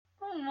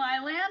Oh, my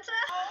Lanta.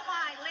 Oh,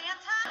 my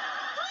Lanta.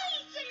 Holy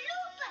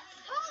chalupas.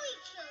 Holy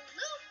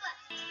chalupas.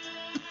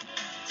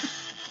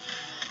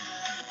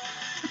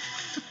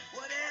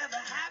 Whatever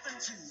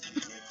happened to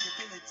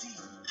predictability?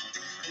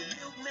 The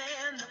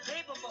milkman, the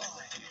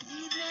paperboy,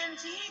 evening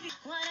TV.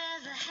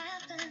 Whatever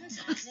happened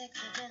to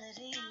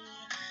predictability?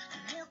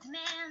 The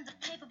milkman, the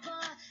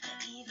paperboy,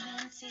 the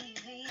evening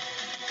TV.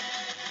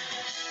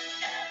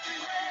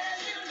 Everywhere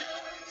you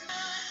look.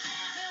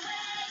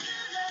 Everywhere you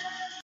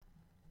look.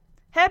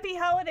 Happy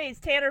holidays,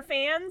 Tanner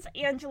fans.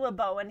 Angela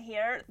Bowen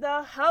here,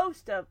 the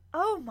host of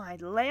Oh My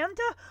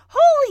Lanta,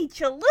 Holy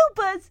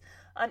Chalupas,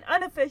 an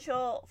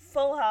unofficial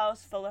Fuller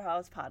House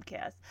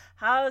podcast.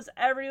 How's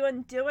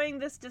everyone doing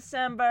this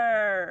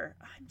December?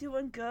 I'm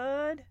doing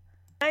good.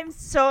 I'm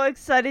so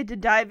excited to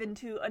dive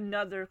into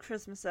another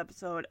Christmas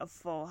episode of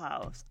Full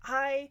House.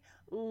 I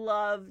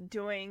love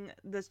doing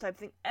this type of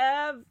thing.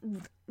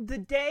 The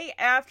day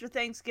after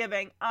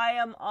Thanksgiving, I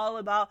am all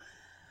about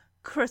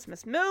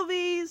Christmas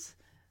movies,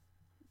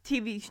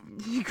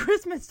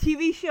 Christmas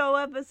TV show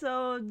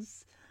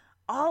episodes,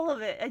 all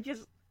of it. I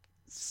just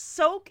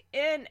soak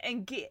in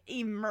and get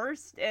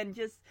immersed in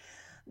just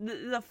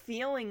the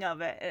feeling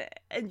of it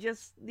and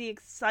just the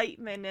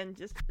excitement and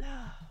just...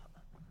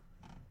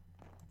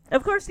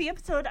 Of course, the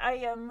episode I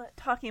am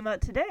talking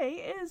about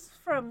today is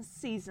from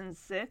Season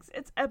 6.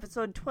 It's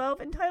episode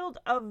 12, entitled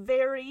A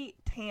Very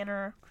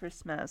Tanner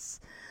Christmas.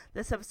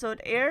 This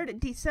episode aired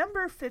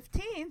December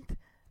 15th,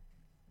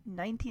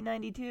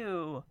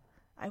 1992.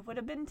 I would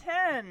have been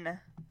 10.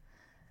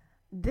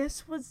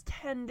 This was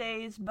 10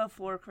 days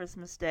before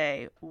Christmas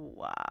Day.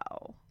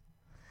 Wow.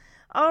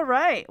 All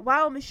right.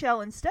 While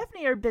Michelle and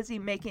Stephanie are busy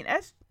making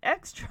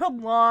extra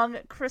long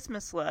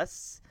Christmas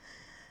lists,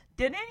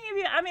 did any of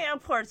you, I mean,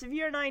 of course, if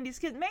you're 90s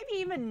kids, maybe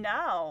even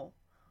now,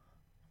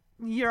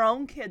 your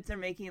own kids are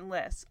making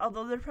lists.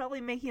 Although they're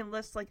probably making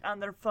lists like on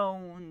their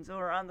phones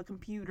or on the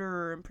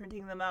computer and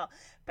printing them out.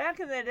 Back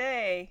in the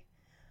day,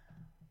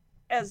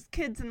 as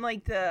kids in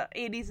like the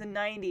 80s and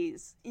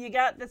 90s, you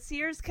got the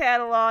Sears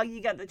catalog,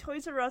 you got the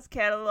Toys R Us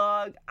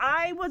catalog.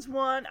 I was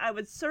one, I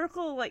would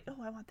circle like,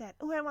 oh, I want that,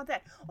 oh, I want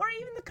that. Or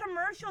even the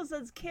commercials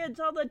as kids,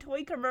 all the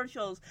toy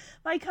commercials.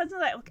 My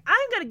cousin's like,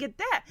 I'm going to get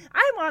that,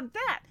 I want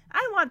that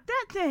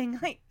thing.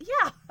 Like,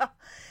 yeah.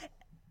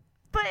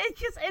 But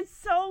it's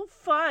so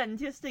fun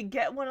just to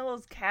get one of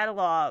those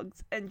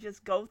catalogs and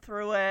just go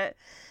through it.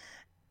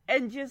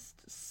 And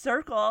just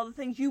circle all the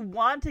things you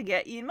want to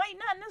get. You might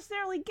not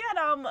necessarily get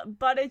them,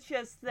 but it's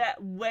just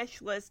that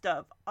wish list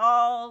of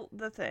all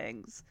the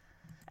things.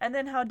 And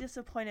then how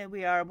disappointed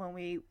we are when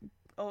we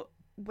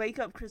wake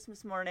up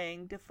Christmas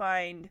morning to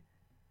find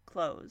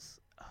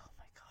clothes. Oh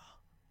my God.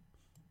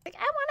 Like,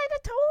 I wanted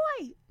a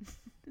toy!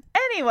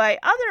 Anyway,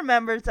 other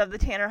members of the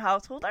Tanner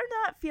household are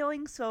not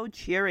feeling so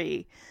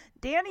cheery.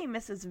 Danny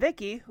misses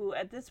Vicky, who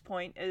at this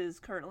point is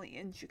currently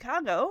in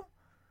Chicago.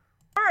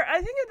 Or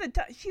I think at the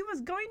time she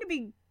was going to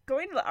be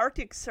going to the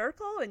Arctic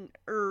Circle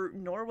or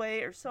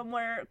Norway or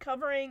somewhere,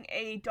 covering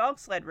a dog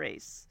sled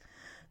race.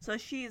 So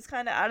she's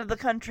kind of out of the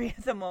country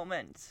at the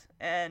moment,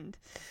 and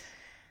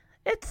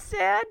it's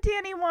sad.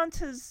 Danny wants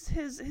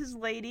his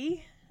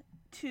lady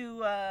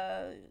to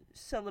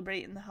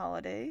celebrate in the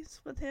holidays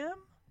with him.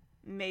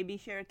 Maybe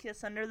share a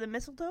kiss under the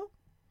mistletoe.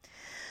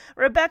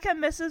 Rebecca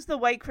misses the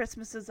white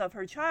Christmases of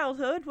her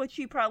childhood, which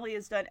she probably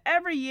has done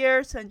every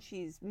year since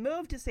she's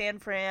moved to San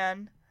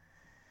Fran.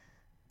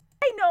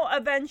 I know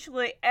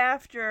eventually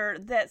after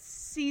that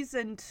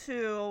season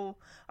 2,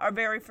 our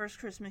very first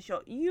Christmas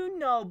show,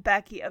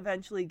 Becky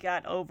eventually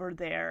got over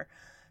there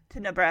to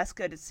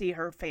Nebraska to see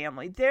her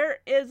family.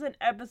 There is an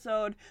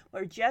episode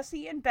where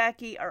Jesse and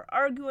Becky are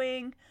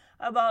arguing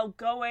about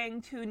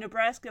going to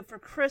Nebraska for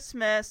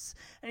Christmas,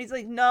 and he's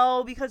like,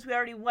 no, because we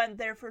already went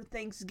there for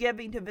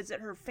Thanksgiving to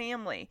visit her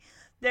family.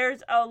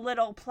 There's a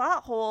little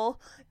plot hole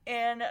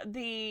in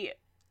the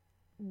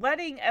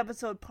wedding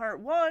episode part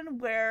 1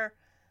 where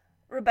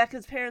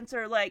Rebecca's parents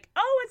are like,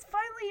 oh,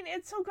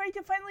 it's so great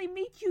to finally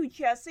meet you,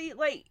 Jesse.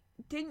 Like,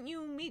 didn't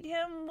you meet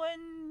him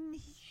when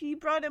she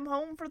brought him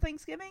home for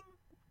Thanksgiving?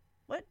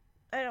 What?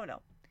 I don't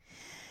know.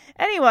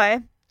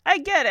 Anyway, I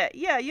get it.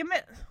 Yeah,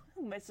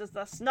 who misses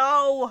the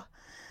snow?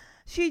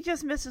 She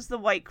just misses the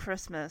white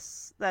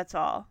Christmas. That's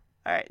all.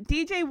 All right.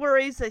 DJ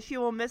worries that she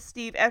will miss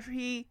Steve after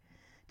he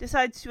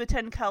decides to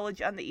attend college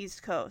on the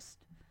East Coast.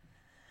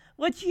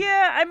 Which,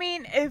 yeah, I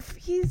mean, if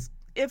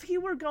he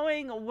were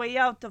going way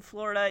out to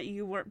Florida,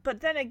 you weren't. But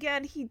then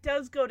again, he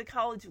does go to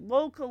college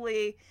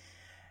locally,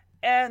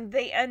 and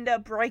they end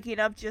up breaking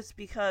up just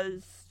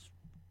because,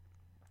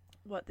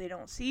 they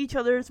don't see each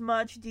other as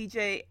much.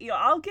 DJ,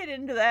 I'll get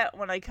into that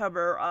when I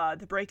cover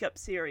the breakup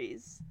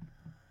series.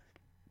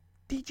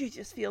 DJ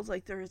just feels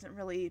like there isn't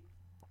really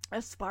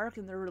a spark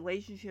in their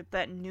relationship,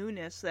 that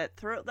newness, that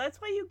thrill. That's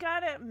why you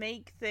gotta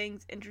make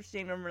things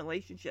interesting in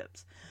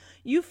relationships.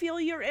 You feel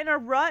you're in a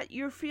rut,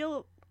 your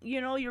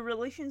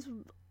relationship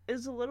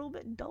is a little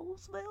bit dull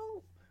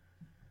spell.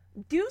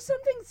 Do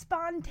something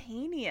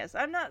spontaneous.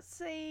 I'm not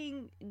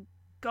saying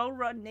go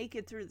run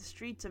naked through the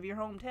streets of your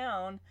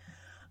hometown.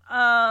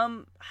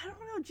 I don't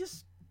know,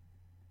 just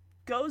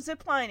go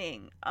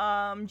ziplining.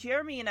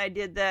 Jeremy and I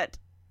did that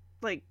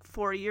like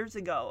 4 years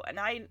ago, and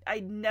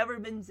I'd never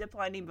been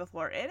ziplining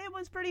before, and it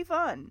was pretty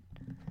fun.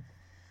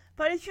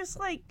 But it's just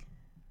like,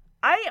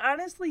 I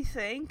honestly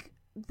think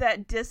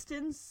that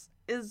distance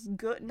is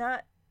good.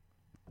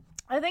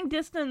 I think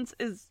distance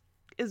is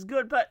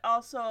good, but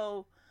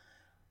also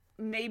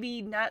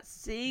maybe not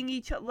seeing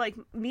each other. Like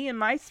me and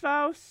my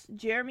spouse,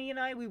 Jeremy and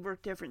I, we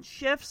work different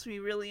shifts. We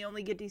really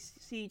only get to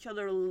see each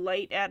other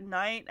late at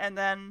night, and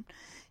then,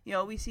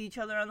 we see each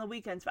other on the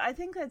weekends. But I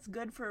think that's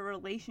good for a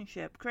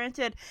relationship.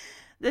 Granted,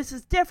 this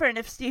is different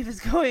if Steve is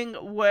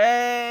going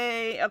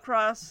way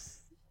across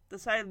the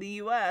side of the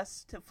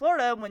U.S. to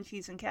Florida when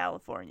she's in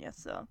California.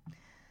 So,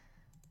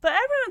 but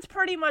everyone's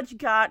pretty much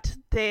got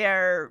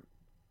their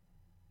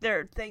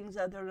things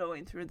that they're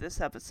going through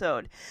this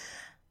episode.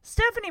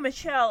 Stephanie and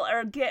Michelle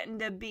are getting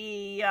to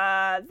be,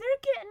 they're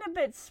getting a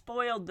bit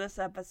spoiled this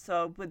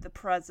episode with the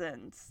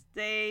presents.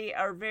 They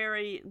are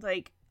very,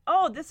 like,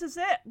 oh, this is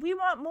it. We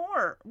want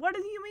more. What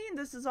do you mean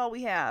this is all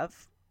we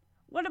have?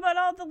 What about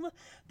all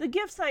the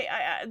gifts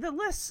the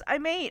lists I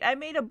made? I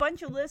made a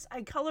bunch of lists.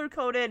 I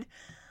color-coded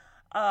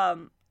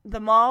the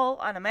mall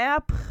on a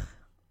map.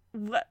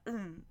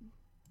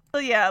 So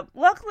yeah,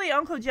 luckily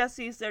Uncle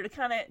Jesse is there to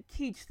kind of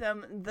teach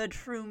them the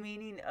true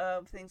meaning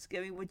of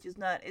Thanksgiving, which is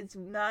it's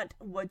not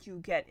what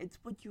you get, it's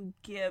what you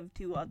give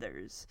to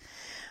others.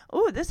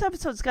 Oh, this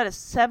episode's got a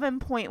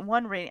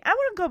 7.1 rating. I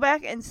want to go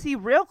back and see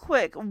real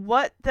quick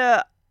what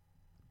the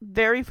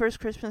very first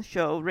Christmas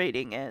show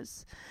rating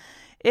is.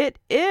 It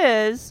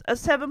is a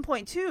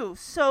 7.2,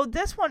 so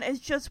this one is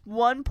just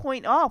 1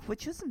 point off,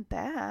 which isn't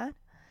bad.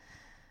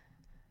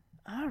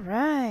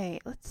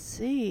 Alright, let's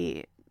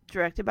see.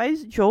 Directed by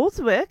Joel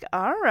Zwick.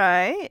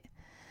 Alright.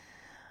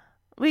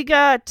 We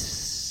don't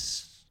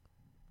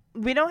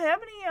have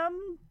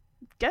any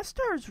guest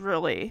stars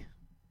really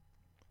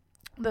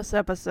this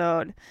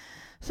episode.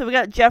 So we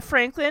got Jeff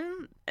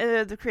Franklin,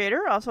 the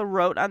creator, also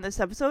wrote on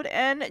this episode,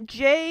 and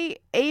Jay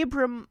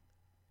Abramowitz.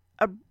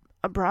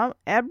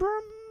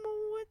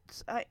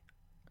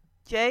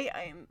 Jay,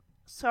 I'm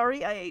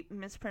sorry I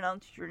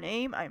mispronounced your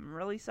name. I'm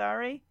really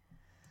sorry.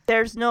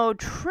 There's no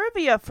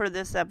trivia for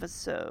this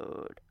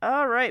episode.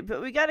 Alright,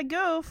 but we got a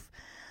goof.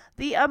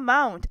 The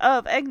amount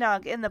of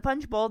eggnog in the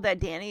punch bowl that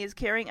Danny is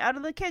carrying out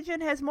of the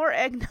kitchen has more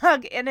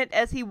eggnog in it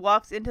as he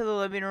walks into the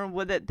living room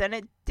with it than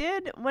it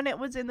did when he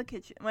was in the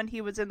kitchen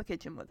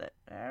with it.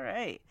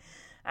 Alright.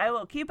 I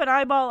will keep an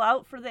eyeball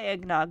out for the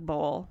eggnog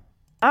bowl.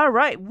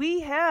 Alright,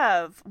 we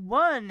have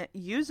one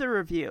user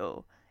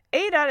review.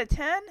 8 out of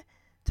 10.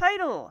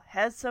 Title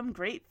has some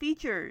great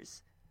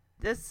features.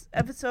 This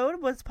episode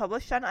was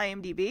published on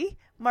IMDb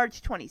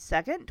March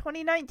 22nd,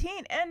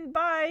 2019, and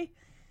by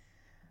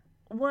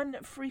one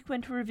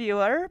frequent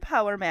reviewer,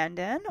 Power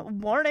Mandan.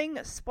 Warning,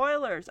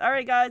 spoilers.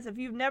 Alright guys, if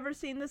you've never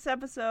seen this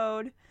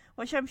episode,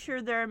 which I'm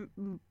sure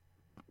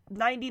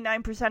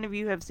 99% of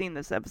you have seen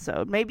this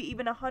episode, maybe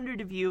even 100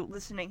 of you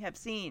listening have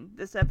seen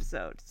this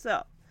episode.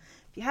 So,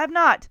 if you have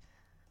not,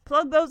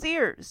 plug those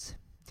ears.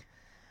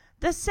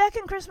 The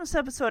second Christmas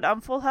episode on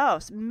Full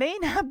House may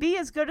not be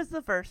as good as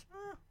the first.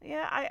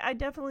 Yeah, I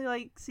definitely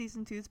like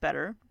season 2's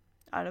better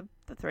out of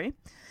the 3.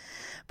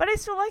 But I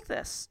still like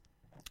this.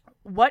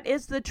 What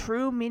is the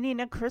true meaning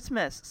of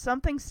Christmas?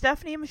 Something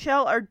Stephanie and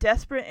Michelle are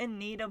desperate in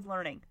need of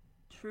learning.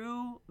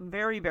 True,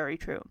 very, very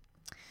true.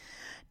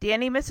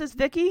 Danny misses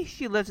Vicky.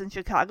 She lives in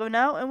Chicago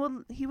now,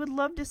 and he would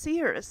love to see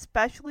her,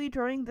 especially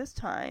during this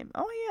time.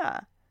 Oh,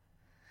 yeah.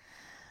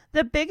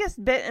 The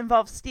biggest bit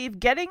involves Steve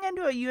getting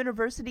into a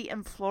university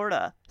in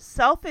Florida.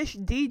 Selfish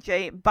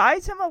DJ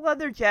buys him a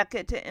leather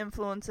jacket to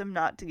influence him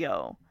not to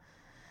go.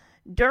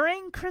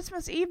 During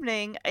Christmas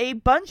evening, a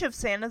bunch of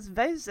Santas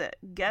visit.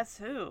 Guess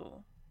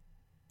who?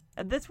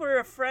 If this were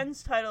a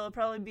Friends title, it'd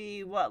probably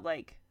be,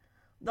 like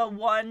the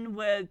one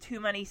with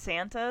too many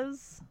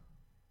Santas?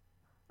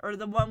 Or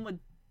the one with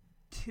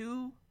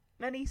too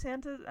many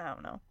Santas? I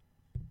don't know.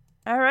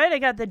 Alright, I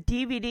got the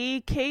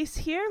DVD case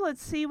here.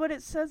 Let's see what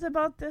it says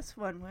about this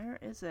one. Where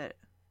is it?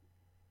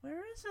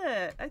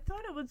 I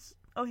thought it was...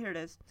 Oh, here it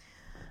is.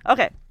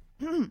 Okay.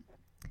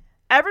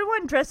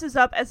 Everyone dresses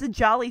up as a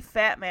jolly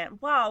fat man.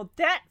 Wow,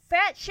 that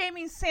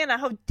fat-shaming Santa.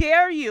 How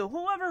dare you?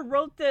 Whoever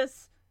wrote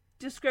this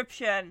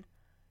description,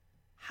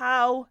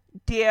 how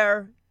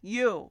dare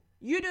you?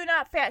 You do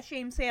not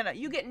fat-shame Santa.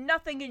 You get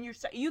nothing in your...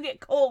 You get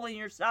coal in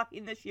your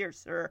stocking this year,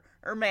 sir.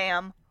 Or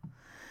ma'am.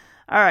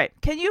 Alright,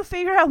 can you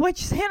figure out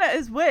which Santa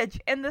is which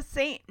in the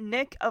Saint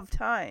Nick of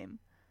Time?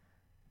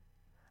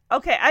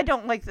 Okay, I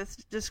don't like this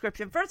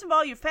description. First of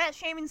all, you're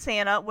fat-shaming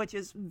Santa, which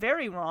is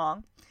very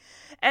wrong.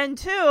 And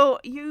 2,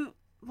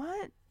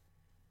 what?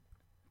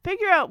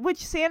 Figure out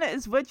which Santa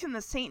is which in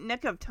the Saint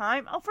Nick of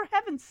Time? Oh, for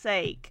heaven's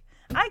sake.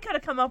 I could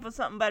have come up with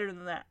something better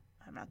than that.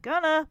 I'm not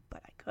gonna,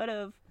 but I could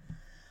have.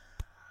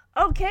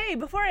 Okay,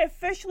 before I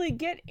officially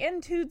get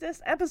into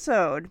this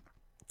episode,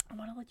 I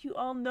want to let you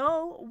all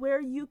know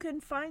where you can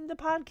find the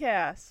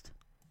podcast.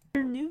 If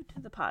you're new to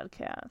the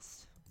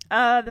podcast,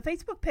 The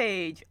Facebook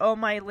page, Oh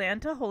My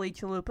Lanta, Holy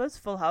Chalupas,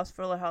 Full House,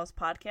 Fuller House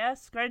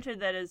Podcast.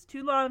 Granted, that is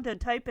too long to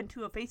type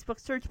into a Facebook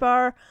search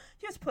bar.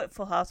 Just put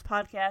Full House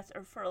Podcast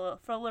or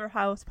Fuller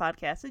House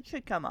Podcast. It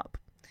should come up.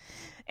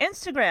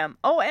 Instagram,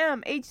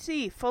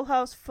 OMHC, Full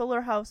House,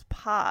 Fuller House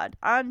Pod.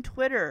 On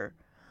Twitter,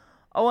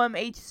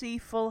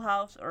 OMHC, Full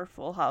House, or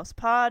Full House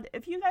Pod.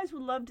 If you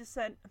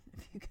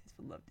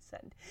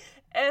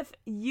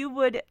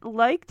would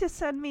like to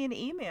send me an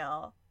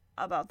email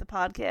about the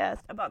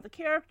podcast, about the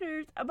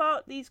characters,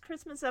 about these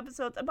Christmas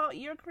episodes, about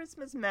your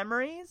Christmas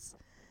memories,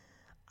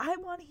 I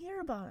want to hear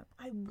about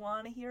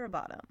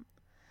them.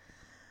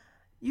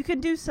 You can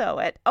do so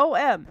at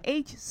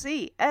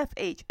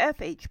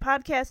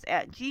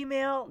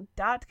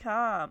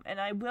omhcfhfhpodcast@gmail.com, and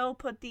I will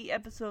put the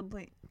episode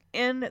link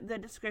in the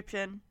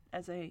description,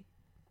 as I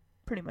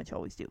pretty much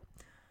always do.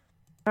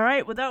 All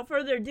right, without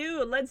further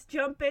ado, let's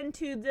jump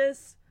into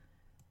this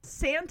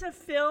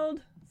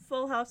Santa-filled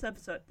Full House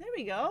episode. There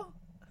we go.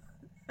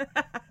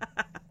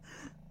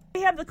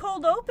 We have the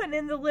cold open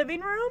in the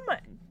living room.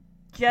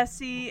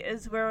 Jesse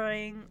is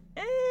wearing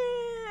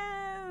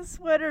a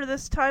sweater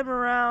this time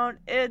around.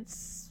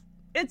 It's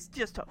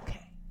just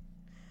okay.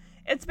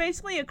 It's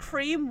basically a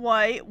cream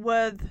white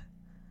with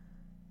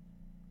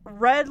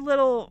red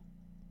little,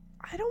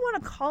 I don't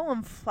want to call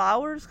them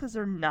flowers because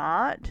they're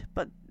not,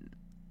 but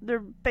they're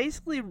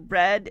basically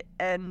red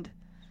and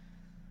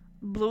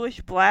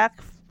bluish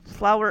black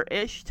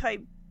flower-ish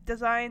type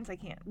designs.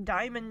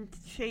 Diamond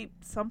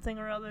shaped something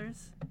or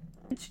others.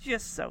 It's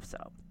just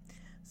so-so.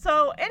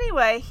 So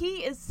anyway,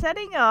 he is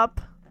setting up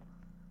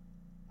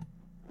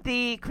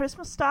the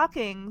Christmas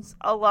stockings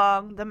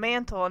along the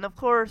mantle. And of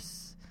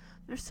course,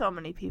 there's so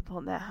many people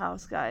in that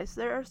house, guys.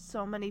 There are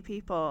so many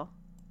people.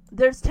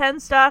 There's 10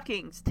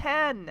 stockings.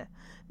 10!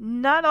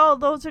 Not all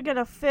those are going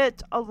to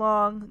fit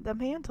along the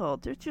mantle.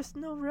 There's just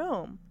no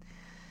room.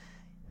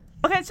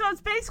 Okay, so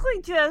it's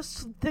basically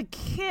just the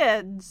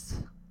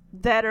kids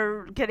that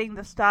are getting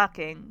the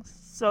stockings.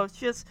 So it's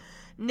just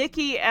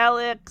Nikki,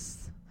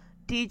 Alex,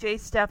 DJ,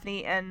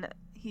 Stephanie, and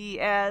he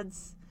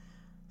adds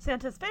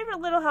Santa's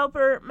favorite little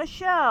helper,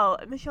 Michelle.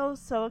 Michelle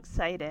is so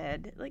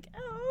excited. Like,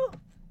 oh.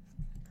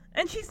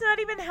 And she's not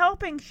even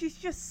helping. She's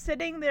just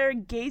sitting there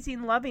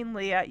gazing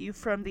lovingly at you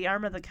from the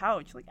arm of the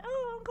couch. Like,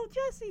 oh, Uncle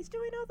Jesse's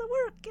doing all the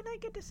work, and I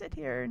get to sit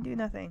here and do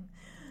nothing.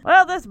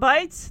 Well, this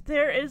bites.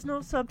 There is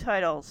no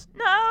subtitles.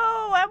 No,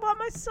 I want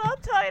my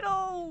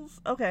subtitles.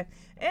 Okay.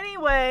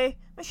 Anyway,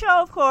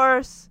 Michelle, of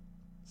course,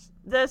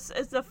 this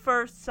is the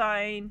first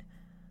sign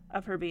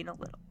of her being a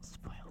little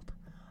spoiled.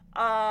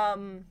 A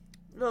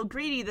little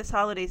greedy this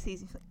holiday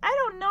season. She's like, I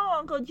don't know,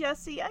 Uncle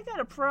Jesse. I got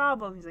a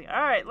problem. He's like,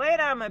 all right, lay it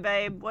on, my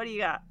babe. What do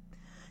you got?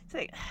 He's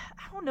like,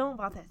 I don't know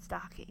about that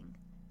stocking.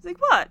 He's like,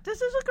 what? This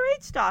is a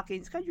great stocking.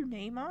 It's got your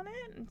name on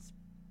it. And it's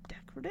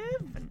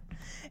decorative. And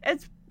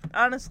it's,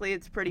 honestly,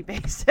 it's pretty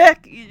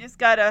basic. You just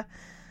got a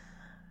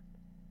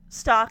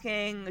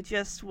stocking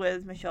just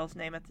with Michelle's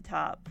name at the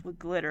top with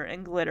glitter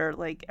and glitter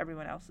like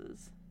everyone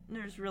else's.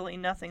 There's really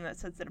nothing that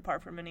sets it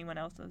apart from anyone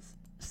else's.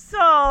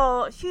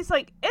 So she's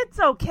like, it's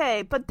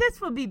okay, but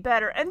this would be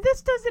better. And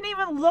this doesn't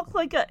even look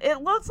like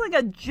it looks like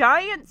a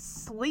giant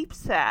sleep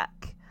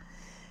sack.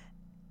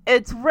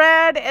 It's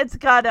red, it's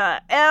got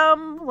a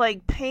M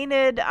like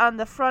painted on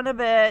the front of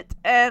it.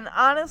 And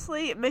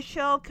honestly,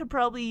 Michelle could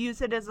probably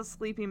use it as a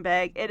sleeping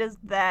bag. It is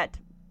that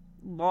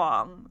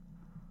long.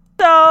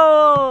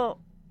 So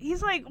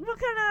he's like, what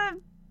kind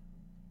of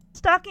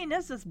stocking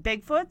is this,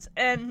 Bigfoot's?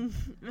 And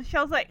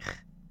Michelle's like,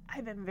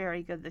 I've been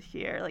very good this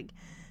year. Like,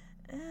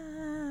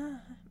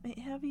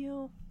 have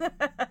you?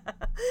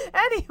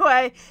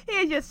 Anyway,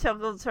 he just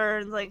tickles her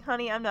and is like,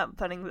 honey, I'm not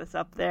putting this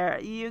up there.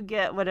 You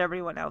get what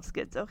everyone else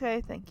gets,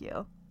 okay? Thank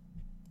you.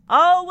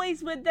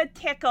 Always with the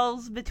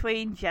tickles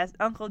between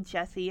Uncle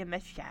Jesse and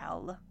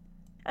Michelle.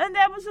 And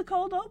that was a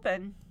cold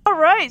open.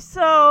 Alright,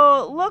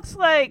 so looks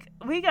like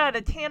we got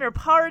a Tanner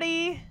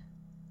party.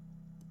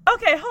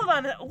 Okay, hold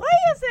on. Why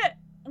is it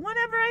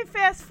whenever I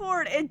fast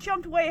forward, it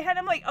jumped way ahead?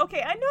 I'm like,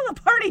 okay, I know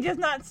the party does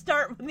not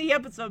start when the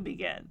episode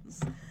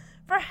begins.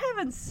 For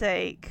heaven's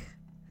sake.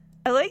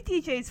 I like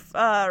DJ's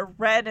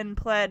red and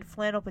plaid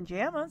flannel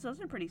pajamas. Those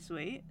are pretty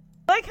sweet.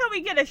 I like how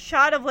we get a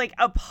shot of like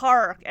a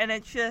park and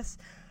it's just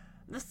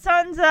the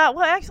sun's out.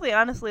 Well, actually,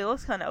 honestly, it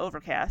looks kind of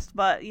overcast.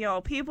 But, you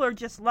know, people are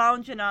just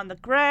lounging on the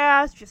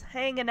grass, just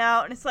hanging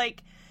out. And it's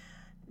like,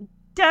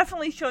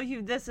 definitely shows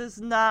you this is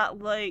not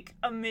like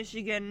a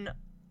Michigan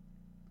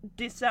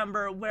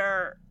December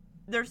where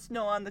there's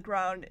snow on the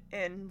ground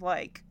in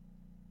like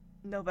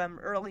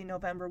November, early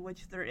November,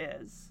 which there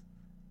is.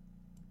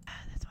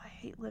 That's why I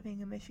hate living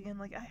in Michigan.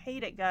 Like, I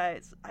hate it,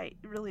 guys. I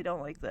really don't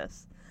like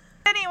this.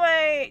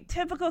 Anyway,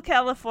 typical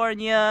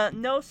California,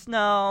 no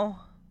snow.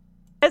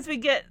 As we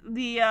get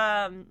the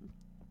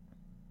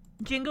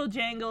jingle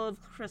jangle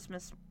of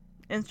Christmas,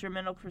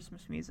 instrumental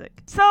Christmas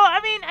music. So, I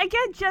mean, I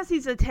get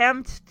Jesse's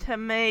attempt to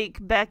make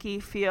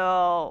Becky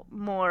feel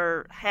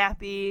more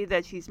happy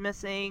that she's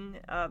missing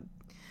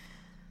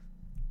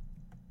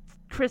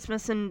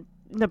Christmas and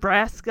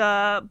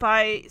Nebraska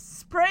by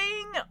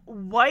spraying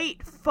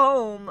white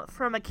foam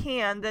from a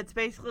can that's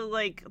basically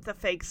like the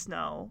fake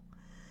snow.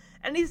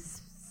 And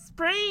he's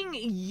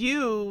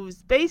spraying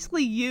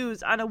basically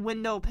used on a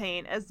window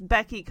pane as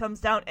Becky comes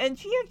down. And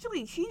she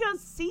does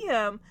see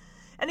him.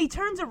 And he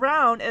turns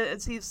around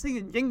and he's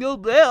singing, jingle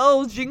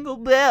bells,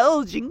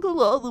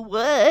 jingle all the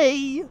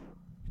way. And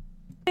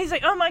he's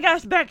like, oh my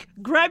gosh, Beck,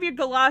 grab your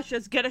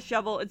galoshes, get a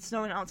shovel, it's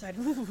snowing outside.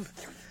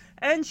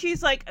 And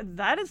she's like,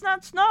 that is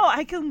not snow.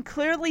 I can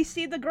clearly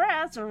see the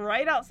grass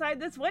right outside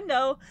this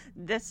window.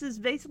 This is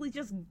basically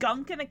just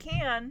gunk in a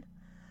can.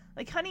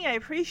 Like, honey, I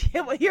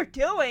appreciate what you're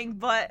doing,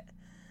 but...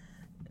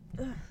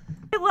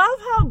 I love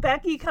how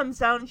Becky comes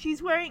down and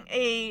she's wearing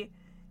a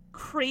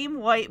cream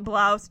white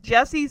blouse.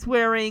 Jesse's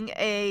wearing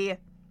a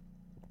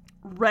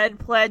red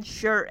plaid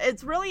shirt.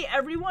 It's really,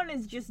 everyone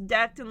is just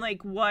decked in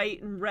like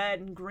white and red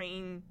and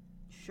green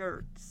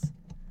shirts.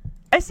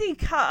 I see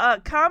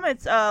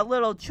Comet's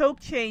little choke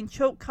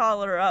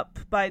collar up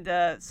by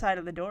the side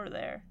of the door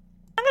there.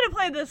 I'm gonna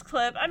play this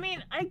clip. I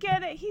mean, I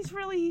get it. He's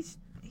trying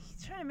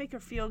to make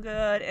her feel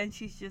good, and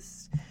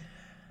she's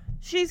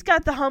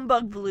got the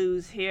humbug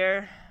blues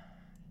here.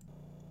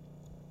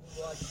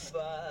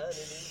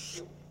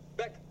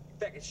 Beck,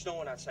 it's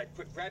snowing outside.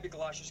 Quick, grab your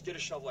galoshes, get a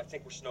shovel. I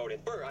think we're snowed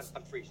in. Burr,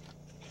 I'm freezing.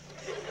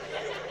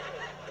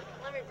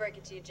 Let me break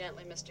it to you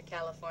gently, Mr.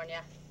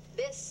 California.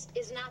 This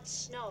is not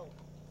snow.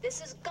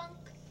 This is gunk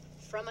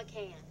from a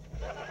can.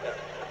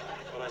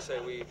 When I say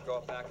we go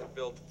out back and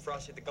build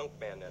Frosty the Gunk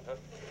Man then, huh?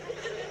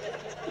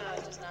 No,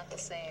 it's just not the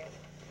same.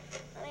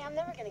 Honey, I'm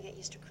never gonna get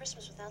used to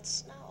Christmas without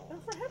snow. Oh,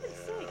 for heaven's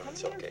sake.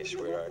 It's okay,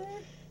 sweetheart.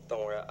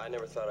 Don't worry, I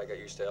never thought I got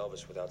used to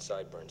Elvis without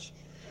sideburns.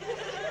 When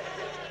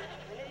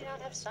did you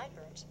not have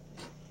sideburns?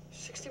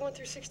 61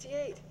 through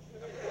 68.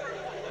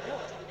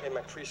 In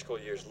my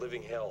preschool years,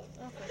 living hell.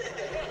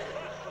 Okay.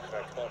 All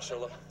right, come on,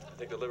 Scylla. I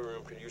think the living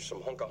room could use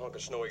some hunk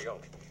of snowy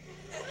gunk.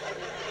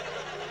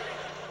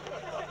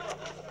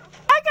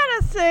 I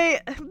gotta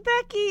say,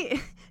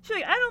 Becky, she's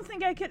like, I don't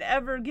think I could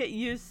ever get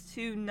used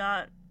to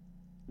not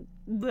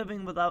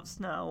living without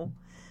snow.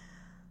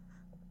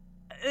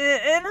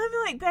 And I'm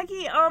like,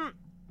 Becky, how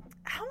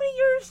many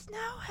years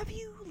now have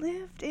you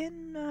lived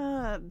in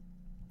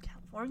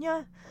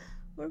California?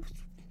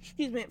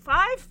 Excuse me,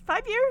 5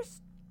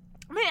 years?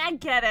 I mean, I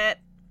get it.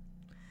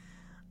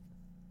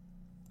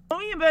 When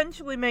we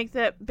eventually make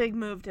that big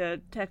move to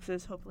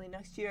Texas, hopefully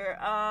next year,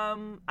 I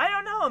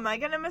don't know. Am I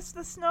gonna miss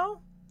the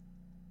snow?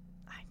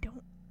 I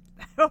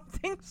don't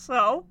think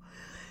so.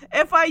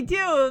 If I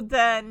do,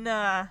 then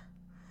there's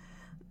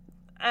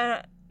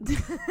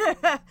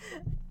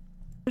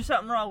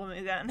something wrong with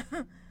me then.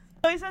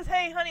 So he says,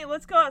 hey, honey,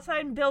 let's go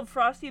outside and build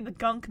Frosty the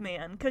Gunk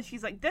Man. Because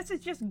she's like, this is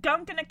just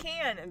gunk in a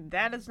can. And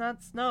that is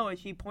not snow, as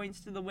she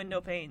points to the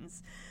window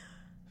panes.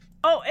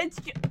 Oh, it's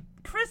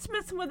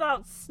Christmas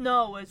without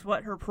snow is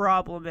what her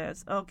problem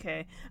is.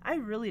 Okay. I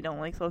really don't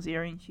like those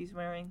earrings she's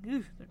wearing.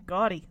 Ooh, they're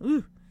gaudy.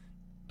 Ooh.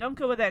 Don't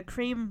go with that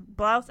cream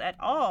blouse at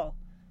all.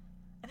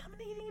 And I'm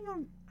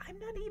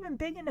not even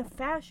big into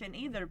fashion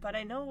either. But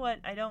I know what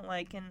I don't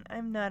like, and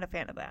I'm not a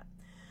fan of that.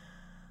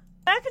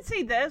 I could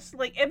see this,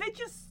 like, if it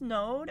just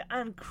snowed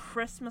on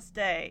Christmas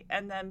Day,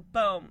 and then,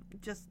 boom,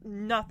 just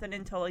nothing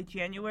until, like,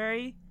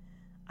 January,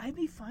 I'd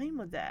be fine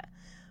with that.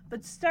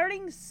 But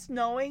starting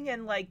snowing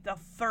in, like, the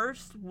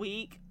first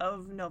week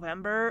of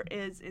November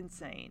is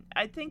insane.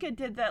 I think it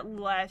did that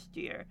last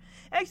year.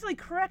 Actually,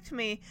 correct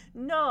me,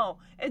 no,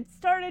 it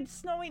started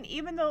snowing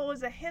even though it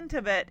was a hint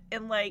of it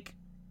in, like,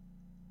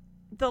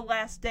 the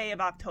last day of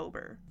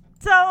October.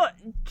 So,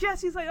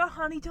 Jesse's like, oh,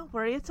 honey, don't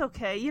worry, it's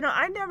okay. You know,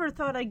 I never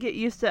thought I'd get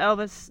used to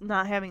Elvis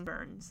not having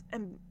burns.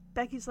 And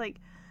Becky's like,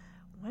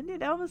 when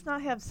did Elvis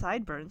not have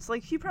sideburns?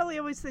 Like, she probably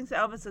always thinks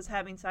Elvis is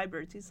having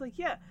sideburns. He's like,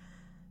 yeah,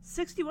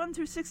 61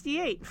 through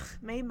 68.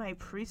 Made my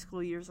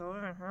preschool years, I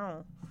don't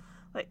know.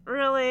 Like,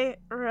 really?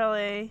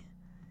 I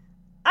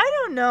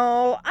don't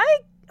know.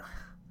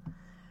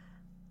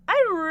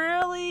 I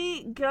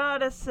really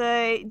gotta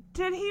say,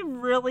 did he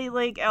really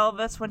like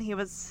Elvis when he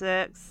was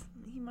 6?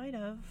 He might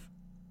have.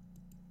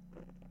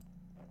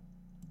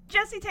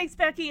 Jesse takes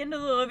Becky into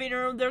the living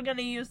room. They're going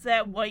to use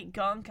that white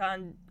gunk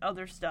on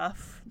other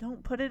stuff.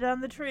 Don't put it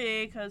on the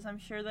tree, because I'm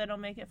sure that'll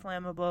make it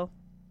flammable.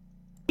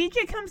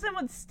 DJ comes in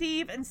with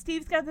Steve, and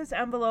Steve's got this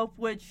envelope,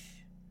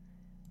 which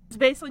is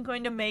basically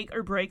going to make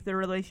or break the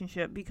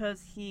relationship,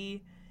 because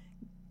he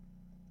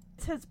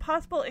says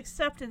possible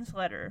acceptance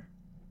letter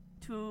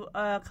to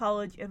a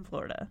college in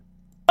Florida.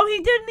 Oh, he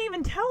didn't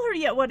even tell her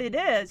yet what it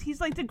is. He's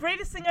like, the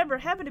greatest thing ever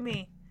happened to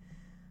me.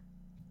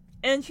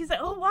 And she's like,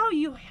 oh, wow,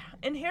 you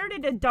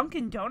inherited a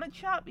Dunkin' Donut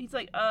shop? He's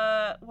like,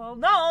 well,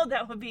 no,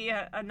 that would be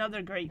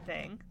another great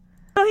thing.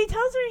 So he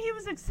tells her he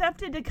was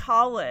accepted to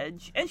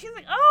college. And she's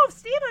like, oh,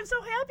 Steve, I'm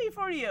so happy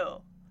for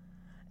you.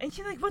 And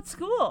she's like, what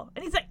school?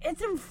 And he's like,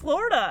 it's in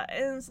Florida.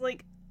 And it's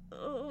like,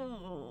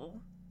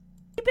 oh.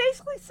 He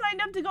basically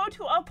signed up to go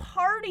to a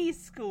party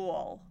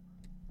school.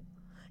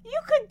 You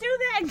could do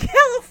that in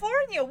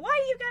California. Why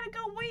you gotta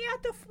go way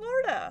out to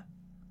Florida?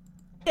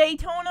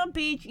 Daytona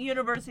Beach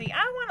University.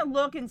 I want to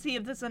look and see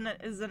if this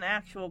is an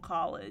actual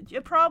college.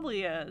 It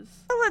probably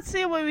is. Well, let's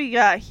see what we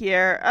got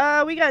here.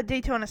 We got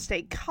Daytona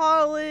State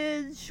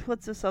College.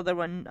 What's this other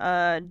one?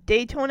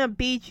 Daytona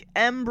Beach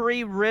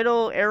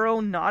Embry-Riddle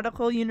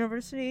Aeronautical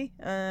University.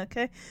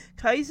 Okay.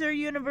 Kaiser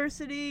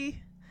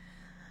University.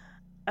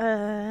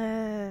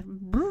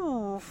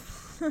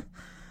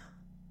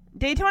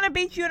 Daytona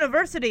Beach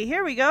University.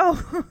 Here we go.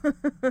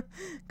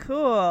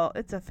 Cool.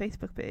 It's a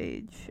Facebook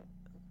page.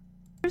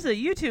 There's a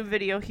YouTube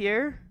video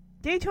here.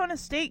 Daytona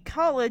State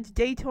College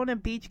Daytona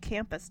Beach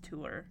Campus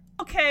Tour.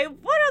 Okay,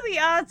 what are the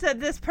odds that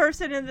this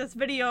person in this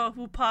video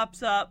who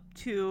pops up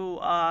to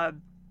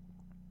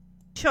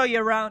show you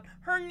around,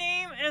 her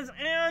name is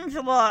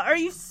Angela? Are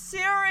you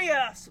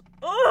serious?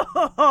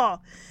 Oh,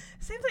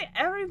 seems like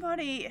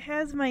everybody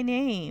has my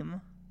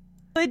name.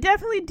 They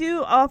definitely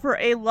do offer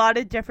a lot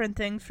of different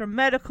things, from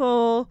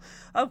medical,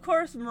 of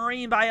course,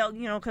 marine bio,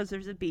 because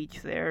there's a beach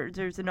there,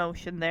 there's an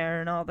ocean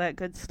there, and all that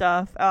good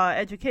stuff.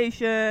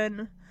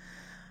 Education,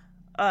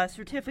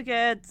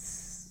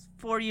 certificates,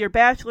 4-year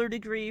bachelor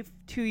degree,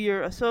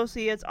 2-year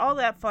associates, all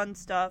that fun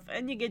stuff,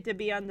 and you get to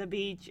be on the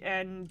beach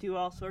and do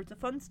all sorts of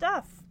fun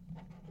stuff.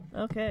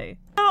 Okay.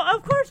 So,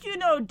 of course,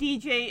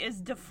 DJ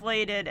is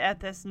deflated at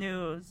this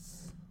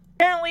news.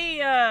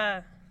 Apparently,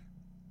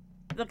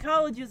 the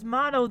college's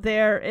motto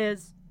there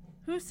is,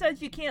 "Who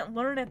says you can't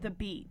learn at the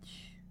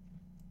beach?"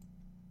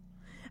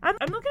 I'm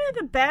looking at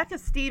the back of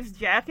Steve's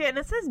jacket, and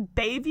it says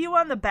Bayview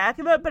on the back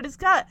of it, but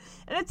it's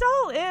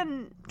all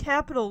in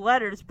capital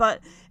letters,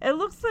 but it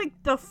looks like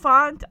the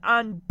font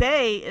on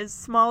Bay is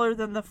smaller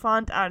than the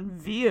font on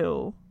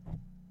View.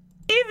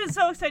 Steve is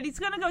so excited, he's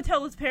gonna go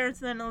tell his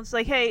parents, and then it's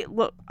like, "Hey,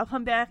 look, I'll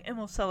come back and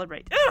we'll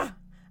celebrate." Ugh!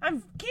 I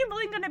can't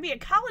believe I'm going to be a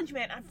college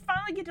man. I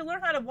finally get to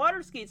learn how to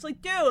water ski. It's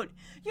like, dude,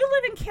 you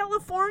live in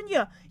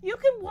California. You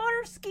can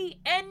water ski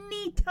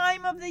any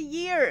time of the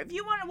year. If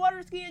you want to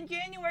water ski in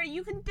January,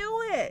 you can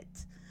do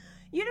it.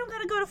 You don't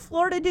got to go to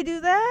Florida to do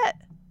that.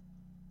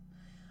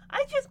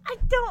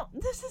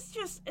 This is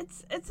just,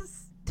 it's a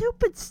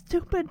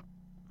stupid.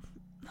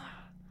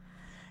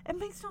 It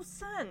makes no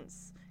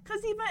sense.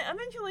 Because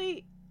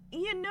eventually,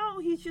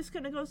 he's just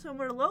going to go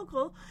somewhere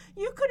local.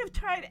 You could have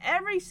tried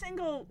every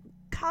single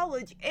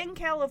college in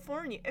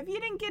California. If you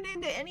didn't get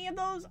into any of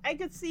those, I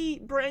could see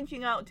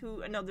branching out to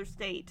another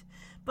state.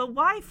 But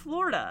why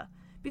Florida?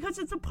 Because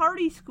it's a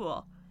party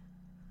school.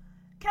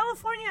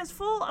 California is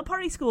full of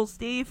party schools,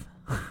 Steve.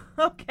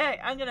 Okay,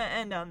 I'm gonna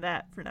end on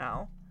that for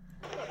now.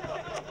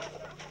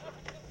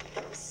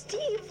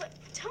 Steve,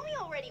 tell me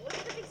already.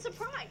 What's the big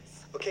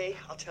surprise? Okay,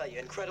 I'll tell you.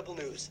 Incredible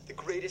news. The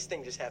greatest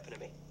thing just happened to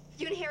me.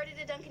 You inherited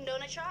a Dunkin'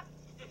 Donut shop?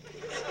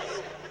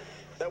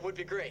 That would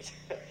be great.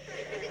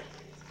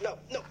 No.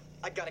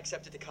 I got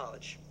accepted to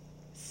college.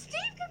 Steve,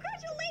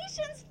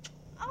 congratulations!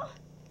 Oh,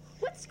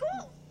 what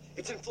school?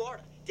 It's in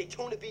Florida,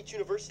 Daytona Beach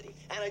University.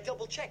 And I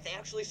double-checked. They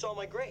actually saw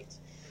my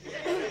grades.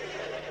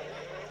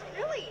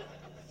 Really?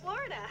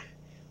 Florida?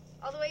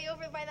 All the way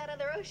over by that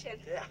other ocean?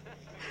 Yeah.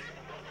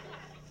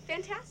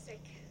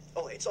 Fantastic.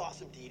 Oh, it's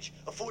awesome, Deej.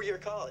 A 4-year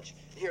college.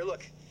 Here,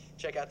 look.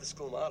 Check out the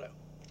school motto.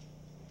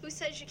 Who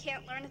says you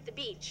can't learn at the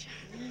beach?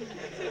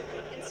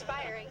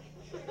 Inspiring.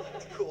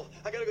 Cool.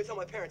 I gotta go tell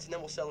my parents, and then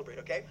we'll celebrate,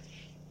 okay?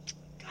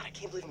 God, I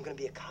can't believe I'm gonna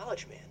be a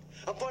college man.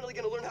 I'm finally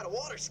gonna learn how to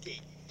water ski.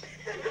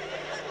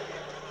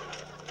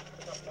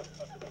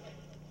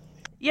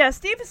 Yeah,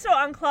 Steve is so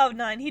on cloud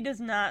 9, he does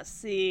not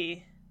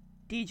see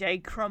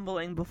DJ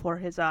crumbling before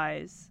his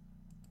eyes.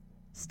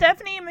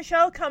 Stephanie and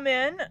Michelle come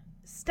in.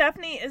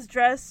 Stephanie is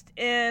dressed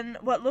in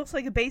what looks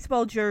like a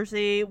baseball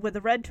jersey with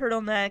a red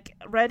turtleneck,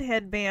 red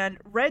headband,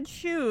 red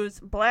shoes,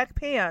 black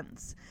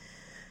pants.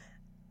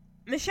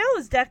 Michelle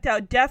is decked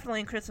out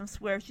definitely in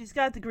Christmas wear. She's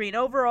got the green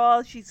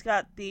overalls. She's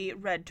got the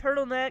red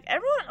turtleneck.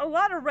 Everyone, a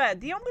lot of red.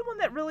 The only one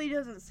that really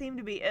doesn't seem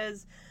to be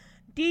is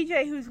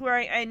DJ, who's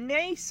wearing a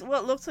nice,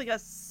 what looks like a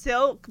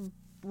silk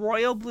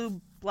royal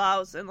blue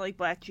blouse and like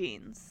black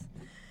jeans.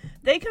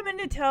 They come in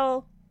to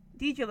tell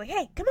DJ, like,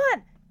 "Hey, come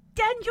on.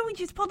 Dad and Joey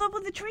just pulled up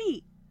with a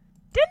tree."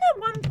 Didn't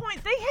at one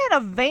point, they had a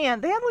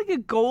van. They had like a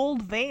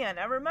gold van.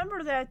 I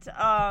remember that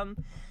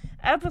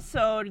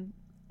episode.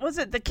 Was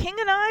it The King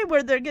and I,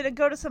 where they're going to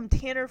go to some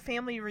Tanner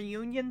family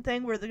reunion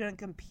thing where they're going to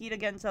compete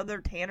against other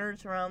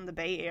Tanners around the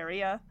Bay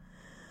Area?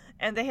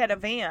 And they had a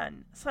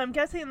van. So I'm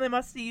guessing they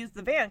must have used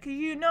the van, because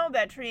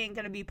that tree ain't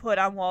going to be put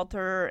on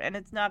Walter, and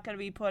it's not going to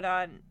be put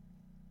on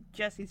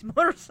Jesse's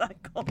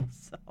motorcycle.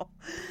 So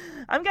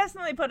I'm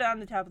guessing they put it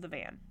on the top of the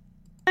van.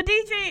 The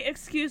DJ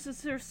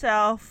excuses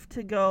herself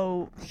to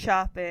go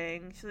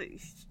shopping.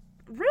 She's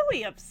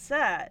really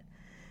upset.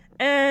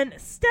 And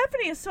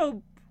Stephanie is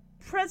so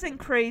present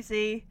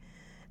crazy,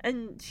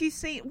 and she's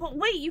saying, "Well,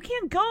 wait, you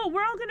can't go.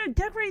 We're all going to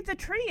decorate the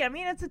tree. I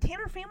mean, it's a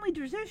Tanner family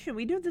tradition.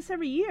 We do this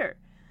every year."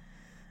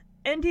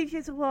 And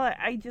DJ said, "Well,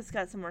 I just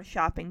got some more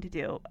shopping to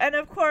do." And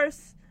of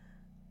course,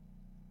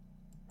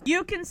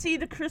 you can see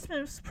the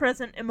Christmas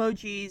present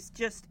emojis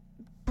just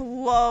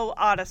blow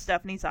out of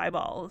Stephanie's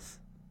eyeballs.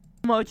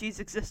 Emojis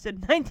existed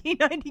in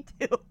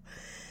 1992.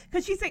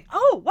 Because she's like,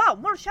 "Oh, wow,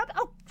 more shopping.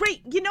 Oh,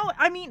 great. You know,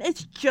 I mean,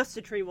 it's just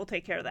a tree. We'll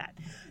take care of that.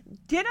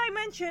 Did I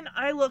mention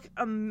I look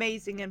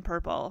amazing in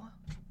purple?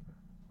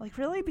 Like,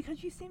 really?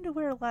 Because you seem to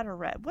wear a lot of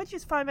red, which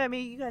is fine by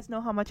me. You guys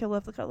know how much I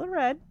love the color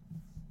red.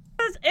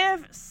 Because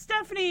if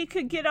Stephanie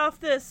could get off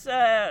this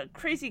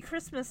crazy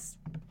Christmas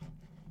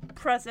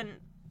present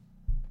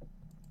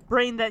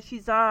brain that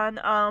she's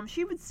on,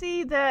 she would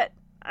see that,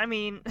 I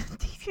mean,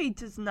 DJ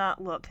does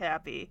not look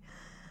happy.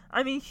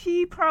 I mean,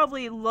 she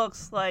probably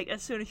looks like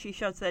as soon as she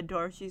shuts that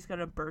door, she's going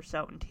to burst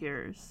out in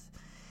tears.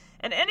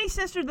 And any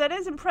sister that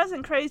isn't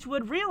present crazed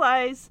would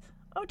realize,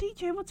 oh,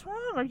 DJ, what's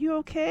wrong? Are you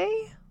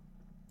okay?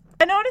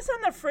 I noticed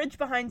on the fridge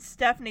behind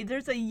Stephanie,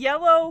 there's a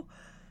yellow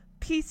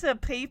piece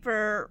of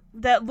paper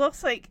that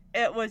looks like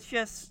it was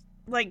just,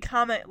 like,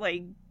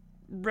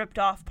 ripped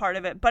off part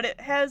of it. But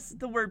it has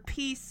the word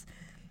peace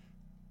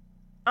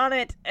on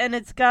it, and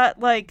it's got,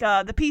 like,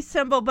 the peace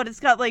symbol, but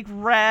it's got, like,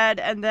 red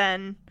and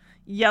then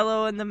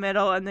yellow in the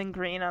middle and then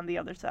green on the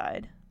other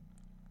side.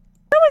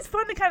 It's always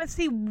fun to kind of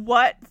see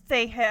what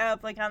they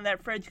have, like, on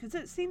that fridge, because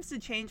it seems to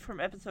change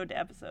from episode to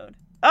episode.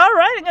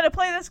 Alright, I'm going to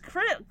play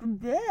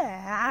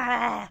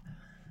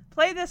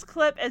this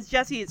clip as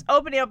Jesse is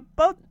opening up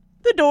both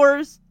the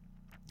doors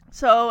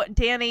so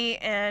Danny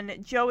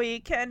and Joey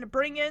can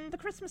bring in the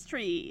Christmas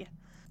tree.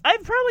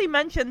 I've probably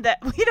mentioned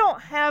that we don't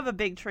have a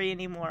big tree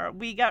anymore.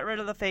 We got rid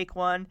of the fake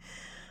one.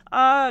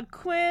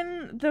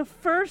 Quinn, the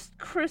first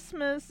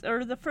Christmas,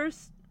 or the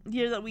first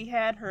year that we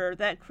had her,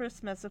 that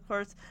Christmas, of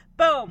course,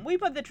 boom, we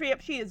put the tree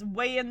up. She is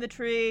way in the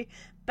tree,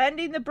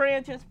 bending the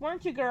branches,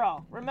 weren't you,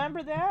 girl?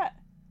 Remember that?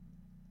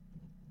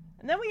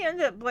 And then we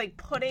ended up, like,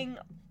 putting,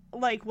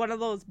 like, one of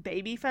those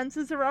baby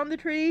fences around the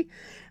tree,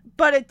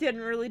 but it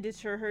didn't really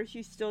deter her.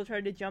 She still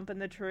tried to jump in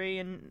the tree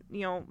and,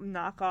 you know,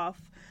 knock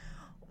off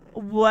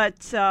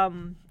what,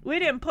 we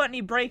didn't put any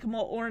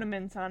breakable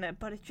ornaments on it,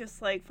 but it's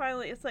just, like,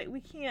 finally, it's like,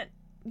 we can't,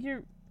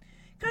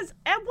 because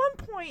at one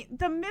point,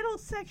 the middle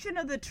section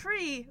of the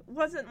tree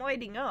wasn't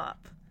lighting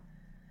up,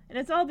 and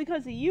it's all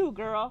because of you,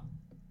 girl.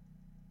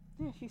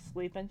 Yeah, she's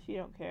sleeping, she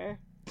don't care.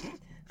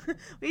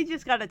 We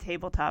just got a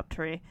tabletop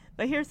tree,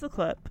 but here's the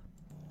clip.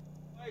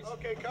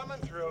 Okay, coming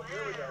through.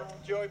 Here we go.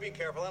 Joey, be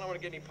careful. I don't want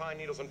to get any pine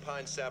needles and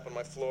pine sap on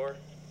my floor.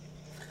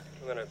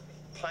 Well, then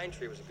a pine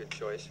tree was a good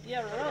choice.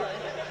 Yeah, really.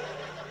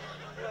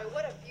 Boy,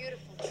 what a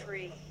beautiful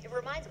tree. It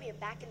reminds me of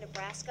back in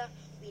Nebraska.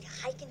 We'd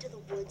hike into the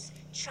woods,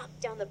 chop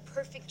down the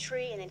perfect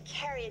tree, and then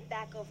carry it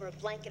back over a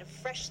blanket of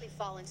freshly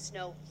fallen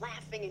snow,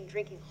 laughing and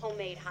drinking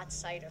homemade hot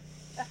cider.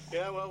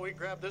 Yeah, well, we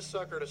grabbed this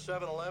sucker to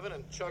 7-Eleven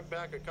and chugged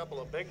back a couple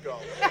of big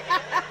gulps.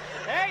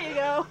 There you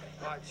go.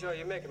 All right, Joe,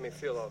 you're making me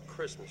feel all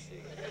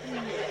Christmassy.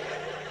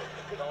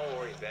 Don't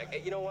worry, Beck.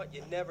 Hey, you know what?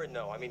 You never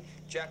know. I mean,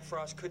 Jack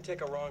Frost could take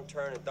a wrong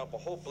turn and dump a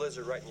whole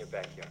blizzard right in your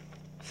backyard.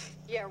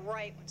 Yeah,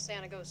 right, when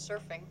Santa goes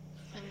surfing.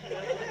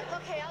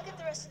 Okay, I'll get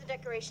the rest of the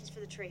decorations for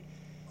the tree.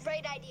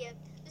 Great idea.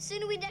 The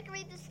sooner we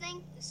decorate this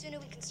thing, the sooner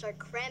we can start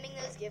cramming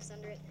those gifts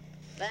under it.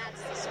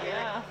 That's the spirit.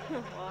 Yeah,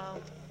 wow.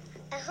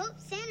 I hope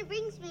Santa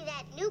brings me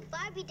that new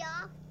Barbie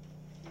doll.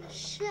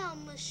 Michelle,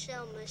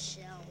 Michelle,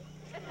 Michelle.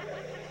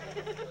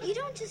 You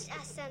don't just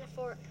ask Santa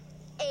for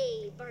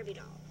a Barbie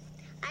doll.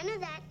 I know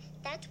that.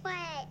 That's why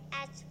I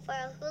asked for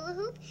a hula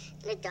hoop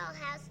and a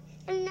dollhouse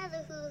and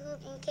another hula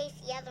hoop in case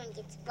the other one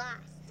gets lost.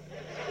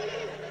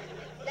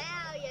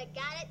 Now you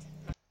got it.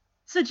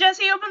 So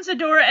Jesse opens the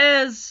door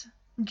as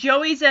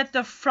Joey's at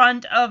the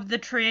front of the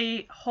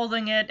tree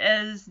holding it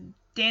as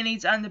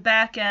Danny's on the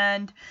back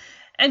end.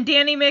 And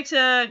Danny makes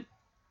a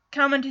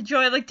comment to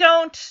Joey, like,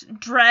 don't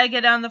drag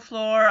it on the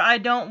floor. I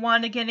don't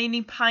want to get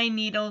any pine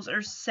needles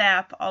or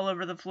sap all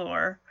over the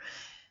floor.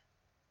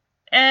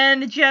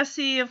 And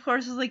Jesse, of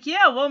course, is like,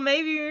 yeah, well,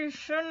 maybe you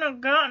shouldn't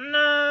have gotten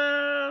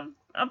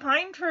a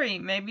pine tree.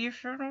 Maybe you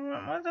should have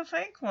went with a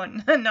fake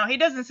one. No, he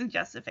doesn't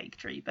suggest a fake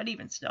tree, but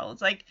even still,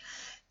 it's like,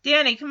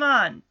 Danny, come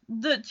on.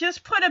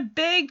 Just put a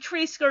big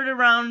tree skirt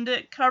around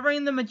it,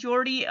 covering the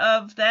majority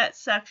of that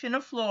section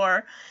of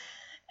floor,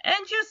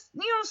 and just,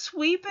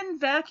 sweep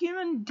and vacuum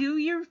and do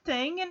your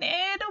thing, and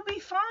it'll be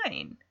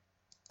fine.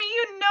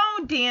 You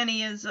know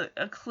Danny is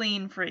a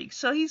clean freak,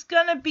 so he's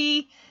gonna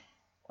be,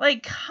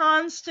 like,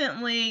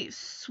 constantly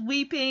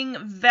sweeping,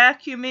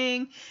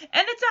 vacuuming,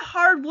 and it's a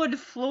hardwood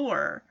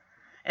floor.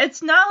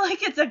 It's not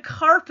like it's a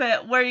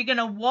carpet where you're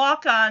gonna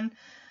walk on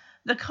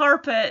the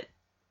carpet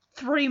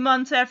 3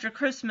 months after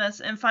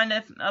Christmas and find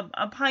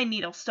a pine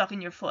needle stuck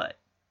in your foot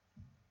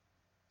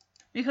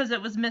because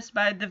it was missed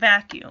by the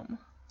vacuum.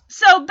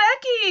 So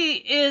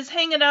Becky is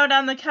hanging out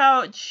on the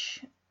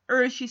couch,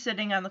 or is she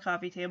sitting on the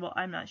coffee table?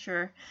 I'm not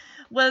sure.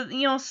 With,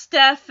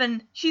 Steph,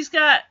 and she's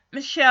got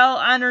Michelle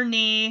on her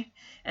knee,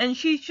 and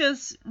she's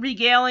just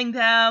regaling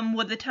them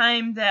with the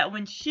time that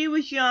when she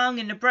was young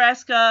in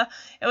Nebraska,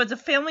 it was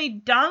a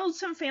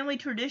Donaldson family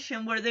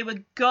tradition where they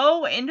would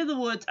go into the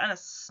woods on a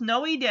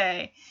snowy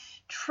day,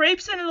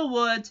 traipse into the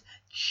woods,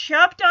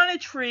 chop down a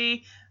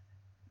tree,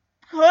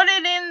 put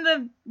it in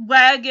the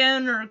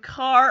wagon or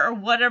car or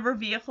whatever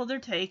vehicle they're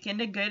taking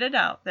to get it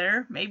out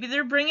there. Maybe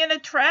they're bringing a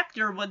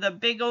tractor with a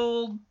big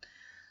old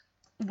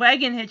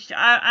wagon hitched,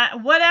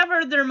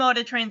 whatever their mode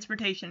of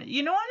transportation.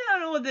 You know what? I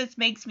don't know what this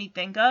makes me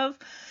think of.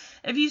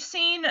 If you've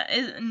seen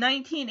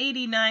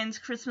 1989's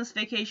Christmas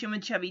Vacation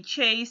with Chevy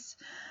Chase,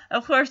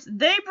 of course,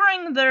 they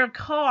bring their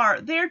car.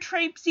 They're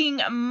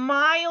traipsing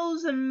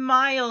miles and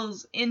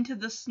miles into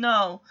the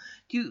snow.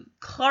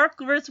 Clark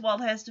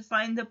Griswold has to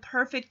find the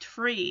perfect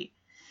tree.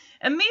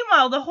 And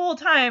meanwhile, the whole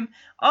time,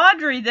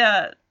 Audrey,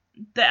 the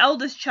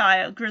eldest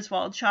child,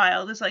 Griswold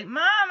child, is like,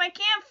 Mom, I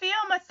can't feel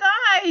my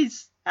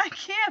thighs. I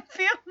can't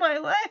feel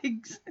my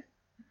legs.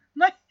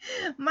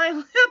 My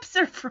lips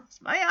are frozen.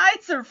 My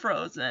eyes are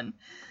frozen.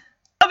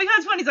 Oh,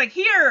 because when he's like,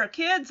 here,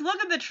 kids, look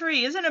at the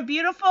tree. Isn't it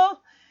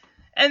beautiful?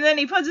 And then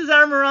he puts his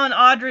arm around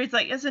Audrey. He's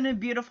like, isn't it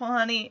beautiful,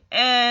 honey?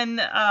 And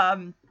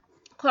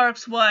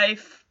Clark's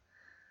wife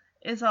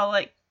is all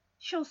like,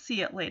 she'll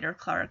see it later,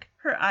 Clark.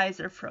 Her eyes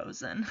are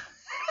frozen.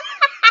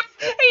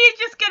 And you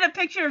just get a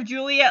picture of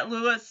Juliette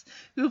Lewis,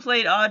 who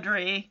played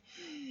Audrey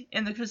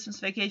in the Christmas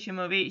Vacation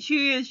movie.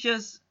 She is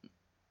just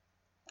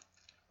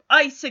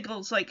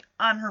icicles, like,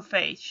 on her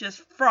face.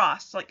 Just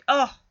frost. Like,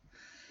 oh.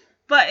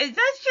 But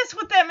that's just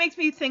what that makes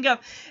me think of.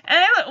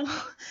 And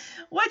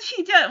what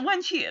she did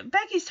when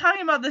Becky's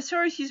talking about the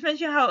story, she's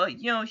mentioned how,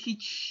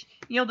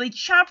 they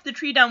chopped the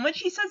tree down. When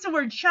she says the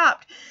word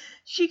chopped,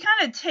 she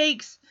kind of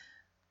takes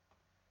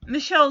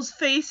Michelle's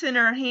face in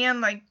her hand,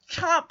 like,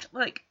 chopped.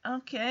 Like,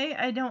 okay,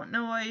 I don't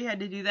know why you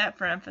had to do that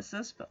for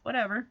emphasis, but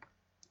whatever.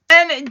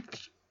 And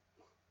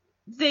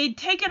they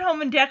take it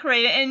home and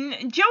decorate it,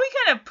 and Joey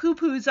kind of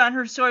poo-poos on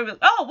her story with,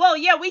 oh, well,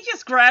 yeah, we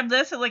just grabbed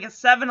this at like a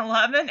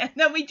 7-Eleven, and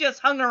then we just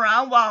hung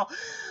around while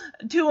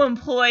 2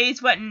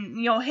 employees went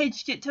and,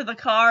 hitched it to the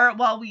car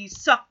while we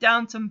sucked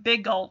down some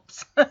big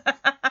gulps.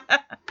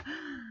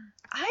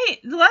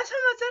 The last time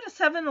I was at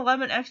a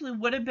 7-Eleven actually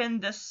would have been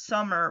this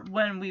summer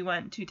when we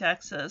went to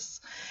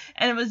Texas,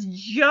 and it was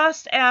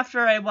just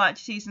after I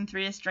watched season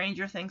 3 of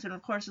Stranger Things, and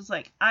of course it's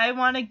like, I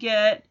want to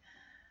get,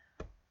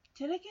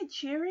 did I get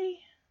cherry?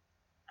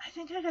 I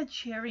think I got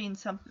cherry and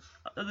some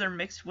other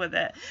mixed with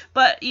it.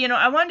 But,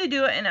 I wanted to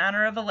do it in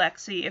honor of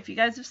Alexi. If you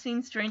guys have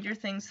seen Stranger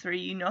Things 3,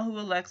 you know who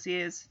Alexi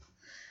is.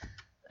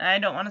 I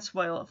don't want to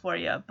spoil it for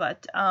you.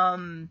 But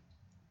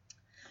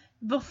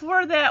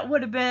before that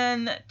would have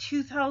been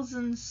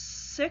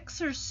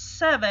 2006 or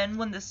 7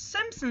 when The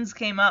Simpsons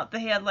came out. They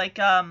had like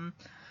a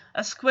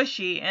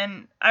squishy.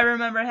 And I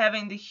remember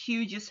having the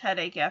hugest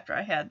headache after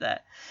I had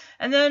that.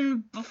 And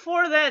then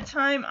before that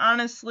time,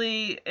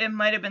 honestly, it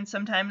might have been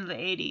sometime in the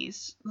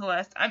 80s.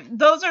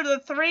 Those are the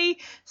 3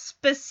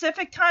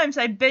 specific times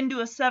I've been to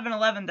a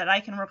 7-Eleven that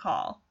I can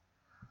recall.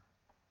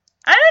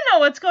 I don't know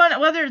what's going on,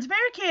 whether it's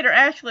Mary Kate or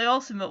Ashley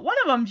Olsen, but one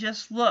of them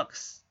just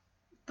looks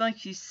like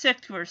she's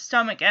sick to her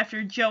stomach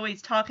after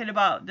Joey's talking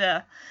about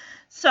the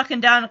sucking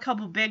down a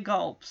couple big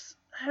gulps.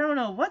 I don't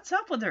know. What's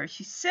up with her? Is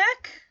she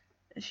sick?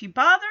 Is she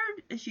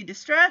bothered? Is she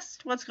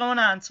distressed? What's going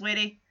on,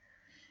 sweetie?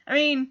 I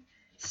mean,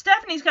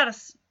 Stephanie's got a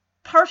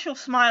partial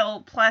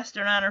smile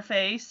plastered on her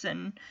face,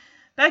 and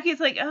Becky's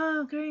like,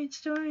 oh, great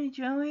story,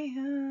 Joey.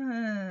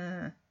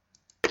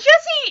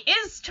 Jesse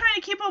is trying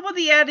to keep up with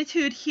the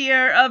attitude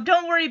here of,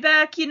 don't worry,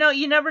 Beck, you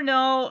never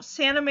know.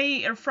 Santa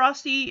may, or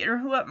Frosty, or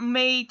whoever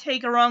may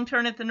take a wrong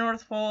turn at the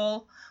North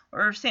Pole,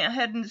 or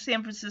head into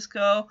San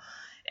Francisco,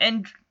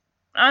 and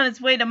on his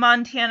way to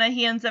Montana,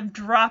 he ends up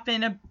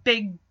dropping a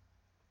big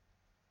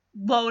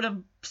load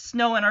of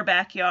snow in our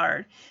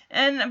backyard.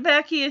 And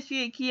Becky is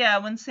like, yeah,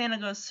 when Santa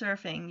goes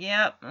surfing.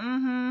 Yep,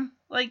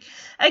 Like,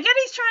 I get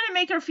he's trying to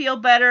make her feel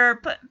better,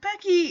 but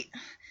Becky,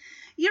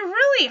 you're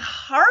really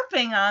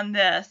harping on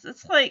this.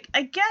 It's like,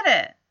 I get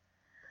it.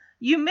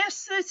 You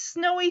miss the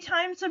snowy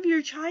times of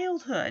your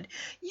childhood.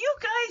 You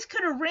guys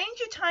could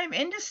arrange a time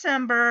in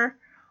December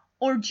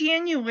or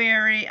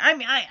January. I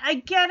mean, I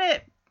get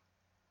it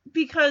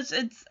because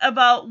it's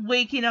about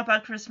waking up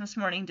on Christmas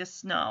morning to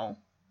snow.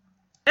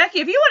 Becky,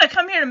 if you want to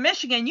come here to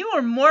Michigan, you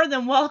are more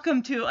than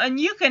welcome to, and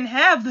you can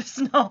have the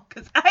snow,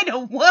 because I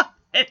don't want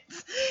it.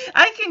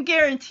 I can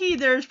guarantee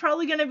there's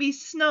probably going to be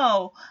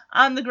snow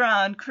on the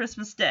ground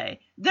Christmas Day.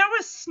 There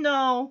was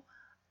snow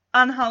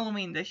on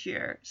Halloween this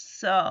year,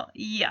 so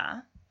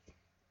yeah.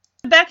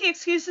 Becky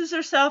excuses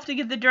herself to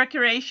get the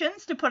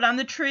decorations to put on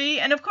the tree,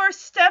 and of course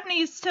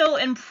Stephanie's still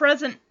in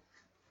present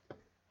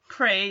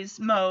craze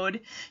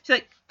mode. She's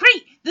like,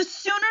 great, the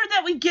sooner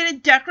that we get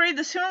it decorated,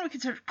 the sooner we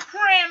can start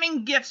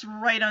cramming gifts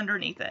right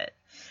underneath it.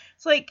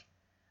 It's like,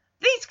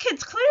 these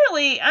kids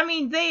clearly, I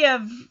mean, they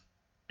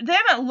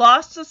haven't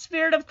lost the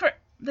spirit of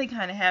they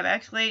kind of have,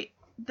 actually.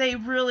 They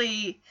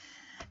really,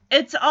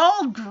 it's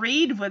all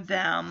greed with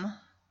them.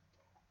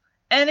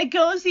 And it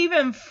goes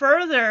even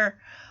further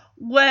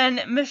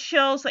when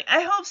Michelle's like,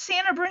 I hope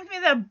Santa brings me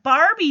that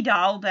Barbie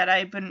doll that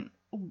I've been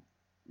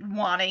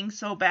wanting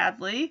so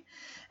badly.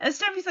 And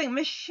Stephanie's like,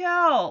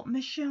 Michelle,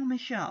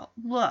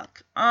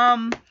 look,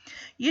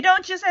 you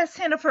don't just ask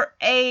Santa for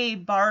a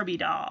Barbie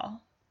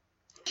doll.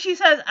 She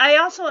says, I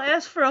also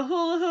asked for a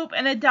hula hoop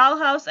and a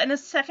dollhouse and a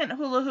second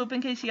hula hoop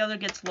in case the other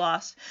gets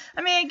lost.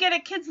 I mean, I get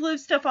it, kids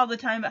lose stuff all the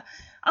time, but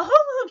a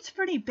hula hoop's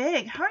pretty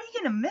big. How are you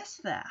going to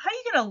miss that? How are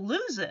you going to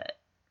lose it?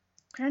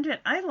 Granted,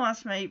 I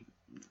lost my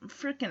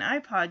freaking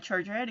iPod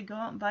charger. I had to go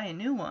out and buy a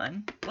new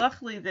one.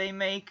 Luckily, they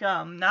make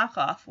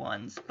knockoff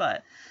ones,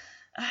 but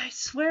I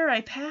swear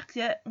I packed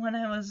it when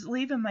I was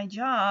leaving my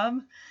job,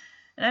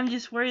 and I'm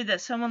just worried that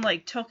someone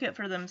like took it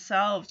for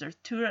themselves or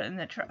threw it in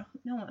the trash.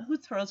 No, who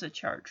throws a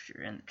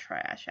charger in the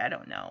trash? I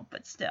don't know,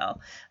 but still,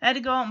 I had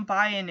to go out and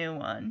buy a new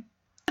one.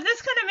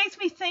 This kind of makes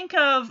me think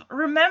of,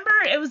 remember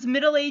it was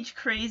Middle Age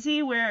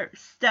Crazy where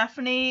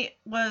Stephanie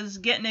was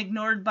getting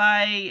ignored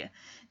by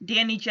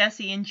Danny,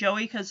 Jesse, and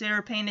Joey because they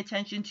were paying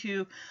attention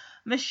to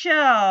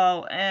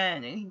Michelle,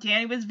 and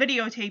Danny was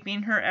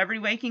videotaping her every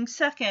waking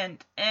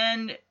second,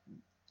 and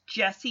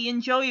Jesse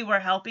and Joey were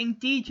helping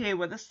DJ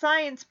with a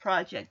science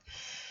project.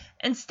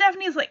 And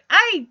Stephanie's like,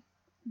 I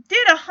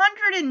did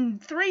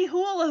 103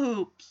 hula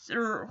hoops,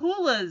 or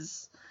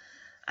hulas.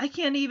 I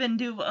can't even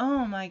do,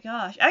 oh my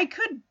gosh. I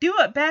could do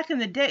it back in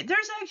the day.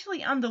 There's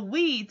actually on the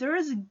Wii, there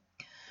is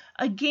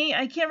a game,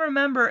 I can't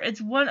remember, it's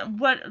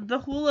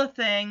the hula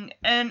thing,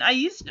 and I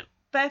used to,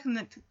 back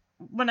in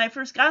when I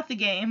first got the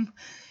game,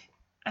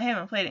 I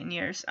haven't played it in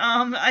years,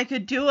 I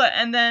could do it,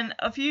 and then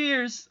a few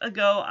years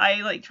ago,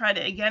 I, like, tried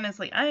it again. It's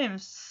like, I am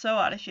so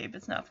out of shape,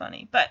 it's not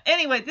funny. But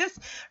anyway,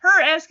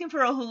 her asking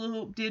for a hula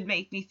hoop did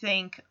make me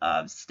think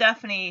of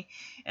Stephanie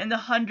and the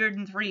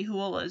 103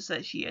 hulas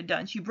that she had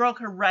done. She broke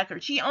her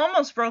record. She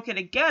almost broke it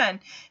again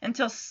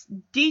until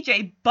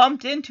DJ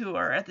bumped into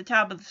her at the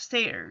top of the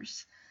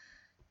stairs.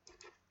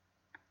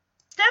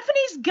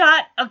 Stephanie's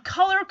got a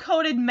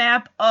color-coded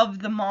map of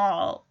the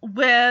mall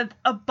with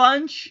a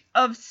bunch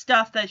of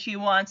stuff that she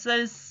wants that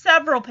is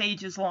several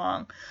pages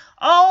long.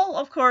 All,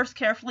 of course,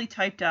 carefully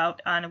typed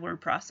out on a word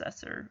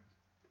processor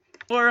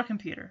or a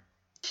computer.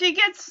 She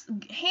hands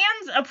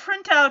a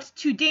printout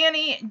to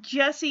Danny,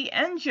 Jesse,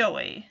 and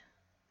Joey.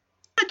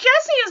 But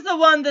Jesse is the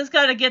one that's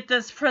got to get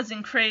this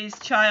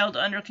present-crazed child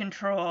under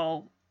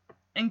control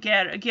and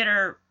get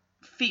her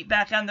feet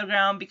back on the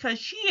ground because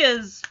she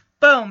is,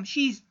 boom,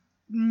 she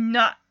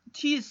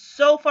is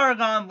so far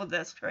gone with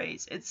this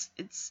craze. It's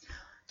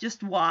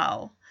just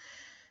wow.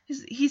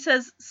 He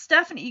says,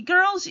 Stephanie,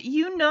 girls,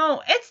 you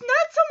know, it's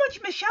not so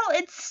much Michelle,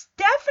 it's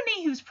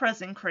Stephanie who's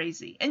present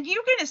crazy. And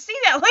you're going to see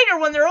that later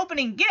when they're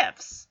opening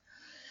gifts.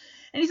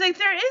 And he's like,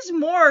 there is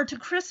more to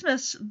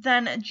Christmas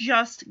than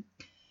just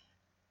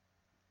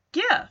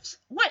gifts.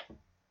 What?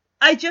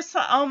 I just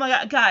saw, oh my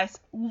God, guys,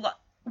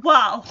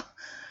 wow.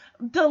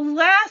 The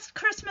last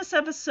Christmas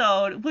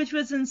episode, which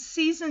was in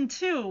season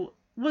 2,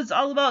 was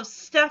all about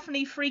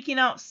Stephanie freaking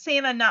out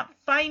Santa not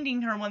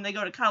finding her when they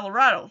go to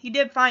Colorado. He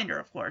did find her,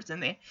 of course,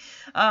 in the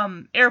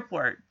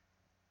airport.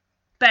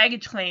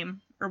 Baggage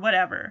claim, or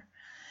whatever.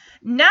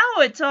 Now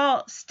it's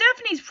all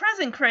Stephanie's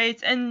present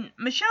craze, and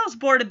Michelle's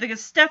boarded the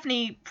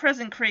Stephanie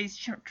present craze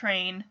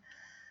train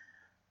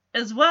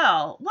as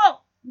well.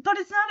 Well, but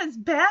it's not as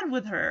bad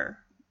with her.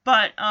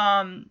 But,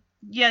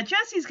 yeah,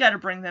 Jesse's got to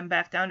bring them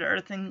back down to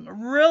earth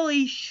and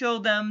really show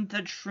them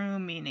the true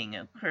meaning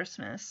of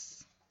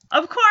Christmas.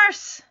 Of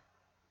course,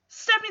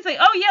 Stephanie's like,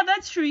 oh yeah,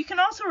 that's true. You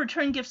can also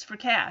return gifts for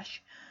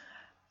cash.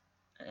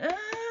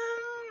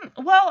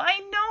 Well, I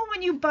know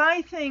when you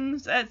buy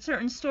things at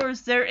certain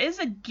stores, there is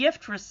a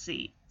gift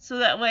receipt. So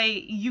that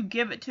way you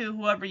give it to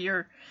whoever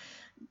you're,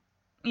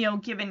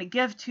 giving a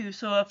gift to.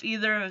 So if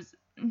either it's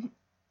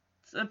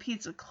a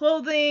piece of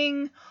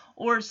clothing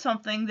or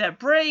something that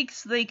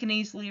breaks, they can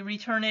easily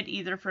return it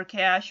either for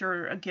cash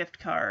or a gift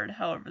card,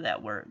 however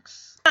that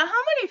works. Now, how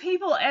many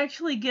people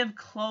actually give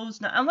clothes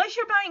now? Unless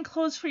you're buying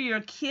clothes for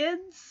your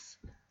kids,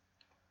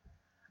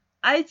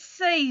 I'd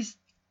say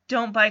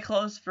don't buy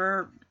clothes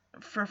for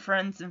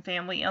friends and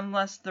family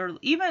unless they're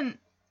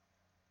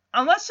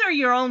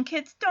your own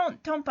kids.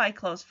 Don't buy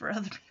clothes for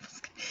other people's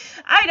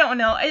kids. I don't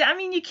know. I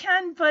mean, you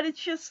can, but it's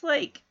just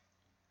like,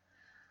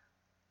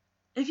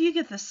 if you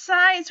get the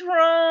size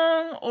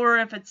wrong, or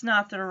if it's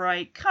not the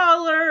right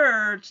color,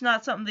 or it's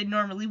not something they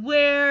normally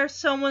wear,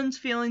 someone's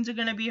feelings are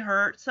going to be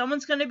hurt,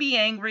 someone's going to be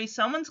angry,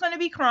 someone's going to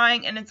be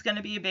crying, and it's going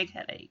to be a big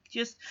headache.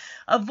 Just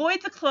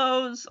avoid the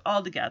clothes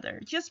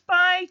altogether. Just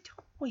buy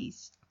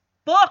toys.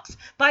 Books.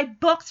 Buy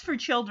books for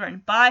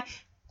children. Buy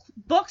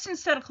books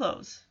instead of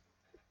clothes.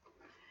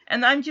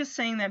 And I'm just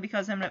saying that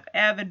because I'm an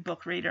avid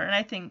book reader, and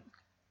I think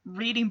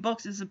reading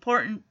books is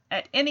important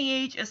at any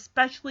age,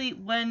 especially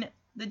when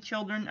the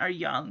children are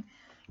young.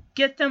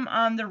 Get them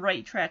on the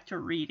right track to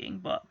reading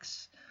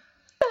books.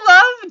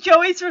 I love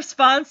Joey's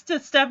response to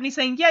Stephanie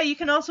saying, yeah, you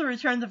can also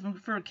return them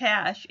for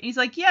cash. He's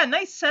like, yeah,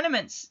 nice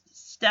sentiments,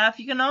 Steph.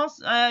 You can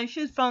also, I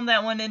should phone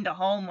that one into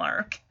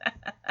Hallmark.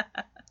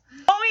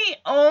 Joey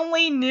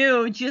only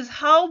knew just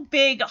how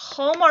big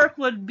Hallmark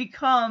would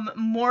become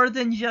more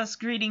than just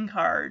greeting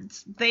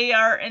cards. They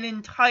are an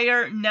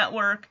entire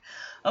network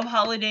of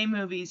holiday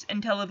movies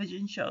and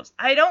television shows.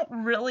 I don't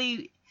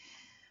really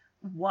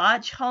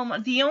watch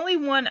Hallmark. The only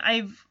one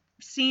I've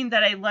seen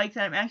that I like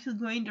that I'm actually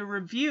going to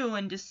review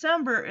in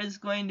December is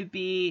going to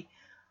be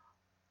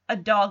A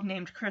Dog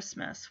Named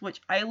Christmas,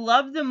 which I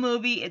love the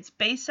movie. It's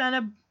based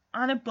on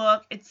a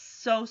book. It's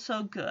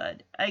so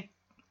good.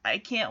 I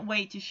can't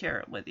wait to share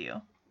it with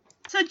you.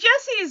 So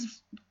Jesse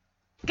is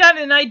got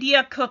an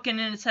idea cooking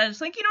in his head.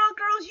 It's like, you know what,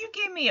 girls, you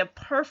gave me a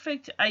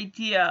perfect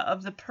idea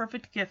of the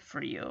perfect gift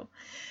for you.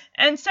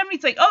 And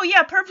Stephanie's like, oh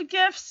yeah, perfect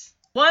gifts.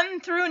 1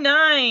 through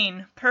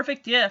 9.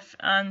 Perfect gift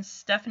on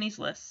Stephanie's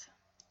list.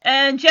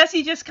 And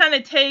Jesse just kind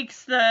of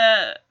takes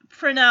the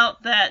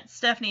printout that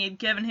Stephanie had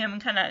given him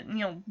and kind of,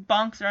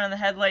 bonks her on the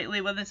head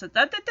lightly with it and says,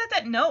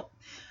 nope.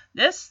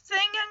 This thing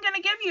I'm going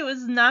to give you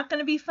is not going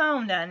to be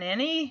found on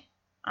any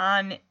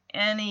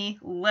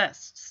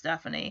list,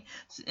 Stephanie.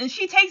 And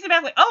she takes it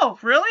back like, oh,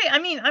 really? I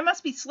mean, I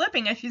must be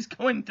slipping as she's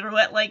going through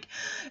it. Like,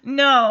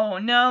 no.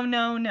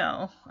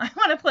 I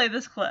want to play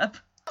this clip.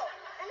 Oh,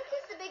 and in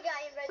case the big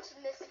guy in red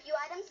should miss a few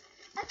items,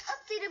 I've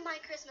updated my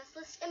Christmas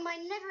list in my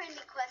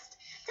never-ending quest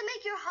to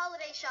make your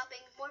holiday shopping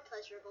more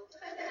pleasurable.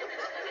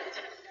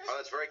 Oh,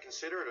 that's very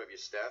considerate of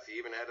you, Steph. You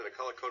even added a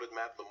color-coded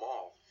map of the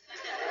mall.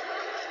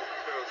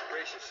 Girls,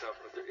 brace yourself,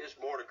 but there is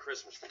more to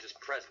Christmas than just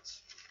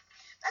presents.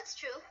 That's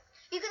true.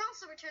 You can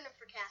also return them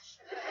for cash.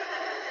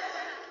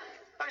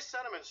 Nice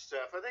sentiment,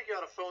 Steph. I think you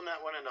ought to phone that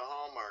one into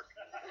Hallmark.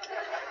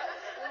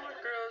 Well,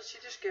 girls,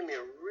 you just gave me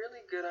a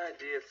really good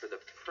idea for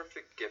the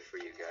perfect gift for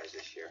you guys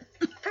this year.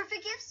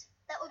 Perfect gifts?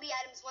 That would be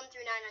items 1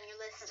 through 9 on your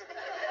list.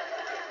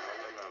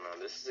 No.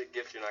 This is a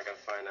gift you're not going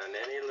to find on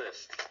any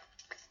list.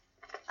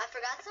 I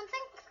forgot something?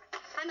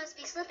 I must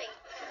be slipping.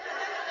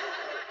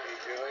 Hey,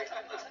 Joey,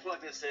 let's plug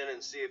this in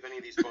and see if any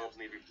of these bulbs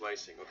need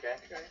replacing, okay?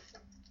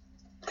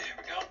 There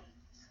we go.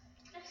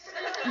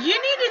 You need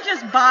to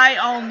just buy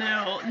all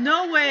new.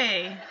 No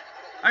way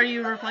are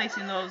you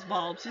replacing those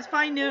bulbs. Just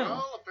buy new.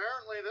 Well,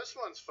 apparently this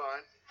one's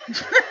fine.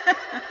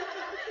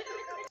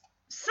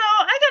 So,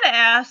 I gotta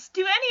ask,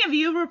 do any of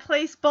you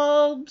replace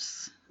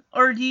bulbs?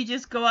 Or do you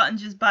just go out and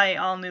just buy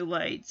all new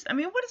lights? I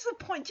mean, what is the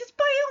point? Just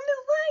buy all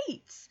new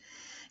lights.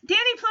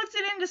 Danny plugs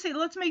it in to say,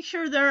 let's make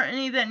sure there aren't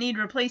any that need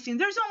replacing.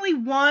 There's only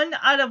 1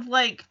 out of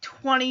like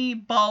 20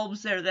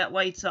 bulbs there that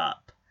lights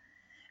up.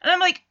 And I'm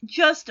like,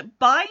 just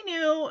buy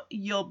new,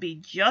 you'll be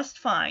just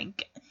fine.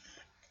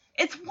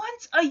 It's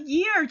once a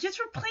year, just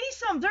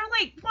replace them. They're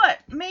like, what,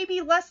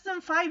 maybe less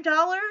than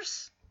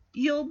 $5?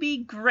 You'll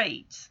be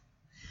great.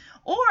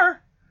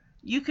 Or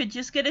you could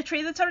just get a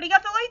tree that's already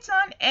got the lights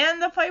on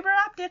and the fiber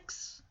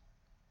optics.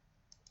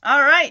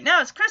 Alright,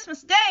 now it's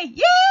Christmas Day.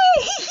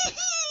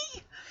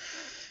 Yay!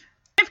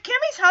 If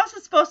Kimmy's house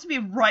is supposed to be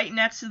right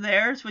next to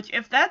theirs, which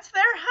if that's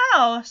their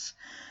house,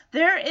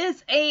 there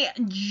is a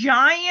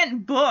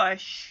giant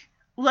bush,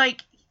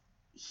 like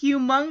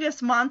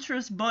humongous,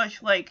 monstrous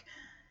bush, like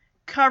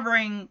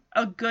covering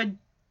a good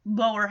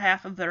lower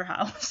half of their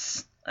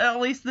house. At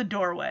least the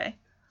doorway.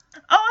 Oh,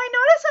 I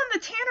noticed on the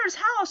Tanner's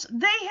house,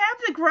 they have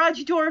the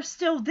garage door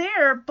still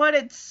there, but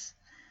it's,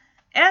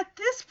 at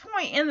this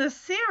point in the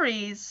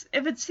series,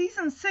 if it's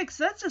season 6,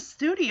 that's a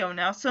studio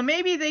now, so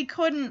maybe they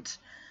couldn't,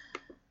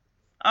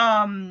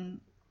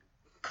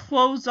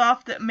 close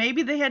off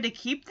maybe they had to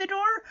keep the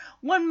door.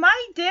 When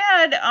my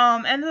dad,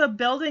 ended up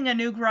building a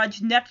new garage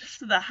next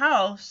to the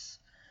house,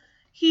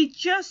 he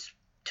just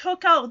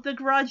took out the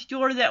garage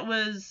door that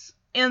was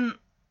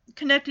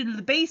connected to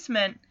the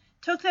basement,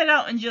 took that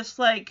out and just,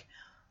 like,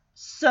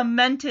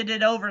 cemented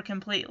it over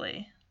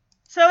completely.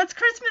 So it's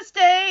Christmas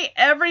Day.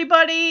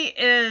 Everybody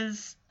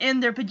is in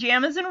their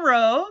pajamas and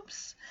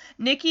robes.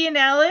 Nikki and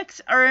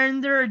Alex are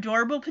in their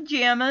adorable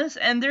pajamas,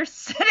 and they're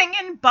sitting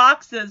in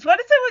boxes. What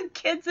is it with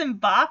kids in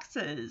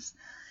boxes?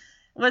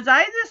 Was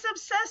I this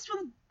obsessed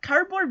with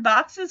cardboard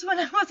boxes when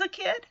I was a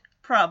kid?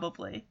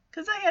 Probably,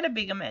 because I had a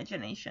big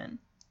imagination.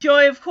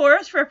 Joey, of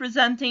course,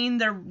 representing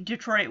the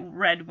Detroit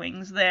Red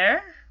Wings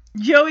there.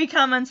 Joey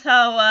comments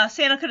how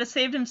Santa could have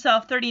saved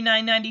himself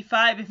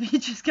 $39.95 if he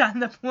just gotten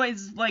the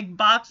boys, like,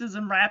 boxes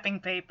and wrapping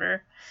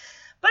paper.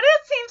 But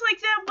it seems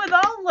like that with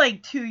all,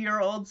 like,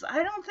 2-year-olds.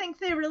 I don't think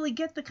they really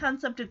get the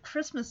concept of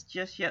Christmas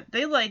just yet.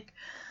 They, like,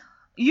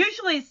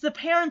 usually it's the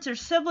parents or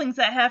siblings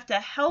that have to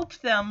help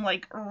them,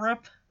 like,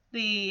 rip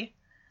the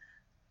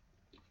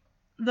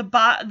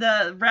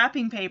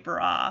wrapping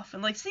paper off.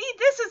 And, like, see,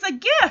 this is a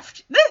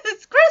gift! This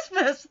is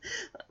Christmas!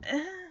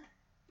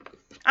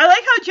 I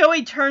like how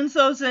Joey turns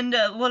those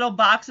into little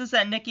boxes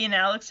that Nikki and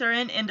Alex are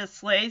in, into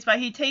sleighs, but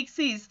he takes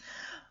these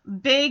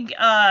big,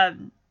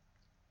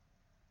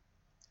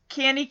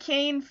 candy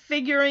cane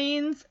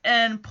figurines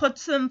and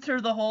puts them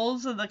through the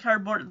holes of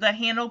the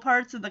handle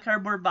parts of the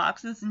cardboard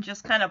boxes and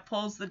just kind of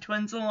pulls the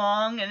twins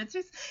along, and it's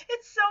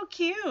so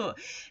cute.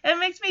 And it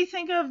makes me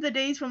think of the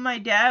days when my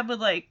dad would,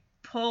 like,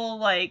 pull,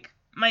 like,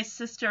 my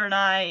sister and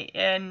I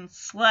in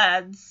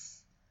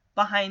sleds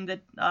behind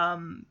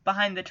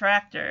the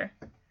tractor.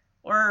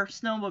 Or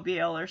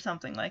snowmobile or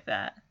something like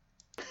that.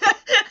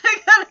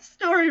 I got a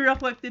story real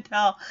quick to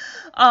tell.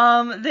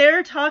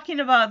 They're talking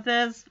about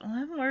this.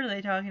 Where are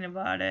they talking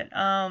about it?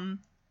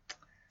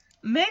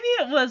 Maybe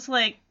it was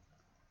like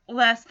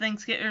last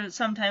Thanksgiving or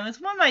sometime. It was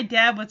when my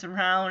dad was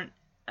around.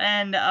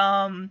 And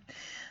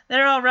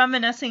they're all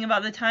reminiscing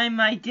about the time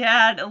my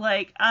dad,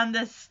 like, on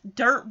this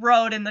dirt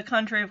road in the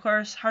country, of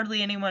course,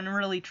 hardly anyone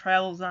really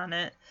travels on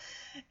it.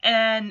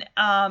 And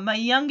my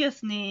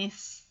youngest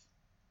niece,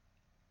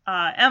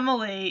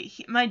 Emily,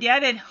 my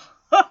dad had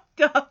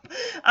hooked up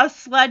a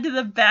sled to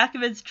the back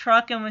of his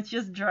truck and was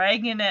just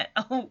dragging it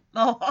along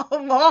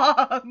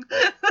the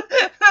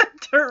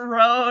dirt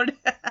road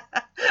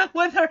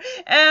with her.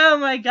 Oh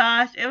my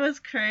gosh, it was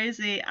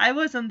crazy. I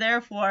wasn't there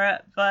for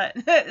it, but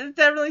it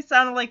definitely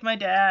sounded like my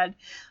dad.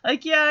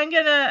 Like, yeah, I'm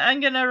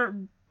gonna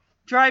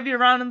drive you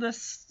around in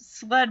this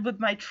sled with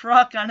my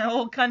truck on an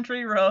old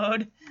country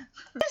road.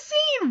 I've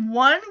seen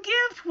one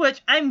gift, which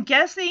I'm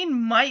guessing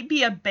might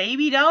be a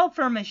baby doll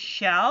for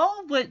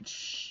Michelle,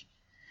 which,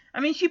 I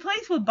mean, she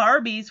plays with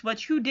Barbies,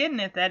 which who didn't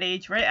at that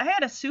age, right? I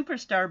had a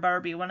Superstar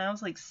Barbie when I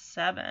was like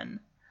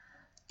 7.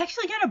 I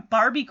actually got a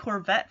Barbie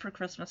Corvette for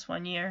Christmas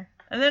one year.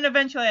 And then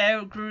eventually I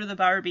outgrew the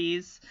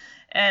Barbies,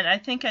 and I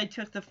think I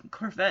took the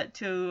Corvette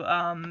to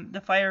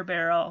the fire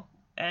barrel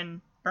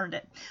and burned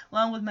it,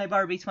 along with my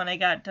Barbies when I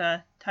got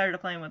tired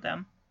of playing with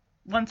them.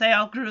 Once I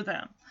outgrew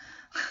them.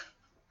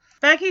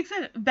 Becky's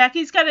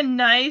got a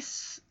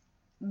nice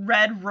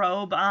red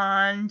robe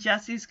on.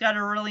 Jesse's got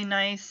a really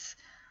nice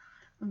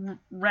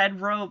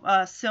red robe,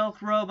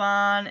 silk robe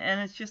on,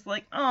 and it's just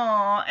like,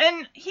 aw.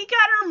 And he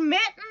got her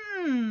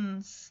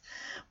mittens,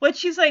 which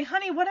she's like,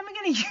 honey, what am I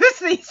going to use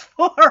these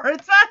for?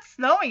 It's not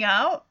snowing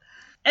out.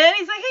 And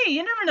he's like, hey,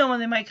 you never know when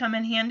they might come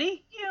in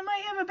handy. You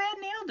might have a bad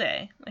nail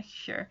day. Like,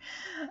 sure.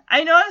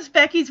 I noticed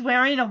Becky's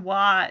wearing a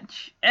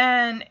watch,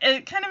 and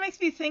it kind of makes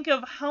me think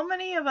of how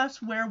many of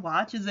us wear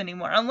watches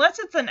anymore. Unless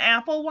it's an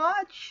Apple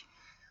Watch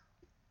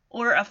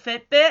or a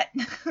Fitbit.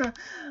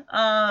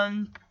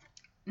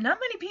 Not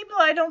many people,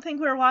 I don't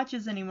think, wear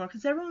watches anymore,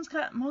 because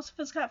most of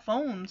us got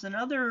phones and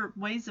other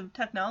ways of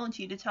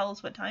technology to tell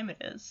us what time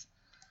it is.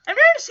 I'm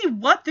trying to see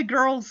what the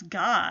girls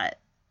got.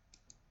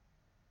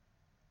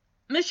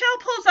 Michelle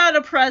pulls out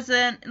a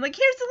present, and like,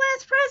 here's the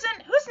last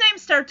present, whose name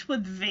starts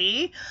with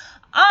V.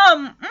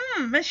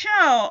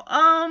 Michelle,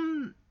 I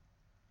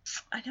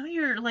know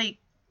you're, like,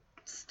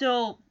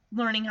 still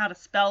learning how to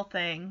spell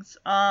things.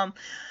 What's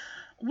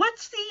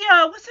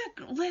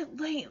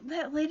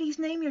that lady's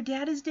name your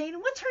dad is dating?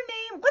 What's her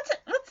name? What's it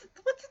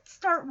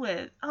start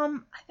with? I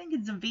think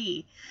it's a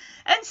V.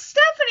 And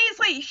Stephanie's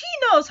like, she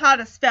knows how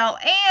to spell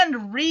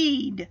and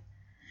read.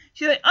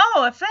 She's like,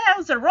 oh, if that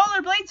was a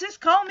rollerblades, just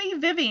call me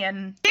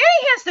Vivian.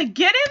 Danny has to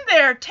get in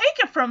there, take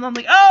it from them.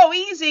 Like, oh,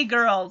 easy,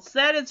 girls.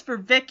 That is for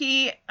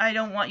Vicky. I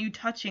don't want you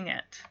touching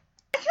it.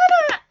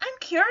 I'm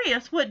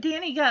curious what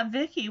Danny got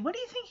Vicky. What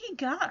do you think he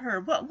got her?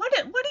 What do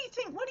you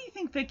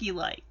think Vicky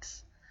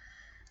likes?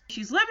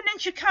 She's living in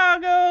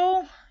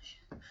Chicago.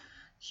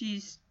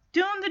 She's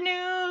doing the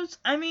news.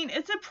 I mean,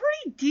 it's a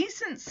pretty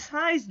decent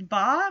sized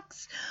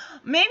box.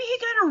 Maybe he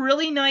got a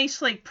really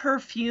nice, like,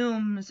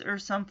 perfumes or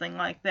something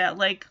like that,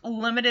 like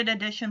limited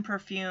edition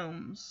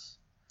perfumes.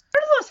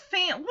 What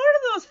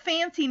are those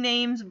fancy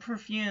names of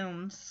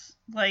perfumes?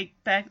 Like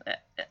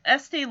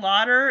Estee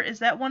Lauder, is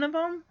that one of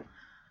them?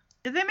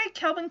 Did they make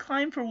Calvin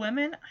Klein for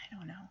women? I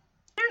don't know.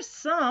 There's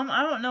some.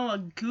 I don't know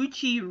what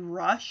Gucci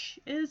Rush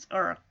is,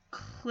 or a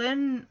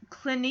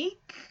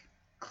Clinique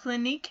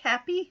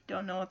Happy?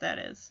 Don't know what that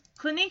is.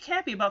 Clinique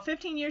Happy. About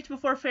 15 years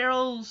before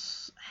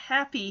Pharrell's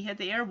Happy hit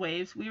the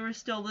airwaves, we were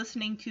still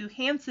listening to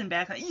Hanson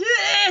back then.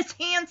 Yes!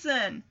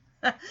 Hanson!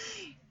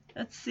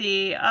 Let's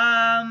see.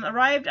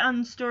 Arrived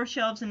on store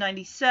shelves in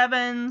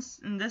 97,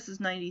 and this is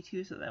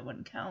 92, so that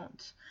wouldn't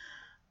count.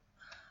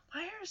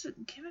 Why is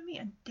it giving me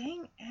a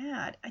dang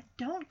ad? I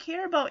don't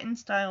care about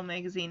InStyle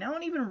magazine. I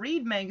don't even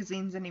read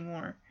magazines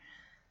anymore.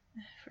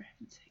 For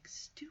heaven's sake,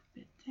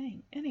 stupid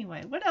thing.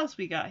 Anyway, what else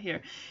we got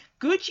here?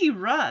 Gucci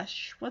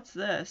Rush. What's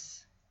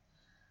this?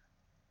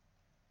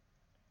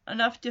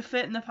 Enough to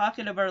fit in the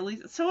pocket of our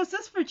lease. So is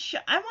this for...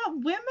 I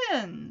want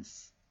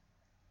women's.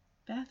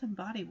 Bath and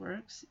Body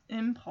Works.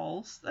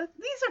 Impulse.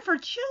 These are for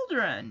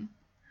children.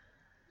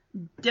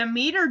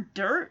 Demeter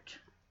Dirt.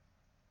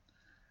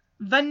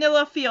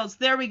 Vanilla Fields.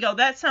 There we go.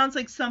 That sounds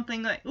like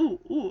something like...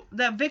 Ooh.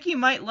 That Vicky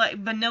might like.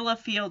 Vanilla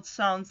Fields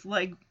sounds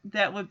like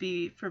that would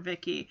be for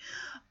Vicky.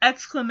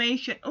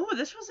 Exclamation. Oh,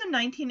 this was in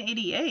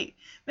 1988.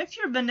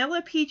 Mixture of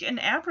vanilla, peach, and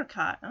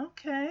apricot.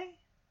 Okay.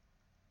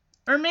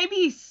 Or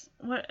maybe...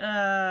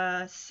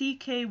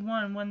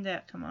 CK1. When did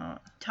that come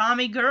out?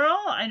 Tommy Girl?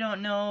 I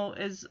don't know.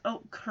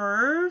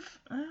 Curve?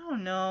 I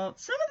don't know.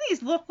 Some of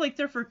these look like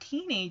they're for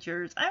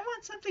teenagers. I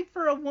want something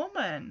for a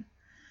woman.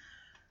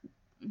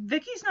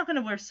 Vicky's not going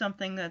to wear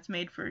something that's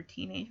made for a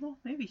teenage. Well,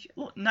 maybe she...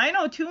 Oh,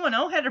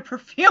 90210 had a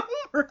perfume?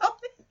 Really?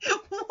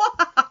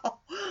 Wow.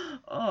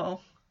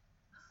 Oh.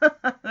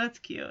 That's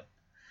cute.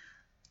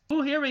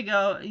 Oh, here we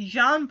go.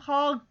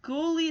 Jean-Paul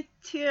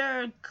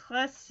Gaultier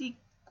Classic.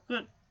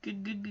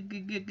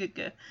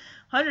 $100.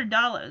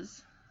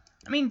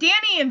 I mean,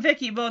 Danny and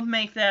Vicky both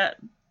make that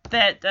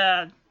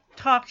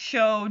talk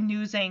show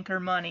news anchor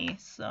money,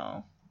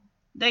 so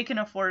they can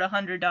afford a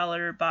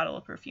 $100 bottle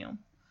of perfume.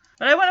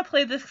 But I want to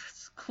play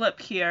this clip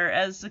here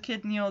as the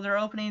kid, they're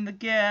opening the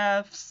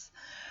gifts,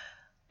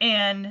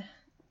 and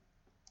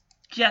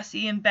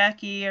Jesse and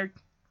Becky are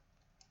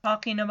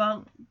talking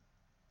about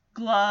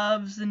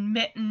gloves and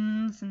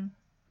mittens and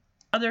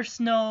other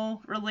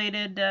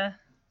snow-related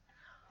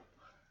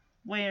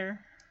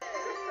wear.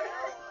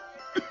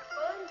 Yeah,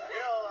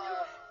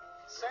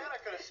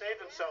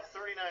 himself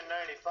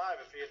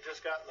 $39.95 if he had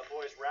just gotten the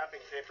boys wrapping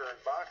paper and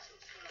boxes.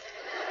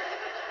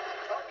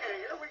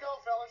 Okay, here we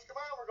go, fellas. Come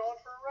on, we're going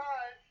for a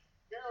ride.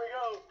 Here we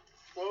go.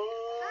 Whoa,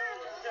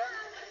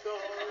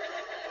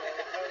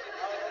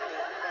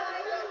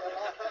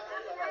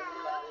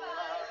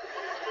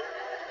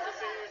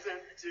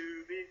 season to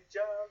be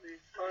jolly.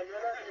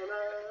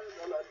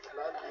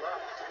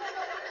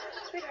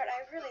 Sweetheart,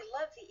 I really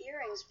love the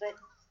earrings, but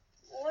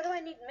what do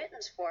I need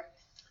mittens for?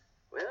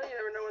 Well, you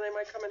never know when they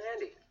might come in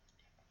handy.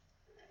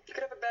 You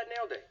could have a bad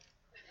nail day.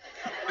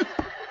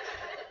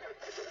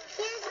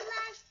 Here's the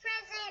last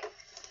present.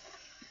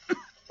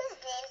 His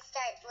name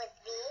starts with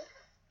V.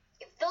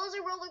 If those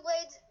are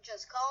rollerblades,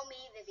 just call me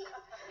Vivi.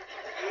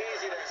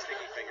 Easy there,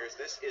 Sticky Fingers.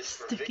 This is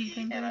for Sticky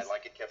Vicky, and Fingers. I'd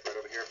like it kept right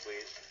over here,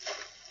 please.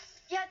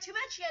 Yeah, too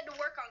bad she had to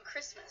work on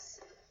Christmas.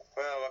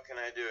 Well, what can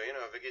I do? You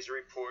know, Vicky's a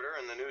reporter,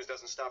 and the news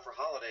doesn't stop for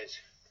holidays.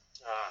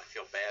 I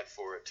feel bad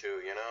for her,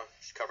 too, you know?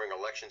 She's covering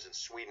elections in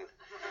Sweden.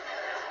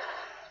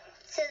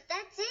 So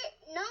that's it?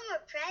 No more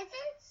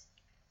presents?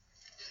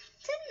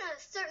 Didn't a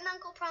certain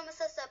uncle promise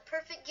us a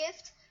perfect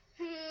gift?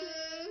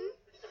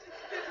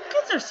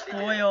 Kids are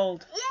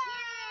spoiled. Yay!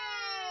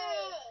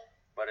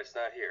 But it's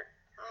not here.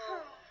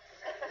 Oh.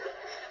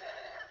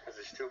 Because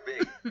it's too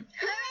big. Hooray!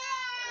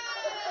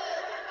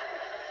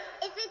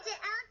 If it's an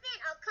elephant,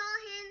 I'll call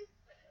him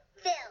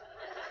Phil.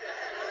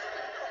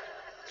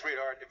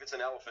 Sweetheart, if it's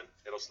an elephant,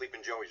 it'll sleep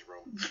in Joey's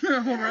room.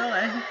 Oh,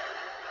 really?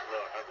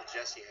 Look, Uncle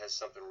Jesse has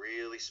something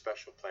really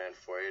special planned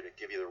for you to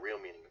give you the real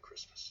meaning of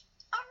Christmas.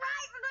 All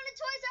right, we're going to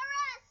Toys R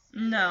Us.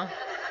 No.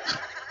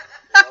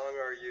 How long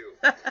are you?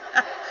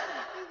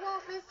 We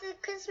won't miss the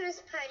Christmas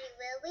party,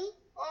 will we?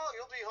 Oh,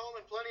 you'll be home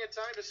in plenty of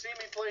time to see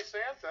me play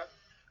Santa.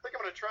 I think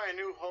I'm going to try a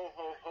new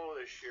ho-ho-ho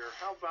this year.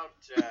 How about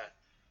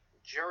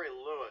Jerry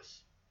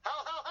Lewis?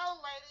 Ho-ho-ho,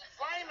 lady,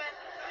 flame it!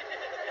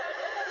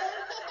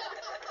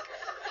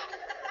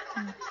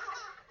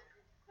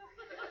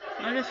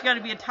 I guess you gotta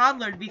be a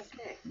toddler to be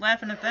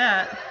laughing at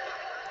that.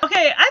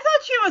 Okay, I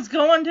thought she was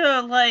going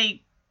to,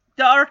 like,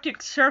 the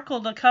Arctic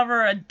Circle to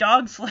cover a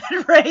dog sled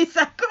race.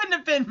 I couldn't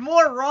have been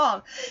more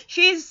wrong.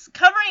 She's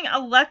covering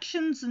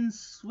elections in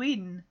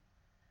Sweden.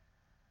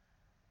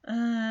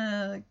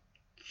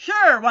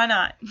 Sure, why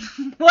not?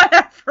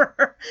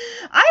 Whatever.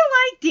 I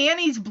like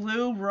Danny's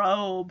blue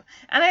robe.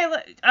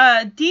 And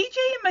DJ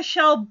and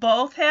Michelle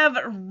both have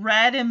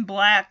red and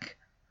black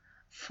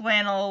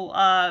flannel.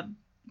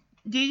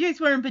 DJ's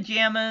wearing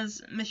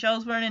pajamas,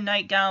 Michelle's wearing a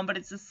nightgown, but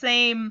it's the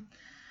same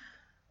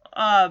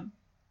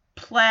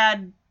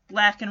plaid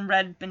black and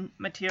red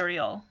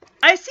material.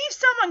 I see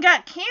someone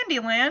got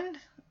Candyland.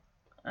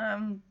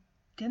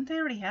 Didn't they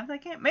already have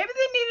that game? Maybe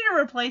they needed a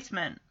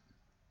replacement.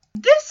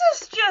 This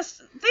is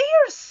just, they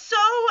are so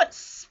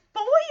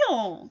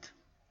spoiled.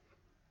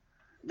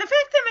 The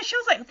fact that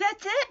Michelle's like,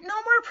 that's it? No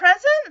more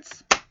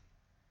presents?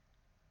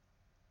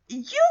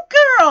 You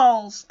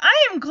girls!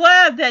 I am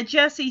glad that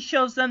Jesse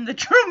shows them the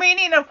true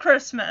meaning of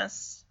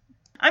Christmas.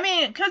 I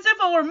mean, because if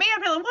it were me,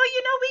 I'd be like, well,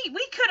 you know,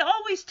 we could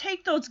always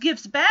take those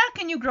gifts back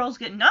and you girls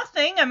get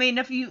nothing. I mean,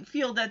 if you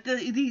feel that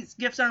these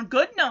gifts aren't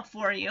good enough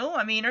for you,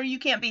 I mean, or you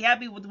can't be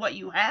happy with what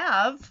you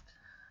have.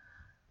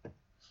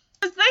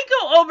 Because they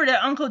go over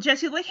to Uncle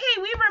Jesse like,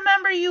 hey, we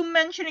remember you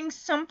mentioning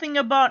something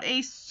about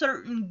a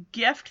certain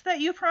gift that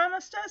you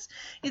promised us.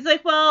 He's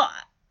like, well,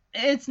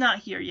 it's not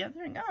here yet.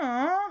 They're like,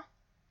 aww.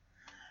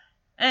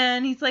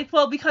 And he's like,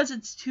 well, because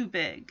it's too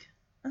big.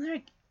 And they're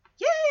like,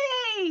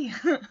 yay!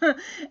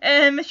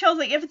 And Michelle's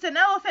like, if it's an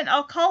elephant,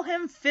 I'll call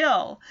him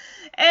Phil.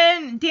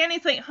 And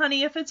Danny's like,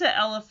 honey, if it's an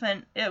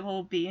elephant, it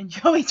will be in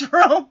Joey's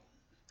room.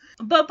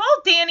 But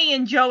both Danny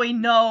and Joey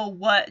know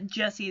what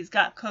Jesse's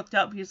got cooked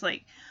up. He's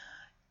like,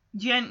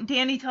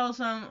 Danny tells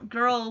him,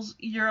 girls,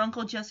 your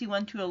Uncle Jesse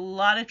went to a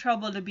lot of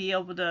trouble to be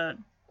able to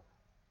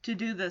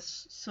do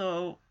this.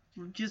 So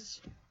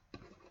just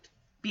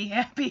be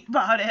happy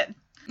about it.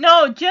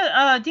 No,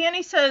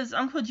 Danny says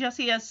Uncle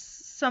Jesse has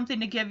something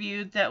to give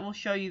you that will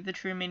show you the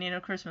true meaning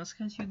of Christmas,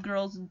 because you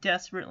girls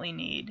desperately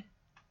need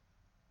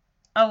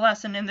a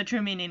lesson in the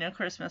true meaning of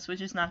Christmas,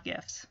 which is not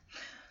gifts.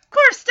 Of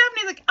course,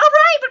 Stephanie's like, all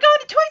right, we're going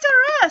to Toys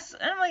R Us.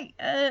 And I'm like,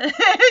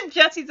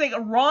 Jesse's like,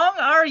 wrong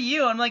are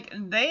you? I'm like,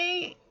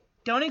 they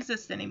don't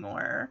exist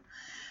anymore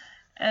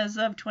as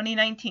of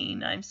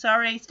 2019. I'm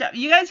sorry,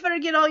 you guys better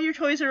get all your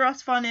Toys R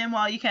Us fun in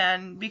while you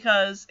can,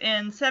 because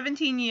in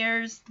 17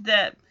 years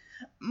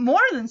more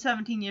than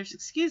 17 years,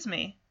 excuse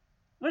me.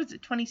 What is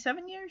it,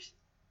 27 years?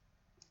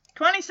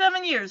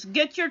 27 years.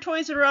 Get your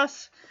Toys R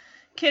Us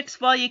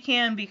kicks while you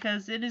can,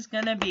 because it is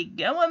going to be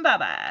going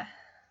bye-bye. I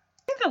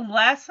think the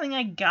last thing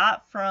I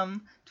got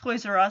from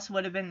Toys R Us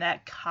would have been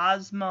that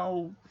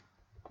Cosmo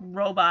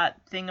robot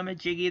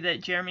thingamajiggy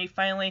that Jeremy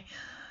finally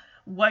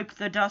wiped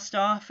the dust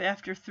off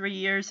after 3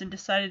 years and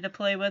decided to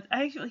play with.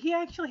 He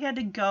actually had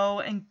to go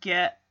and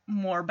get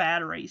more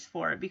batteries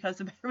for it because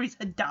the batteries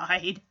had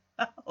died.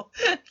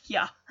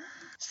 Yeah.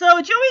 So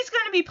Joey's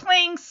going to be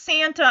playing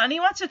Santa, and he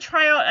wants to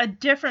try out a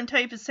different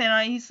type of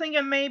Santa. He's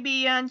thinking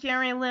maybe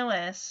Jerry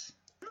Lewis.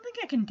 I don't think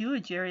I can do a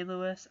Jerry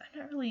Lewis. I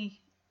can't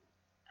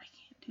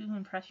to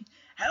impression.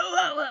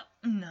 Hello,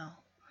 no.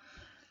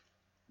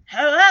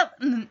 Hello,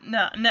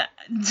 no,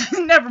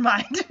 never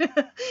mind.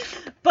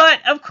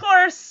 But of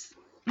course,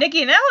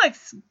 Nikki and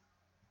Alex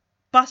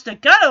bust a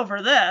gut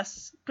over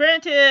this.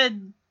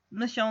 Granted,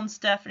 Michelle and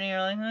Stephanie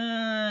are like,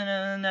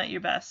 no, not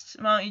your best.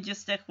 Why don't you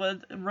just stick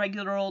with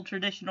regular old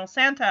traditional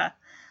Santa?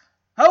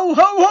 Ho,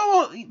 ho,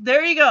 ho!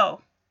 There you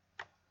go.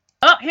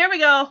 Oh, here we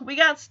go. We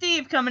got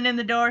Steve coming in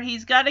the door.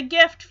 He's got a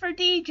gift for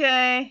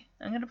DJ.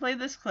 I'm going to play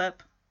this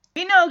clip.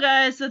 We know,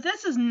 guys, that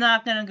this is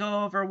not going to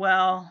go over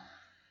well.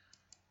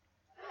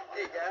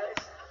 Hey,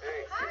 guys.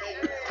 Hey. Hi.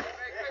 Merry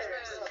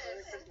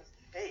Christmas.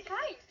 Hey.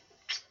 Hi.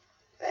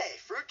 Hey,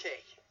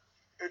 fruitcake.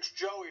 It's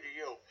Joey to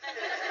you.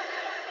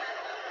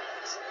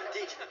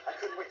 Deej, I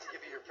couldn't wait to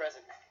give you your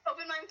present.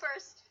 Open mine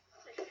first.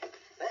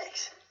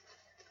 Thanks.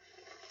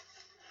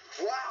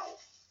 Wow.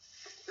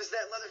 This is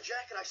that leather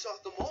jacket I saw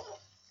at the mall.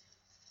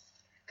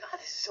 God,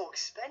 this is so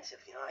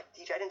expensive. You know,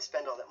 Deej, I didn't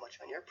spend all that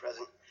much on your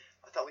present.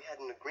 I thought we had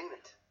an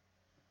agreement.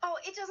 Oh,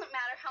 it doesn't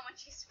matter how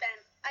much you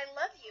spend. I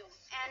love you,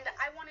 and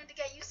I wanted to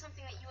get you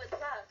something that you would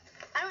love.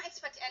 I don't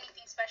expect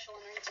anything special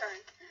in return.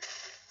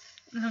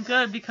 Oh,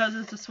 good, because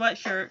it's a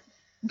sweatshirt.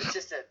 It's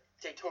just a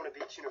Daytona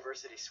Beach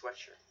University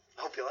sweatshirt.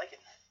 I hope you like it.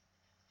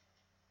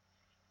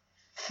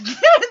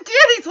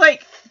 Danny's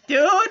like,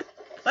 dude,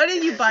 why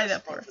did you buy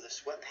that for? For the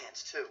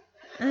sweatpants, too.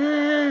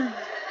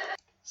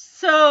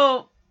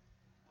 So,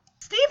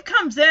 Steve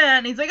comes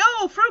in, he's like,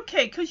 oh,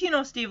 fruitcake, because, you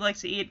know, Steve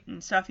likes to eat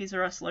and stuff. He's a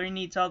wrestler, he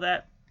needs all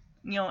that,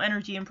 you know,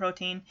 energy and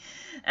protein.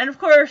 And, of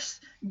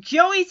course,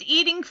 Joey's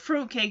eating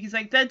fruitcake. He's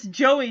like, that's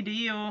Joey to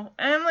you. And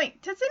I'm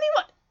like, does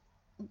anyone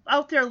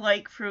out there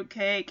like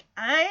fruitcake?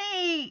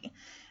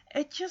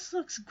 It just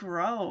looks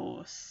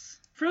gross.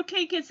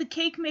 Fruitcake is a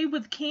cake made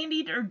with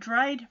candied or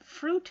dried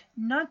fruit,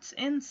 nuts,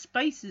 and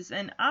spices,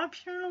 and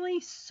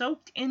optionally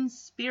soaked in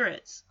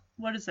spirits.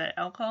 What is that,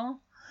 alcohol?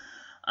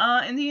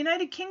 In the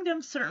United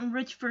Kingdom, certain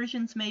rich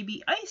versions may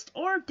be iced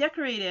or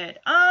decorated.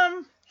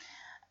 I'm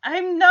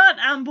not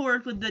on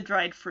board with the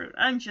dried fruit.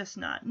 I'm just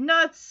not.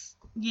 Nuts,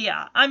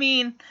 yeah. I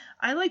mean,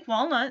 I like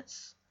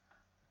walnuts,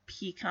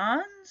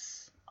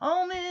 pecans,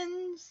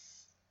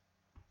 almonds.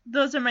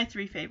 Those are my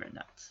 3 favorite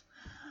nuts.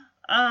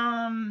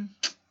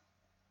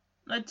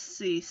 Let's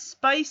see.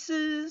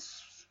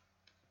 Spices,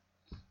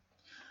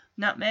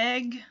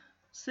 nutmeg,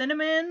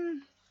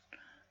 cinnamon,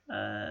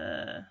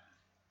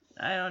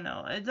 I don't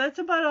know. That's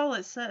about all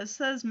it says. It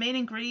says main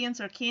ingredients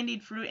are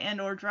candied fruit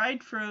and or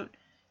dried fruit,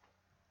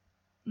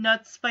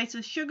 nuts,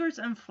 spices, sugars,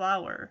 and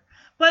flour.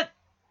 But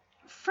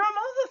from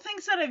all the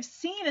things that I've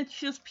seen, it's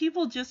just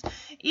people just,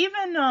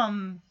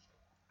 even,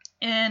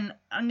 and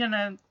I'm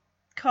gonna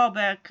call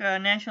back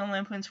National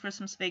Lampoon's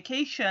Christmas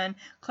Vacation,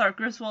 Clark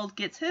Griswold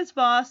gets his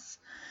boss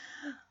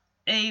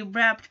a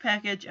wrapped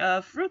package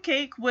of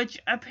fruitcake, which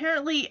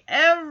apparently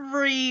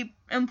every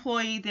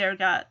employee there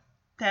got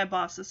that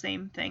boss the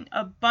same thing.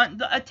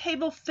 A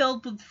table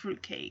filled with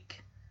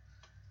fruitcake.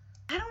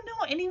 I don't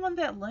know anyone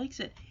that likes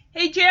it.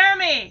 Hey,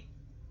 Jeremy!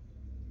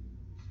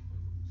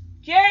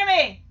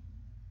 Jeremy!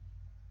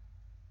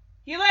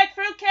 You like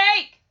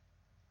fruitcake?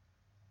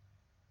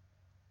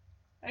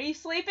 Are you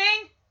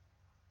sleeping?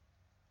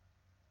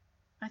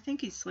 I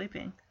think he's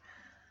sleeping.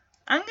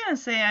 I'm gonna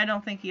say I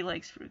don't think he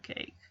likes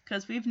fruitcake,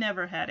 because we've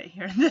never had it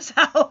here in this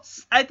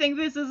house. I think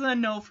this is a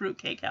no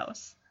fruitcake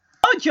house.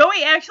 Oh,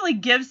 Joey actually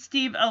gives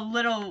Steve a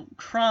little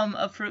crumb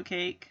of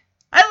fruitcake.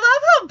 I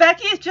love how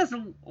Becky is just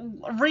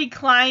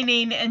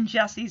reclining in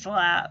Jesse's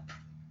lap.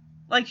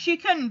 Like, she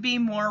couldn't be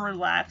more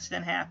relaxed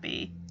and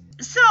happy.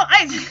 So,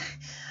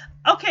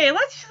 okay,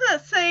 let's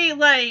just say,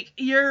 like,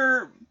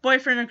 your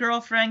boyfriend or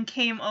girlfriend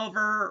came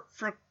over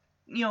for,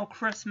 you know,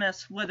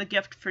 Christmas with a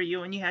gift for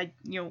you, and you had,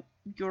 you know,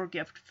 your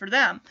gift for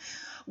them.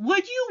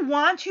 Would you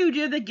want to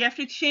do the gift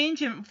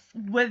exchange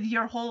with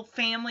your whole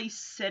family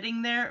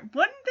sitting there?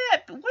 Wouldn't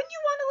you want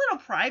a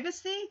little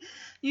privacy?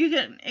 You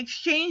can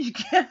exchange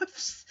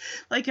gifts,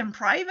 like, in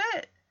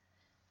private?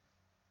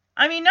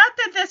 I mean, not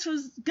that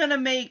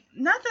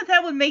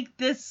that would make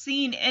this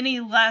scene any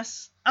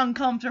less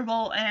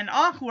uncomfortable and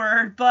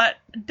awkward, but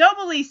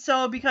doubly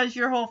so because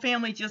your whole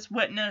family just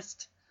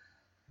witnessed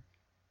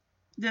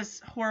this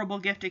horrible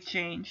gift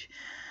exchange.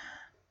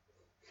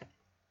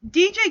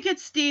 DJ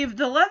gets Steve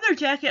the leather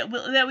jacket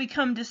that we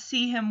come to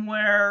see him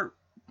wear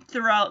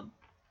throughout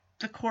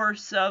the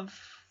course of,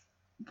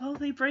 well,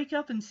 they break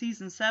up in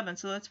season 7,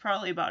 so that's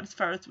probably about as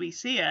far as we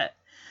see it.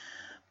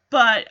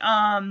 But,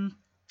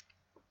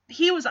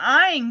 he was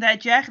eyeing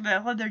that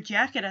leather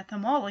jacket at the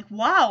mall, like,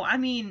 wow, I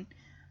mean,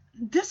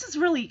 this is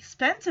really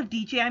expensive,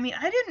 DJ. I mean,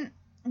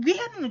 we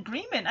had an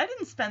agreement. I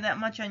didn't spend that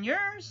much on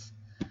yours.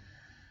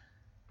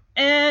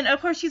 And, of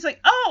course, she's like,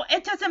 oh,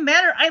 it doesn't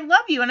matter. I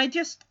love you. And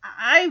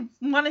I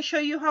want to show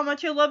you how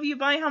much I love you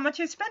by how much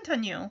I spent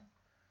on you.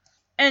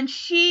 And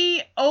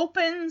she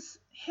opens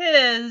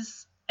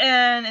his,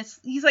 and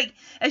he's like,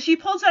 as she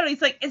pulls out,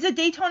 he's like, it's a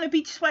Daytona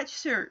Beach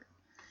sweatshirt.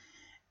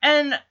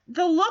 And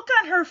the look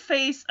on her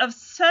face of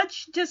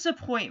such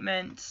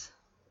disappointment.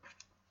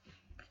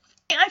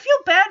 I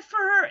feel bad for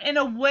her in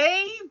a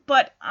way,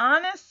 but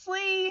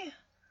honestly,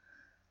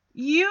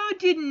 You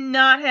did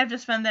not have to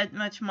spend that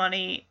much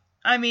money.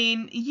 I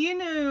mean, you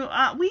knew,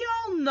 we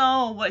all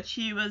know what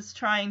she was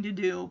trying to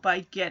do by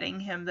getting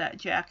him that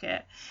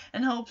jacket,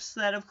 in hopes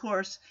that, of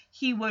course,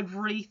 he would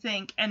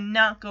rethink and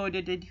not go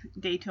to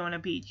Daytona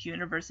Beach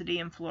University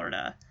in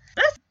Florida.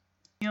 That's,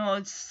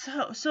 it's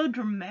so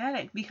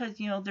dramatic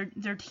because,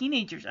 they're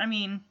teenagers. I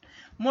mean,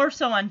 more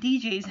so on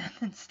DJ's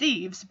than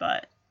Steve's,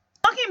 but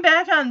looking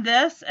back on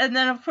this, and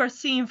then, of course,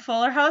 seeing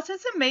Fuller House,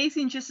 it's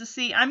amazing just to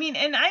see. I mean,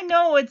 and I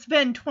know it's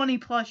been 20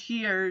 plus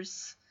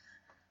years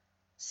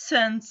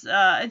since,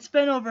 it's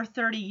been over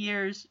 30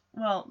 years,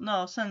 well,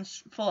 no,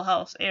 since Full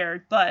House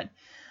aired, but,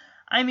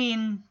 I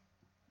mean,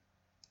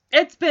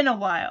 it's been a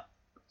while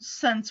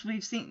since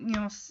we've seen,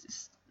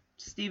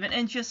 Steven,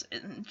 and just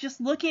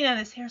looking at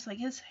his hair, it's like,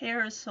 his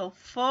hair is so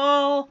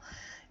full,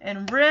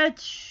 and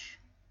rich,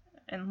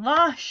 and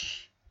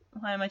lush.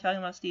 Why am I talking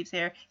about Steve's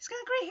hair? He's got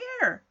great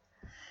hair.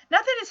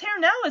 Not that his hair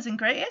now isn't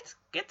great,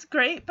 it's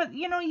great, but,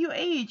 you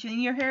age,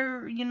 and your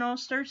hair,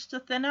 starts to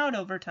thin out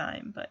over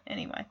time, but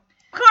anyway.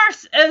 Of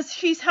course, as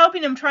she's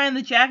helping him try on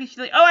the jacket, she's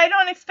like, oh, I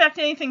don't expect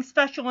anything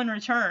special in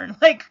return.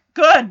 Like,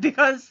 good,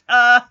 because,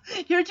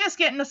 you're just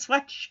getting a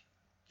sweatshirt.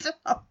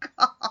 Oh,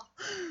 God.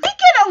 We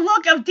get a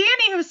look of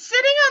Danny, who's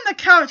sitting on the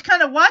couch,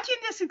 kind of watching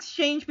this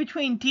exchange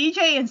between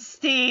DJ and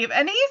Steve,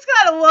 and he's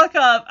got a look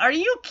of, are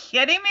you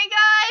kidding me,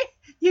 guy?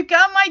 You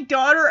got my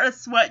daughter a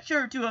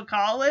sweatshirt to a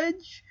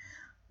college?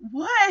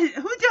 What?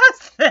 Who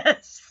does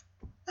this?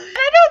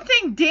 I don't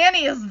think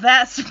Danny is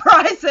that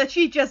surprised that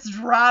she just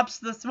drops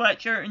the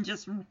sweatshirt and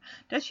just...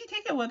 Does she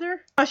take it with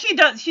her? Oh, she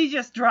does. She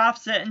just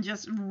drops it and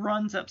just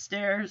runs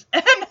upstairs.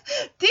 And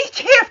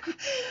DJ,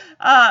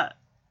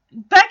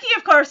 Becky,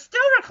 of course,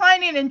 still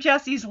reclining in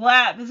Jesse's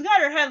lap, has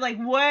got her head, like,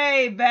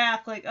 way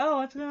back, like, oh,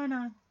 what's going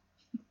on?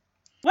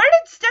 Where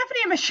did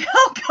Stephanie and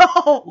Michelle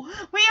go?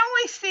 We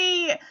only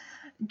see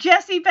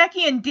Jesse,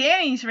 Becky, and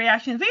Danny's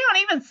reactions. We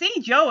don't even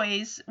see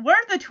Joey's. Where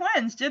are the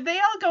twins? Did they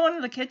all go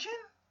into the kitchen?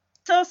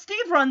 So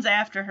Steve runs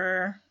after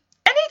her.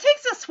 And he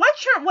takes a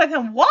sweatshirt with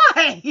him.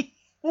 Why?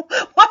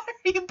 Why are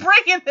you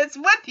bringing this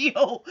with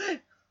you?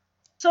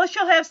 So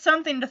she'll have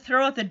something to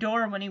throw at the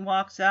door when he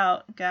walks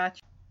out.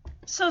 Gotcha.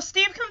 So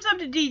Steve comes up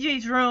to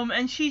DJ's room,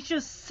 and she's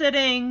just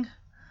sitting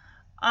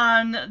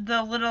on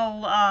the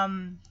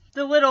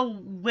little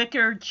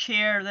wicker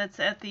chair that's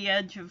at the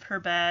edge of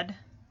her bed.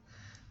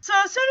 So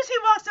as soon as he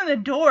walks in the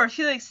door,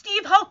 she's like,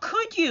 Steve, how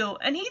could you?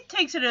 And he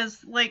takes it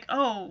as, like,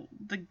 oh,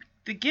 the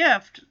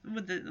gift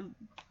with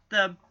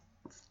the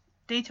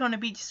Daytona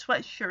Beach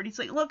sweatshirt. He's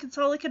like, look, it's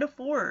all I could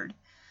afford.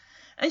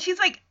 And she's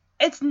like,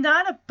 it's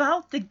not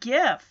about the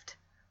gift.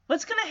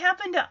 What's going to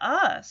happen to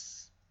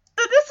us?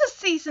 So this is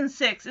season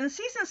 6. In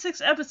season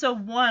 6,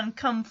 episode 1,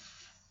 Come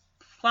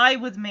Fly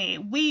With Me,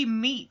 we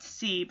meet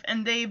Steve,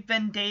 and they've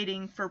been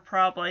dating for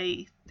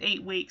probably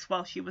 8 weeks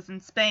while she was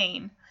in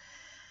Spain.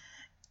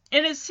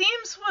 And it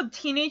seems with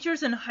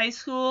teenagers in high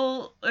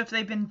school, if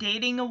they've been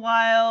dating a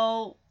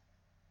while,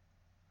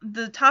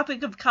 the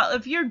topic of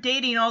if you're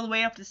dating all the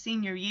way up to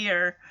senior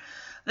year,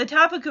 the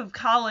topic of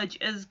college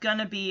is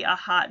gonna be a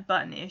hot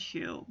button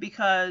issue,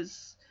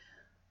 because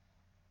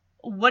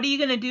what are you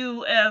gonna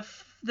do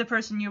if the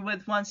person you're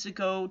with wants to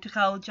go to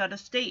college out of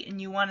state and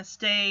you want to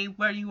stay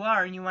where you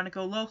are and you want to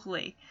go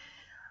locally?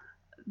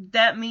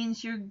 That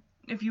means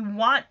if you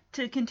want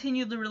to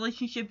continue the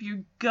relationship,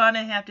 you're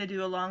gonna have to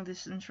do a long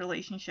distance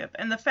relationship.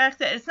 And the fact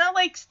that it's not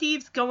like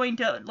Steve's going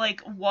to,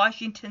 like,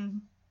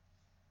 Washington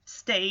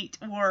State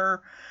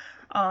or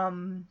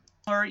MSU,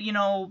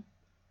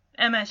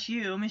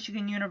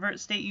 Michigan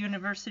State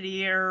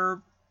University,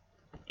 or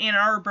Ann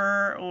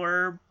Arbor,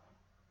 or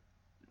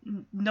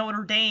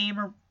Notre Dame,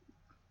 or,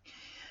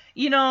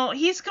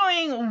 he's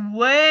going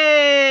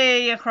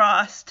way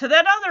across to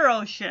that other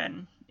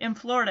ocean in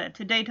Florida,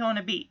 to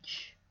Daytona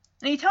Beach.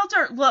 And he tells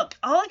her, look,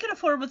 all I could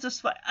afford was a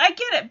sweat. I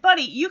get it,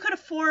 buddy, you could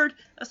afford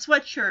a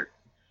sweatshirt.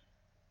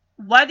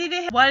 Why did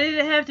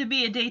it have to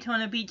be a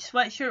Daytona Beach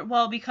sweatshirt?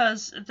 Well,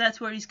 because if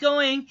that's where he's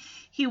going,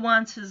 he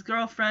wants his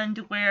girlfriend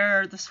to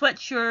wear the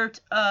sweatshirt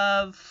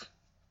of,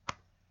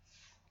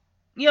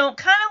 kind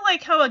of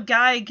like how a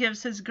guy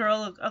gives his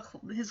girl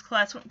his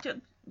class.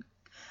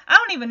 I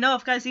don't even know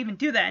if guys even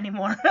do that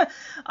anymore.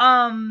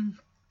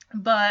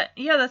 But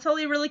yeah, that's all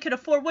he really could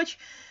afford, which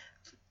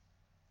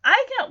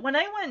I got when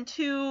I went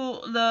to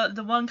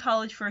the one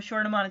college for a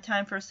short amount of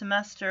time for a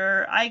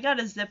semester. I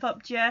got a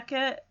zip-up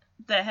jacket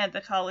that had the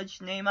college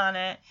name on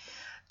it.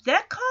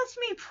 That cost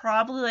me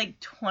probably like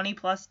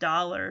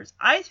 $20+.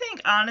 I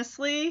think,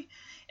 honestly,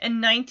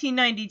 in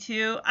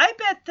 1992, I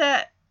bet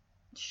that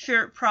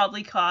shirt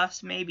probably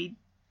cost maybe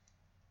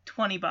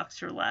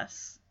 $20 or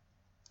less.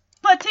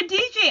 But to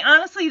DJ,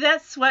 honestly,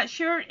 that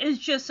sweatshirt is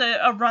just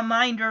a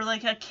reminder,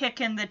 like a kick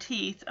in the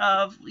teeth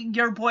of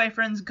your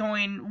boyfriend's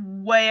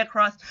going way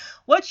across.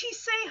 What'd she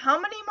say? How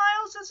many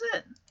miles is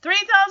it?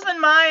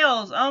 3,000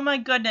 miles. Oh my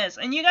goodness.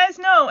 And you guys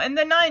know, in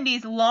the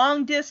 90s,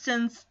 long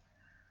distance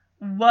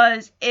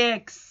was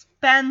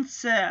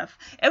expensive.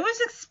 It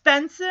was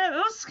expensive. It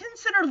was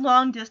considered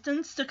long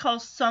distance to call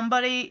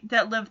somebody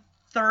that lived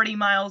 30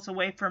 miles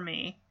away from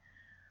me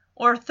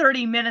or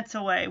 30 minutes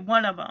away,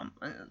 one of them.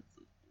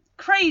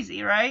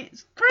 Crazy, right?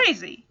 It's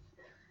crazy.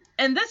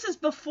 And this is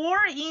before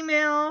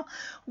email,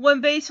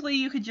 when basically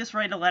you could just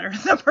write a letter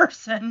to the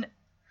person.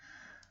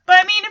 But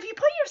I mean, if you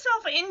put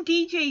yourself in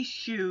DJ's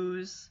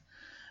shoes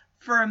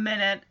for a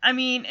minute, I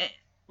mean,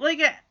 like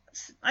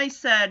I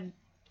said,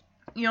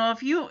 you know,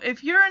 if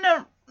you're in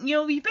a, you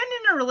know, you've been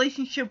in a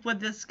relationship with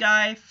this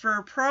guy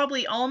for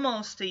probably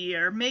almost a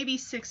year, maybe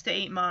 6 to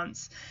 8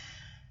 months,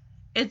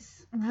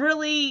 it's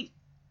really,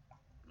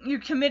 you're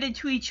committed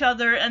to each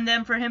other, and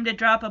then for him to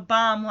drop a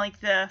bomb like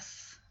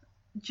this,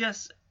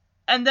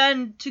 and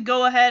then to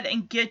go ahead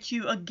and get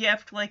you a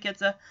gift like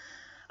it's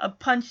a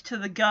punch to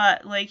the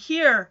gut, like,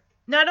 here,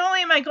 not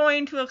only am I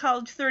going to a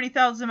college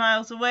 30,000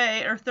 miles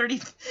away, or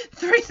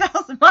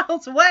 30,000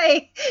 miles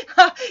away,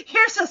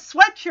 here's a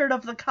sweatshirt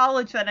of the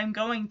college that I'm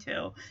going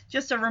to.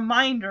 Just a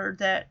reminder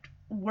that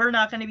we're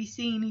not going to be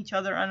seeing each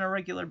other on a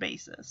regular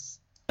basis.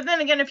 But then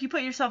again, if you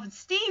put yourself in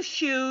Steve's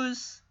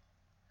shoes,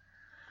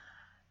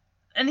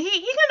 and he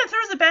kind of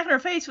throws it back in her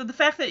face with the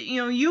fact that,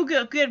 you know, you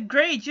get good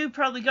grades, you'd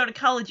probably go to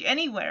college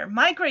anywhere.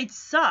 My grades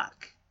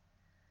suck.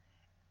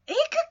 He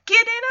could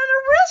get in on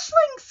a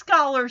wrestling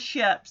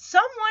scholarship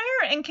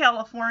somewhere in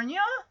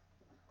California.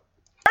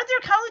 Are there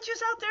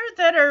colleges out there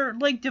that are,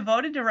 like,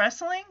 devoted to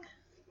wrestling?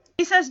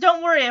 He says,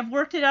 don't worry, I've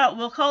worked it out.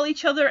 We'll call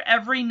each other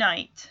every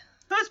night.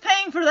 Who's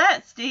paying for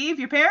that, Steve?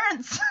 Your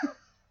parents?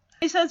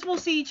 He says, we'll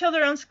see each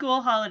other on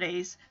school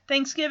holidays.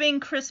 Thanksgiving,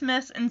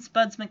 Christmas, and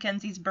Spuds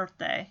MacKenzie's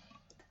birthday.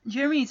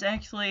 Jeremy's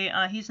actually,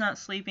 he's not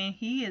sleeping.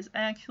 He is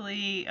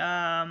actually, he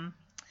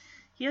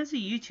has a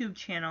YouTube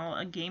channel,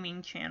 a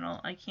gaming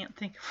channel. I can't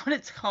think of what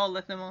it's called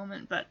at the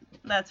moment, but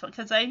that's what,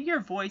 because I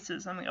hear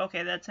voices. I'm like,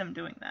 okay, that's him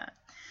doing that.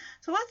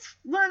 So let's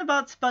learn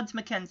about Spuds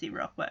MacKenzie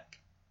real quick.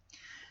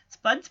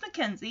 Spuds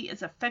MacKenzie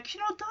is a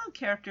fictional dog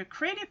character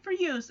created for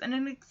use in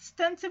an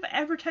extensive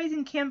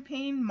advertising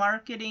campaign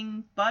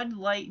marketing Bud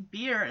Light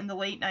beer in the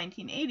late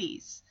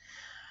 1980s.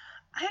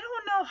 I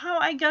don't know how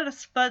I got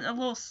a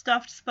little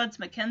stuffed Spuds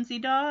MacKenzie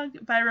dog,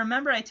 but I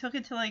remember I took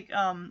it to, like,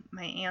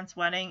 my aunt's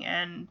wedding,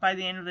 and by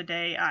the end of the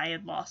day, I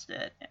had lost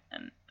it.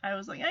 And I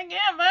was like, I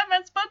can't find my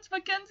Spuds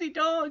MacKenzie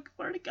dog.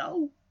 Where'd it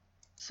go?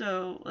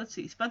 So, let's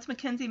see. Spuds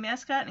MacKenzie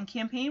mascot and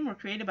campaign were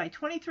created by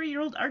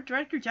 23-year-old art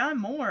director John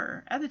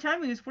Moore. At the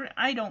time, he was working,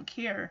 I don't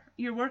care.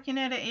 You're working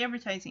at an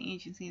advertising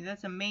agency.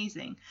 That's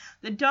amazing.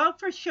 The dog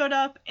first showed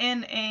up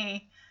in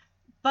a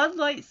Bud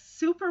Light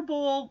Super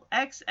Bowl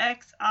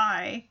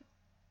XXI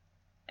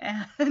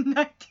in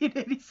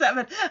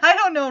 1987. I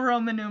don't know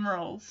Roman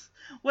numerals.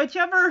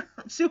 Whichever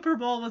Super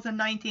Bowl was in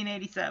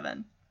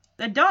 1987.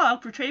 The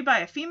dog, portrayed by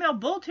a female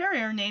bull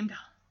terrier named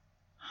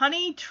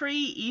Honey Tree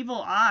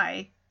Evil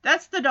Eye.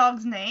 That's the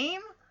dog's name?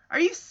 Are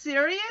you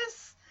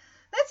serious?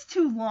 That's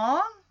too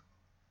long.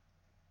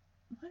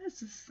 What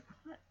is this?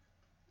 What?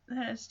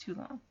 That is too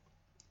long.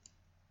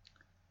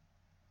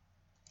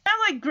 Kind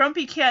of like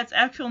Grumpy Cat's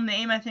actual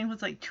name, I think,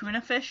 was like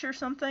Tuna Fish or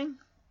something.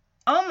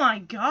 Oh my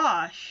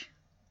gosh.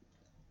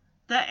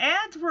 The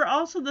ads were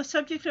also the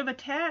subject of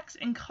attacks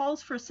and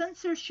calls for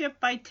censorship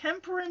by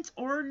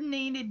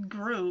temperance-oriented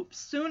groups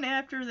soon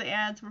after the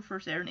ads were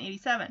first aired in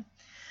 1987.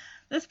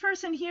 This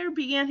person here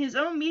began his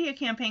own media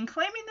campaign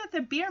claiming that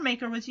the beer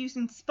maker was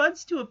using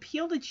Spuds to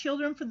appeal to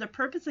children for the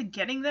purpose of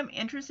getting them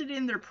interested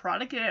in their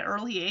product at an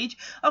early age.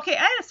 Okay,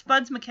 I had a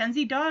Spuds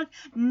MacKenzie dog.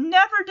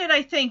 Never did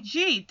I think,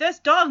 gee, this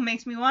dog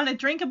makes me want to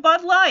drink a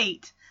Bud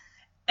Light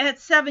at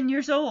 7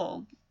 years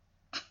old.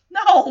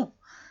 No!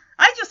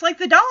 I just like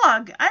the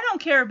dog. I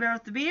don't care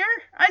about the beer.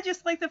 I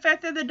just like the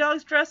fact that the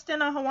dog's dressed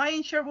in a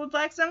Hawaiian shirt with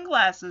black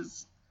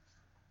sunglasses.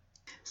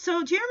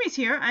 So Jeremy's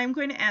here. I'm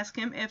going to ask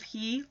him if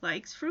he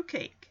likes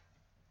fruitcake.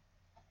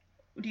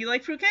 Do you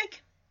like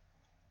fruitcake?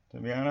 To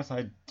be honest,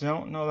 I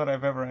don't know that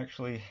I've ever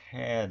actually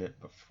had it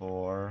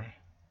before.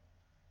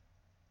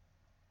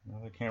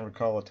 I can't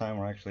recall a time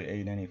where I actually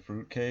ate any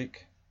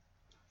fruitcake.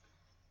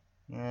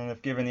 And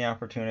if given the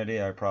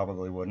opportunity, I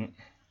probably wouldn't.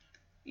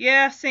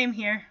 Yeah, same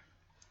here.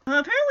 Well,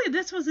 apparently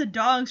this was a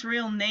dog's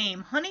real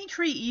name. Honey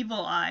Tree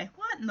Evil Eye.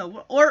 What in the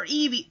world? Or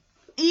Evie.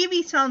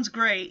 Evie sounds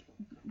great,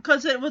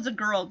 because it was a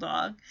girl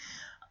dog.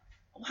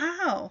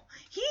 Wow.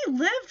 He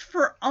lived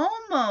for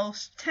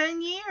almost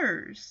 10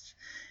 years.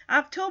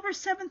 October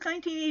 7th,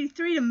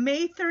 1983 to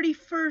May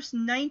 31st,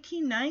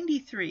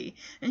 1993.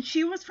 And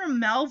she was from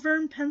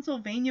Malvern,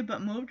 Pennsylvania,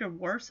 but moved to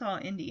Warsaw,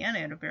 Indiana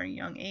at a very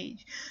young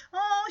age.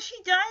 Oh, she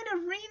died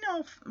of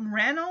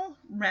renal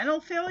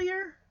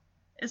failure?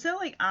 Is that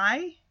like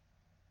eye?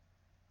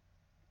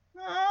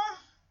 Oh,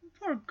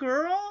 poor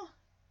girl.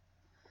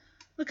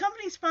 The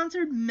company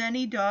sponsored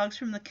many dogs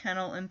from the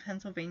kennel in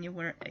Pennsylvania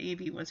where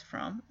Evie was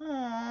from.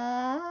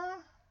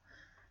 Aww.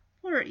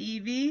 Poor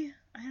Evie.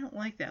 I don't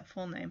like that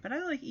full name, but I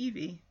like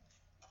Evie.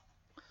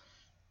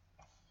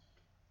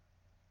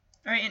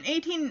 Alright, in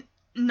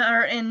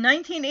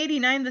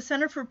 1989, the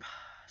Center for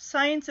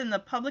Science and the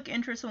Public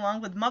Interest,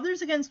 along with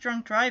Mothers Against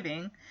Drunk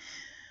Driving.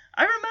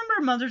 I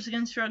remember Mothers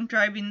Against Drunk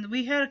Driving.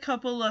 We had a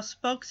couple of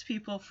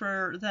spokespeople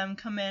for them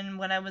come in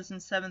when I was in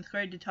 7th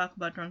grade to talk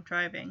about drunk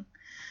driving.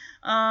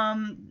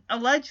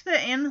 alleged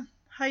that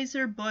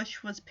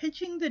Anheuser-Busch was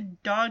pitching the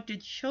dog to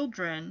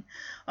children.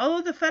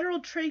 Although the Federal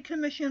Trade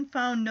Commission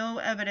found no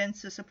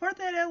evidence to support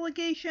that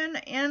allegation,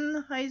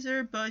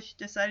 Anheuser-Busch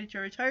decided to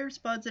retire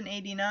Spuds in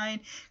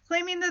 '89,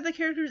 claiming that the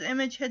character's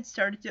image had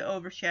started to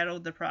overshadow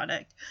the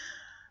product.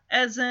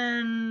 As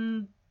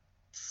in,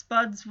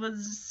 Spuds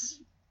was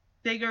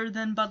bigger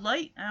than Bud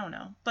Light? I don't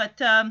know.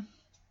 But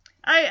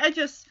I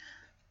just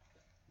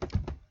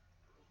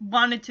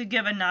wanted to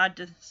give a nod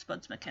to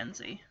Spuds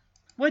MacKenzie,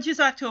 which is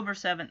October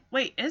 7th.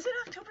 Wait, is it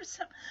October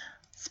 7th?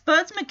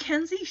 Spuds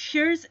MacKenzie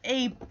shares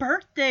a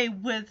birthday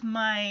with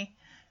my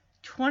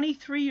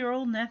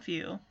 23-year-old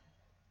nephew.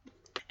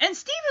 And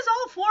Steve is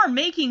all for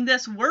making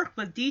this work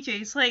with DJ.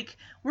 He's like,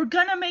 we're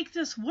gonna make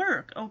this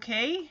work,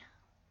 okay?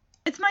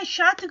 It's my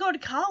shot to go to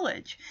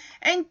college.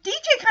 And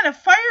DJ kind of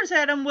fires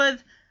at him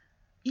with,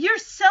 you're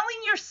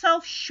selling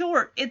yourself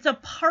short. It's a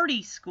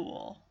party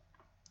school.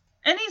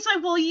 And he's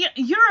like, well,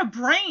 you're a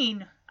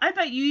brain. I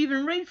bet you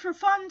even read for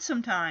fun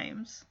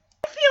sometimes.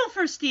 I feel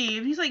for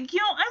Steve. He's like, I'm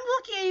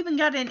lucky I even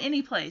got in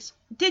any place.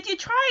 Did you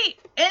try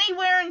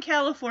anywhere in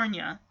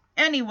California?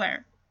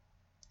 Anywhere.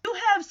 You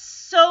have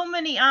so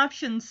many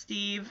options,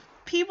 Steve.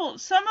 People,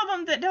 some of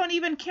them that don't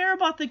even care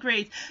about the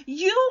grades.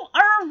 You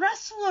are a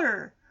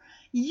wrestler.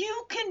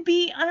 You can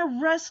be on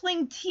a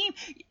wrestling team.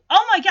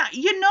 Oh my God,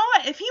 you know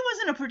what? If he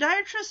wasn't a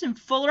podiatrist in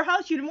Fuller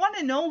House, you'd want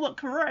to know what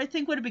career I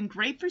think would have been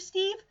great for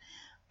Steve?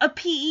 A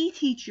PE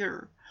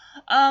teacher.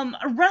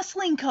 A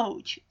wrestling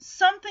coach.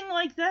 Something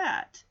like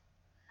that.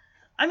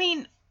 I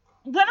mean,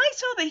 when I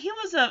saw that he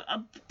was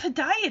a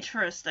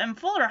podiatrist in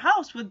Fuller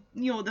House with,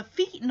 the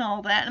feet and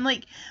all that, I'm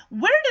like,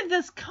 where did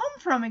this come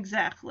from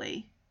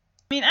exactly?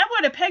 I mean, I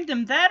would have pegged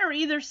him that or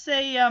either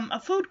say a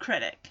food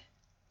critic.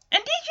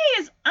 And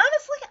DJ is,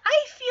 honestly,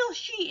 I feel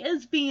she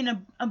is being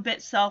a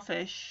bit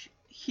selfish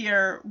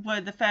here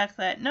with the fact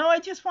that, no, I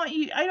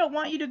don't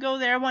want you to go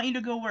there, I want you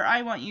to go where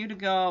I want you to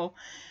go.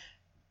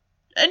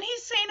 And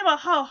he's saying about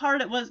how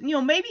hard it was,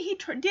 maybe he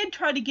did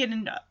try to get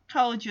into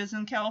colleges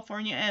in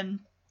California and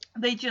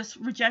they just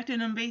rejected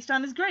him based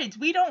on his grades.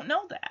 We don't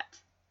know that.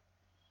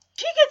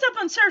 She gets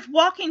up and starts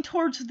walking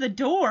towards the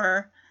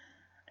door,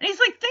 and he's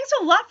like, thanks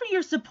a lot for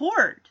your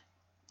support.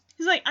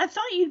 He's like, I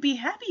thought you'd be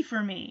happy for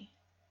me.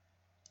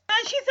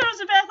 And she throws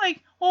it back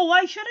like, well,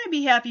 why should I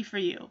be happy for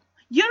you?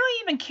 You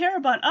don't even care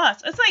about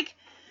us. It's like,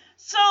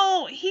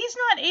 so he's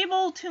not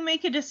able to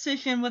make a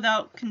decision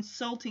without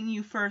consulting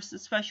you first,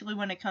 especially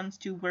when it comes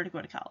to where to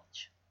go to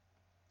college.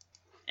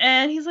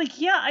 And he's like,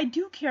 yeah, I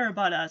do care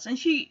about us. And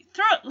she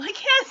has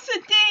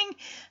the dang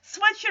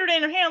sweatshirt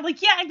in her hand,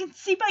 like, yeah, I can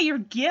see by your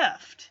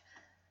gift.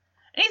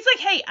 And he's like,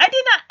 hey, I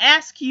did not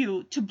ask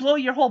you to blow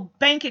your whole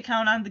bank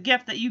account on the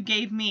gift that you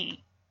gave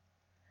me.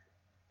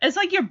 It's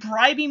like you're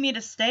bribing me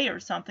to stay or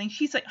something.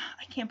 She's like,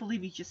 I can't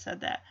believe you just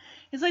said that.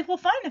 He's like, well,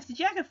 fine, if the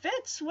jacket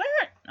fits, wear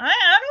it. I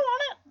don't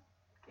want it.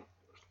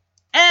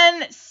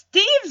 And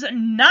Steve's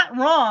not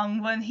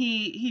wrong when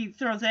he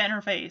throws that in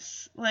her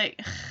face.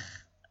 Like,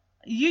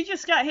 you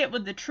just got hit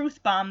with the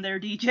truth bomb there,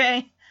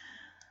 DJ.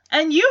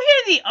 And you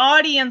hear the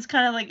audience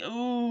kind of like,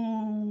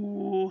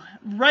 ooh,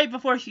 right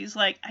before she's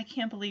like, I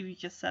can't believe you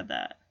just said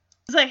that.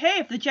 It's like, hey,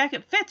 if the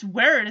jacket fits,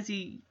 wear it, as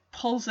he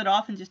pulls it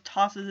off and just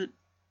tosses it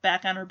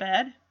back on her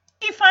bed.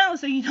 He finally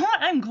says, you know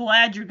what, I'm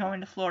glad you're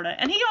going to Florida.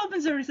 And he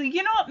opens it and he's like,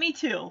 you know what, me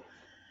too.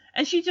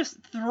 And she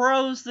just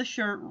throws the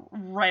shirt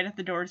right at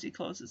the door as he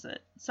closes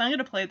it. So I'm going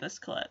to play this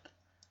clip.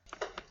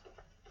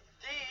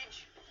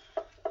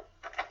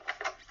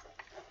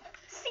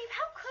 Steve,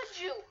 how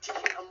could you?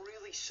 I'm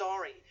really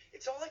sorry.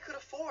 It's all I could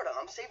afford.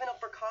 I'm saving up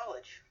for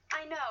college.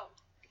 I know.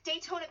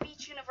 Daytona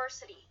Beach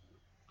University.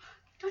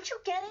 Don't you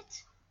get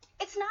it?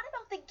 It's not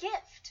about the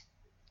gift.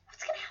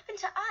 What's going to happen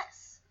to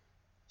us?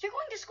 You're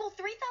going to school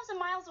 3,000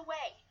 miles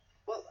away.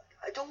 Well,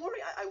 don't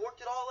worry. I worked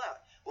it all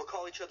out. We'll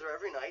call each other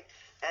every night,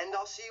 and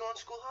I'll see you on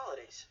school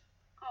holidays.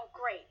 Oh,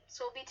 great.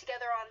 So we'll be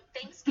together on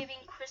Thanksgiving,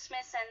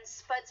 Christmas, and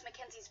Spuds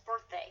MacKenzie's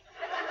birthday.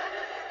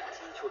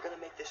 Teach, we're going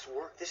to make this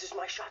work. This is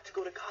my shot to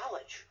go to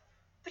college.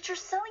 But you're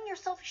selling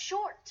yourself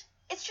short.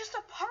 It's just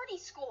a party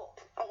school.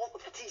 Oh, well,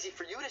 that's easy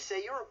for you to say.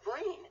 You're a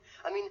brain.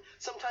 I mean,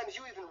 sometimes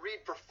you even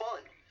read for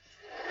fun.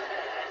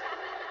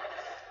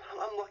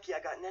 I'm lucky I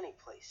got in any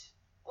place.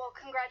 Well,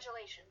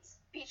 congratulations.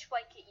 Beach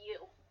blanket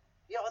you.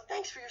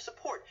 Thanks for your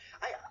support.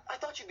 I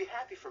thought you'd be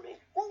happy for me.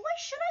 Well, why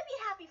should I be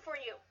happy for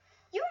you?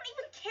 You don't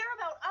even care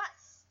about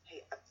us.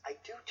 Hey, I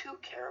do too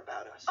care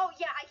about us. Oh,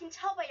 yeah, I can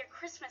tell by your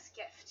Christmas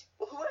gift.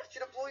 Well, who asked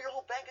you to blow your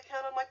whole bank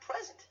account on my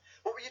present?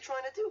 What were you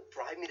trying to do?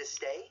 Bribe me to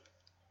stay?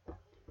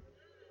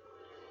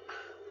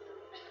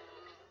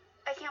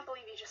 I can't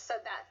believe you just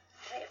said that.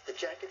 Hey, if the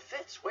jacket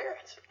fits, wear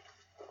it.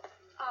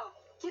 Oh,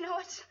 you know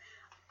what?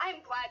 I'm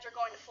glad you're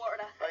going to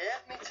Florida. Oh, yeah?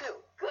 Me too.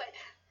 Good.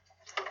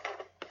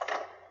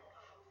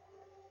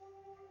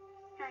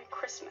 Merry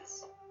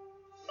Christmas.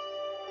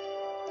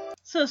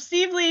 So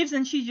Steve leaves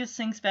and she just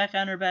sinks back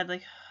on her bed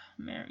like,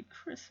 Merry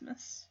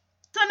Christmas.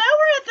 So now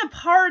we're at the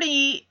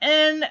party,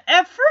 and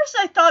at first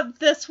I thought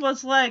this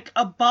was like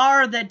a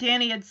bar that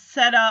Danny had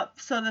set up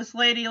so this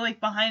lady like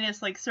behind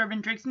us like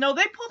serving drinks. No,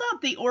 they pulled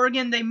out the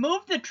organ, they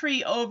moved the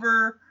tree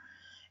over.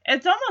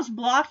 It's almost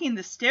blocking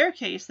the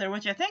staircase there,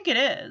 which I think it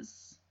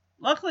is.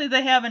 Luckily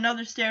they have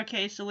another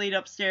staircase to lead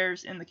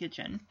upstairs in the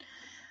kitchen.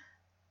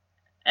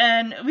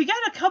 And we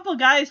got a couple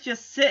guys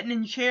just sitting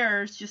in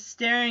chairs, just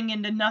staring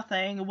into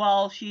nothing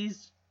while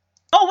she's...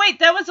 Oh wait,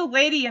 that was a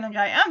lady and a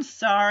guy. I'm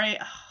sorry.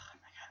 Oh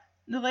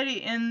my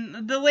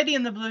god. The lady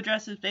in the blue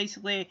dress is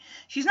basically,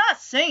 she's not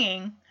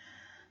singing,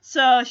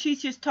 so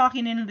she's just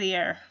talking into the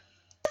air.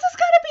 This is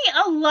gonna be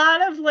a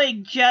lot of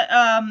like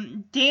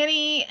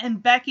Danny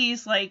and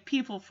Becky's like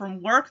people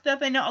from work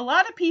that they know. A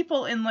lot of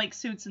people in like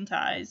suits and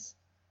ties.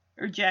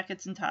 Or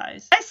jackets and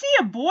ties. I see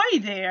a boy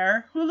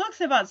there who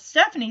looks about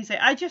Stephanie's age.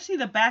 I just see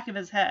the back of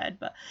his head.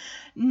 But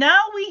now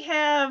we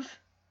have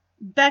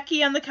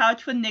Becky on the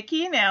couch with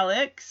Nikki and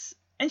Alex.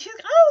 And she's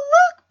like, oh,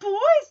 look,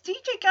 boys,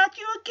 DJ got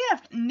you a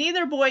gift.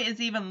 Neither boy is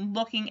even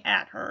looking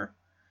at her.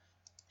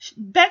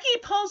 Becky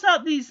pulls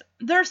out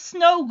they're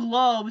snow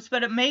globes,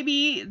 but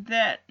maybe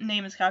that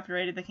name is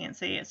copyrighted. They can't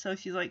say it. So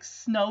she's like,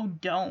 snow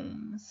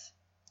domes.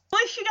 At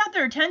least she got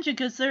their attention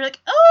because they're like,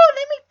 oh,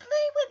 let me play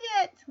with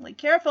it. Like,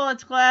 careful,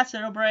 it's glass,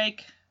 it'll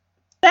break.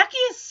 Becky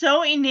is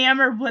so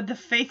enamored with the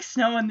fake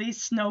snow in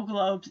these snow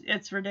globes.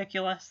 It's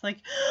ridiculous. Like,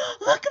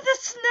 look at the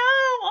snow.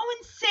 Oh,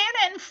 and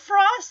Santa and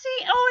Frosty.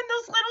 Oh, and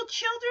those little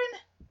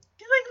children.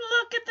 She's like,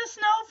 look at the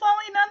snow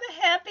falling on the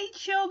happy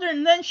children.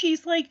 And then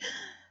she's like,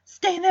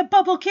 stay in that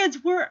bubble,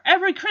 kids, where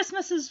every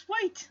Christmas is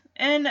white.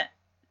 And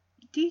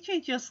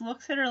DJ just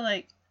looks at her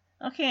like,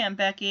 okay, Aunt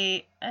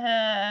Becky,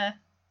 I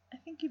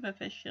think you've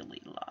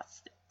officially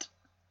lost it.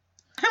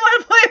 I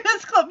want to play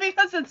this clip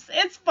because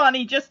it's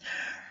funny. Just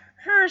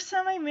her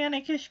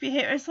semi-manicish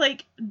behavior. It's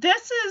like,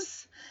 this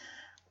is...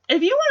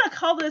 If you want to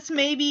call this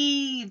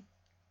maybe...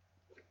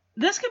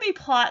 This could be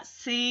plot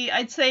C.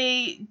 I'd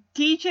say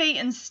DJ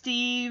and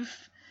Steve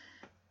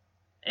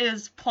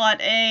is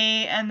plot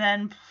A, and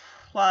then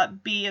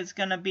plot B is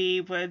going to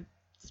be with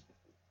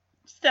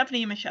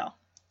Stephanie and Michelle.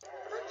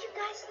 Look, you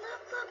guys,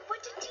 look.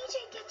 What did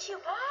DJ get you?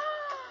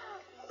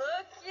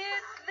 Look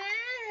at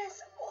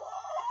this.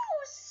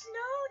 Oh,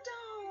 snow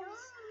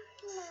domes.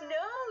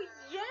 Snow,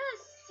 yes.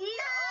 See? Snow,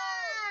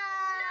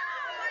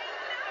 I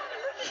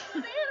know. Look at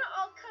Santa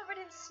all covered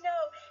in snow.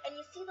 And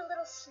you see the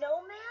little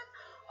snowman?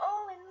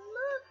 Oh, and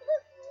look.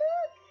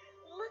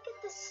 Look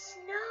at the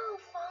snow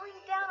falling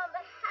down on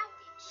the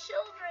happy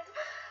children.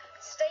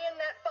 Stay in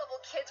that bubble,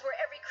 kids, where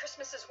every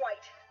Christmas is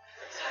white.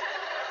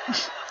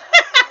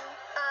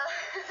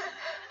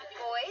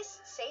 Boys,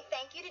 say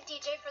thank you to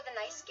DJ for the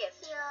nice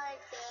gift. You're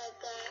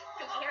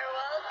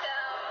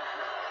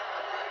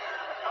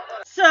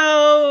welcome.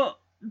 So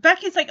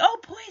Becky's like, oh,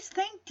 boys,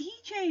 thank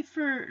DJ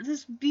for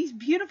these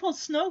beautiful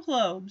snow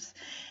globes.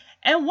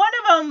 And one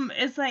of them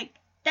is like,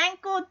 thank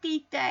you,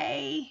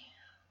 DJ.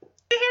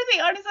 You hear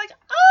the audience like,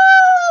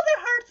 oh,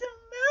 their hearts are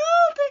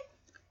melting.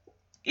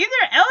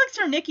 Either Alex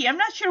or Nikki, I'm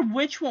not sure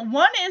which one.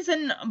 One is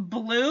in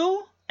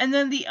blue, and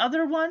then the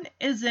other one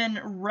is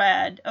in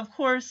red. Of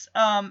course,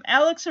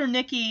 Alex or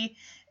Nikki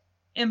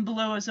in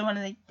blue is the one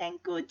like,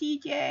 thank you,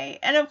 DJ.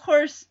 And of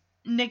course,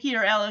 Nikki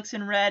or Alex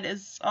in red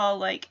is all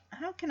like,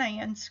 how can I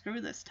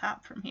unscrew this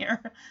top from here?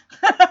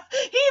 He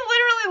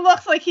literally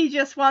looks like he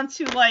just wants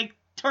to like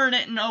turn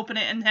it and open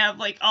it and have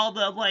like all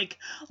the like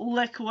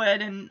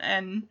liquid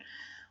and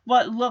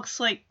what looks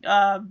like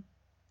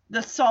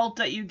the salt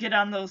that you get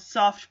on those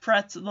soft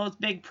pretzels, those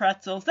big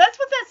pretzels. That's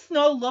what that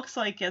snow looks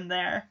like in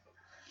there.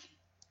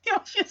 He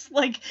was just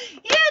like, yeah,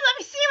 let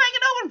me see if I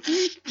can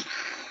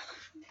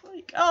open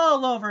like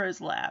all over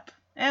his lap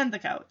and the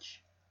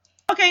couch.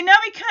 Okay, now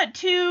we cut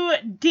to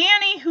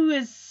Danny, who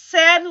is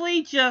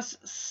sadly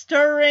just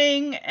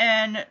stirring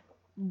and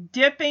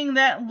dipping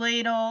that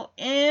ladle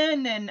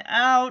in and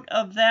out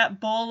of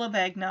that bowl of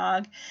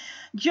eggnog.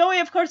 Joey,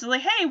 of course, is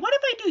like, hey, what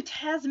if I do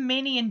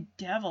Tasmanian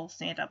Devil,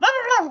 Santa?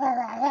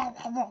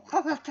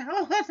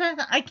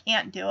 I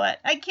can't do it.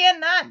 I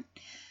cannot.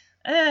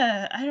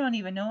 I don't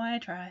even know why I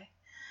try.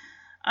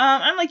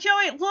 I'm like,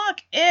 Joey,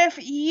 look, if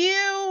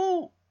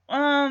you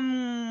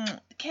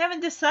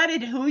haven't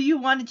decided who you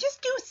want to,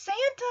 just do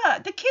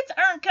Santa. The kids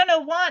aren't going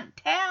to want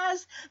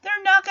Taz.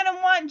 They're not going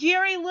to want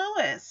Jerry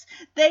Lewis.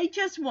 They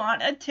just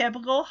want a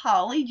typical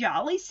holly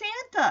jolly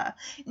Santa.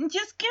 And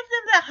just give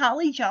them that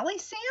holly jolly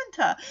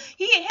Santa.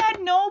 He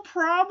had no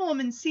problem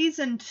in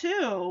season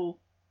 2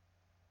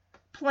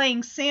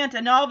 playing Santa,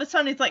 and all of a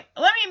sudden he's like,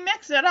 let me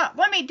mix it up.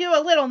 Let me do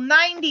a little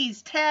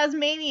 90s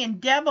Tasmanian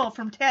Devil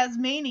from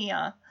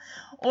Tasmania.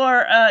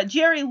 Or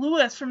Jerry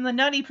Lewis from The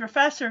Nutty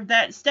Professor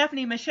that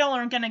Stephanie and Michelle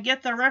aren't going to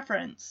get the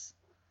reference.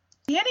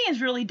 Danny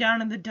is really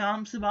down in the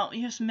dumps about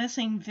just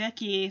missing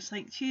Vicky. It's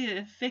like,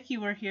 if Vicky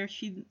were here,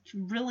 she'd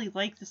really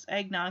like this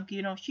eggnog.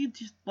 You know, she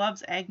just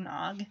loves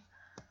eggnog.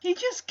 He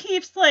just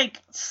keeps,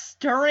 like,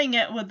 stirring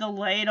it with the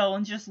ladle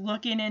and just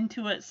looking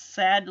into it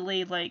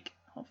sadly, like,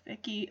 oh,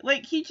 Vicky.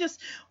 Like, he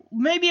just,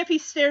 maybe if he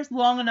stares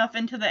long enough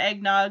into the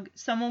eggnog,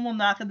 someone will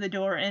knock at the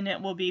door and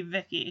it will be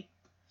Vicky.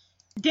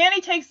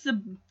 Danny takes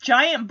the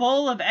giant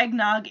bowl of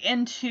eggnog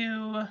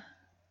into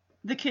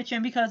the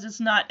kitchen because it's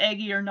not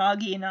eggy or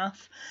noggy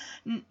enough.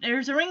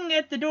 There's a ring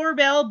at the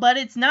doorbell, but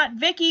it's not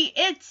Vicky,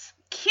 it's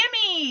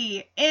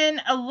Kimmy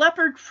in a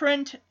leopard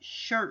print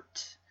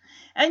shirt.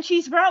 And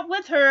she's brought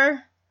with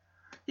her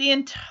the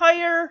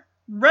entire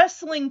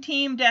wrestling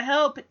team to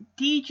help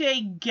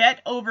DJ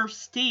get over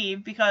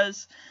Steve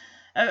because,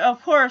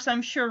 of course,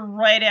 I'm sure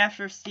right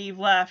after Steve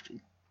left,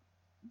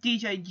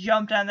 DJ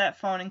jumped on that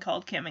phone and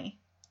called Kimmy.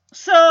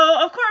 So,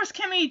 of course,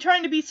 Kimmy,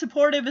 trying to be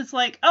supportive, is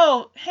like,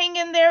 oh, hang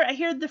in there. I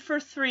hear the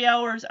first 3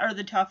 hours are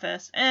the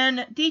toughest.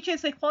 And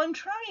DJ's like, well, I'm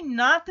trying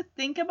not to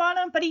think about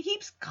him, but he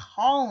keeps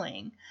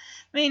calling.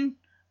 I mean,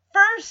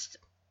 first,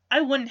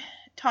 I wouldn't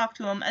talk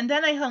to him, and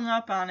then I hung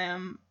up on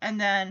him, and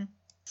then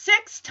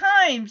 6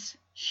 times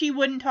she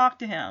wouldn't talk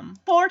to him.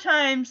 4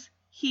 times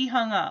he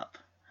hung up.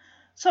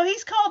 So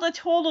he's called a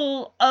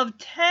total of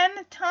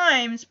 10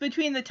 times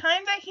between the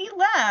time that he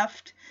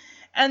left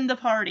and the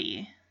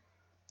party.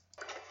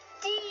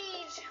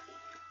 Deej,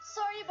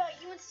 sorry about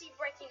you and Steve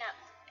breaking up.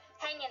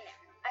 Hang in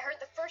there. I heard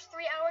the first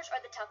 3 hours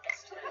are the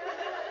toughest.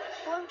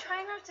 Well, I'm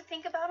trying not to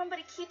think about him, but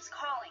he keeps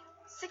calling.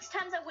 6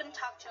 times I wouldn't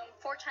talk to him,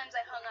 4 times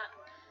I hung up.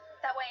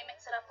 That way I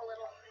mix it up a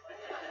little.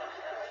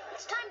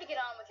 It's time to get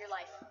on with your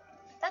life.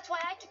 That's why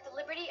I took the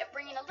liberty of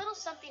bringing a little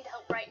something to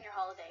help brighten your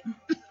holiday.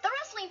 The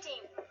wrestling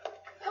team.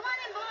 Come on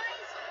in,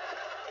 boys.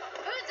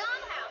 Food's on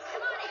the house.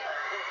 Come on in.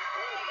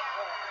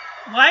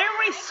 Why are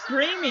we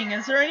screaming?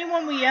 Is there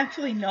anyone we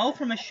actually know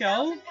from a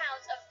show? 1,000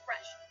 pounds of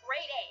fresh,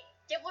 grade A,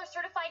 Gibbler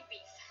certified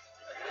beef.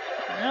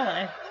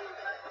 Really?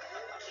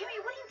 Kimmy,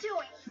 what are you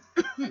doing?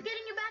 I'm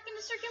getting you back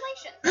into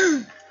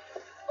circulation.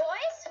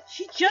 Boys?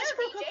 She just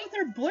broke up with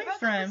her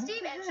boyfriend.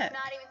 Steve, and she's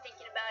not even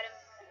thinking about him.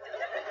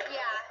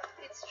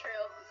 Yeah, it's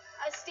true.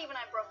 Steve and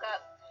I broke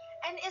up.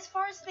 And as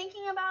far as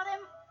thinking about him,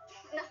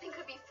 nothing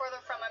could be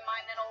further from my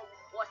mind than old,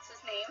 what's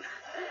his name?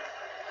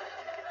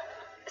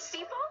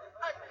 Steve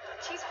Ball?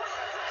 Cheese Ball?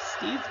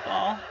 Steve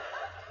Ball.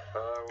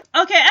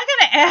 Okay, I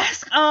gotta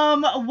ask,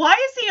 why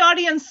is the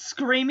audience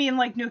screaming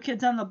like New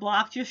Kids on the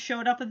Block just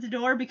showed up at the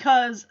door?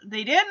 Because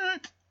they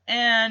didn't,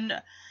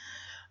 and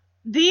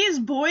these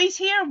boys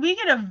here, we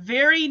get a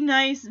very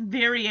nice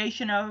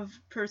variation of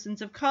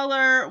persons of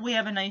color. We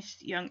have a nice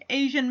young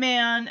Asian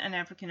man, an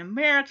African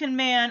American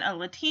man, a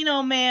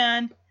Latino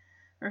man,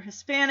 or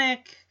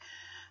Hispanic,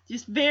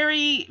 just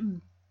very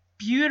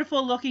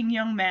beautiful looking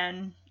young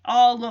men.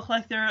 All look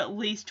like they're at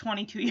least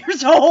 22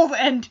 years old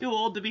and too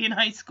old to be in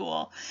high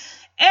school.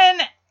 And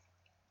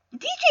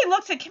DJ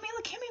looks at Kimmy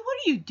like, Kimmy, what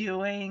are you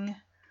doing?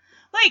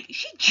 Like,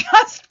 she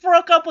just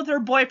broke up with her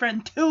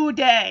boyfriend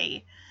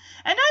today.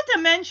 And not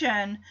to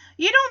mention,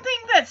 you don't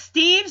think that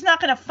Steve's not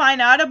going to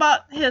find out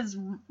about his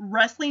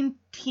wrestling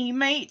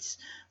teammates,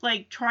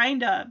 like,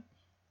 trying to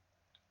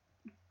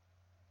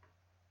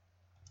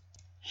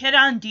hit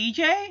on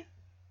DJ?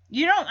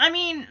 You don't, I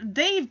mean,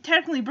 they've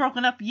technically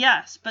broken up,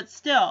 yes, but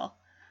still.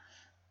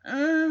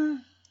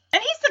 And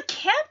he's the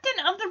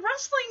captain of the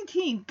wrestling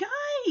team.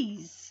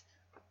 Guys,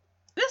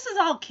 this is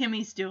all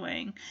Kimmy's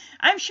doing.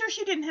 I'm sure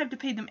she didn't have to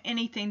pay them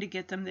anything to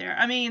get them there.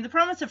 I mean, the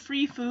promise of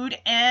free food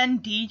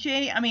and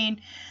DJ. I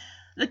mean,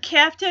 the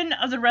captain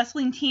of the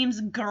wrestling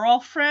team's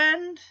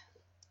girlfriend.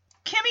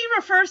 Kimmy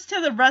refers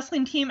to the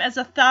wrestling team as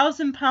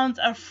 1,000 pounds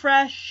of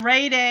fresh,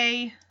 grade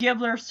A,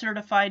 Gibbler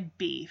certified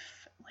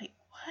beef. Like,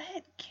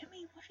 what?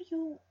 Kimmy, what are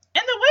you...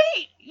 And the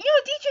way,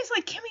 DJ's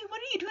like, Kimmy, what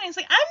are you doing? It's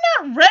like,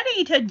 I'm not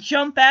ready to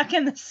jump back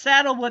in the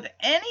saddle with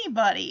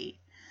anybody.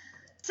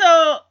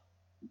 So,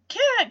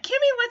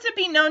 Kimmy lets it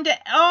be known to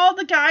all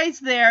the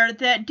guys there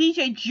that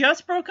DJ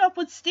just broke up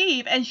with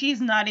Steve, and she's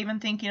not even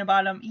thinking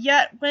about him.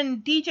 Yet,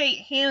 when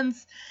DJ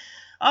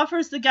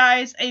offers the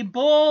guys a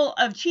bowl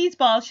of cheese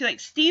balls, she's like,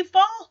 Steve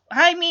Ball?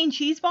 I mean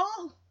cheese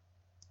ball?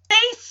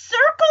 They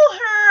circle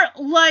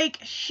her like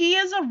she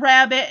is a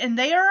rabbit and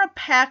they are a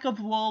pack of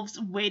wolves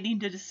waiting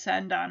to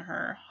descend on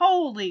her.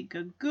 Holy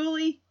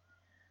gagooly.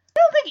 I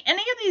don't think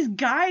any of these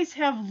guys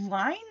have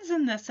lines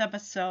in this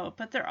episode,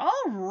 but they're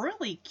all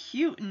really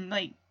cute and,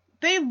 like,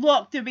 they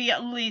look to be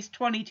at least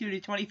 22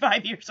 to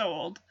 25 years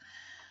old.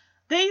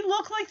 They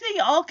look like they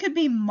all could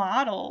be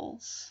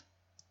models.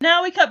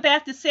 Now we cut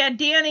back to Sad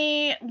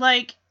Danny,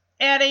 like,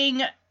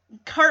 adding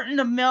carton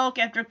of milk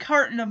after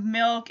carton of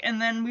milk, and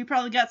then we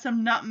probably got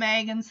some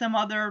nutmeg and some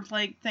other,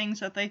 like, things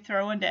that they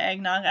throw into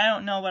eggnog. I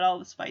don't know what all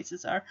the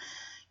spices are.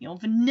 You know,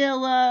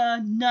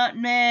 vanilla,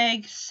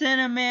 nutmeg,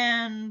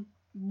 cinnamon,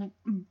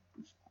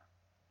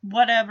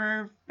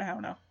 whatever. I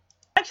don't know.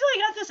 Actually,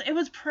 I got this. It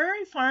was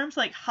Prairie Farms,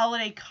 like,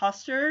 holiday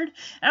custard.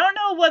 I don't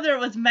know whether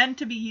it was meant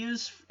to be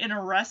used in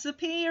a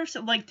recipe or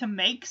so, like, to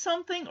make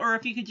something, or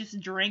if you could just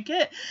drink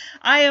it.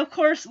 I, of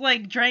course,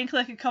 like, drank,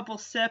 like, a couple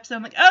sips.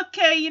 I'm like,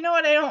 okay, you know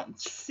what? I don't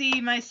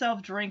see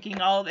myself drinking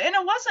all of it. And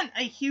it wasn't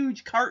a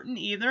huge carton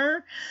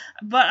either.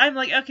 But I'm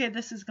like, okay,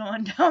 this is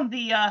going down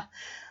the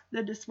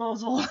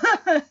disposal.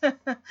 It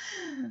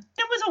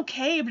was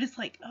okay, but it's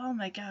like, oh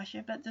my gosh,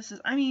 I bet this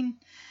is, I mean...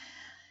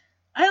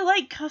 I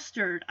like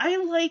custard. I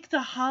like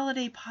the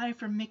holiday pie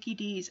from Mickey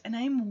D's, and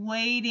I'm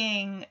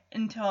waiting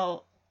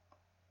until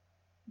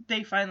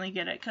they finally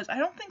get it, because I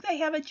don't think they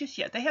have it just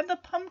yet. They have the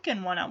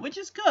pumpkin one out, which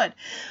is good,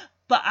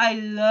 but I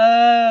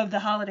love the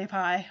holiday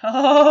pie.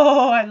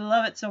 Oh, I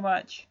love it so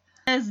much.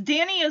 As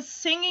Danny is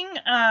singing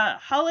a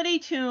holiday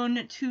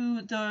tune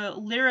to the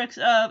lyrics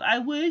of "I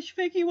wish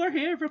Vicky were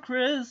here for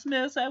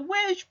Christmas, I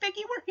wish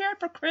Vicky were here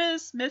for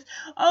Christmas,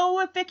 oh,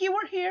 if Vicky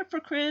were here for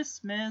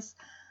Christmas."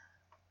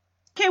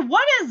 Okay,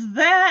 what is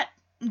that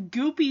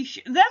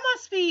goopy that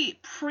must be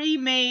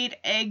pre-made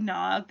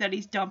eggnog that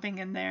he's dumping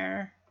in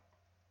there.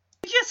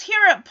 You just hear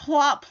it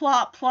plop,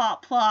 plop,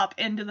 plop, plop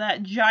into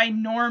that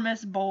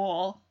ginormous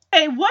bowl.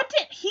 Hey,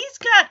 he's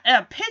got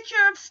a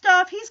pitcher of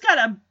stuff. He's got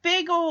a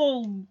big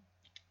old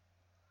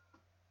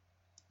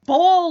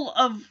bowl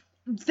of,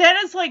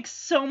 that is like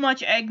so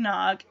much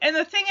eggnog. And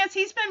the thing is,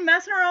 he's been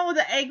messing around with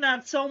the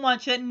eggnog so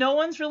much that no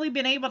one's really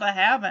been able to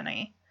have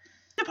any.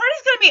 The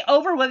party's gonna be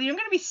over with. You're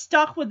gonna be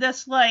stuck with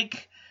this,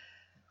 like,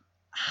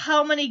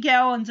 how many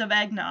gallons of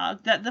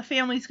eggnog that the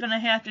family's gonna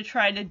have to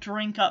try to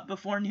drink up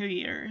before New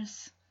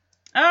Year's.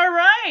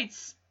 Alright,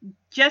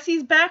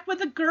 Jesse's back with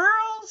the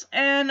girls,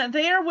 and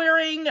they are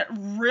wearing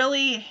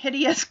really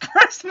hideous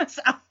Christmas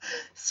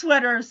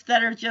sweaters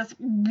that are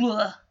just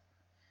bleh.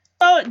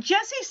 So,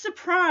 Jesse's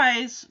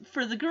surprise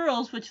for the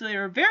girls, which they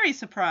were very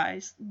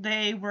surprised,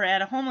 they were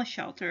at a homeless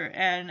shelter,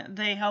 and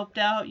they helped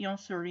out,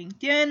 serving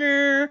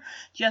dinner.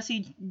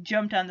 Jesse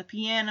jumped on the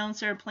piano and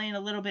started playing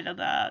a little bit of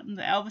the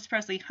Elvis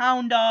Presley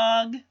Hound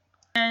Dog.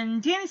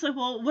 And Danny's like,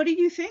 well, what do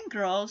you think,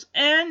 girls?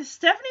 And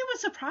Stephanie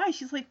was surprised.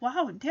 She's like,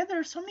 wow, Dad, there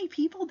are so many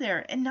people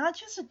there, and not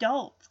just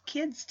adults,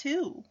 kids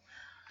too.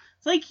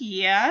 It's like,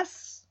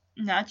 yes,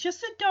 not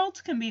just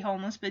adults can be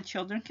homeless, but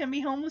children can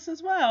be homeless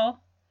as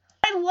well.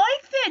 I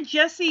like that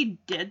Jesse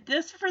did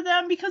this for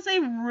them because they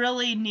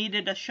really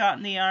needed a shot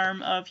in the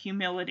arm of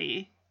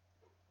humility.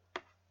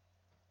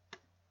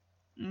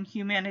 And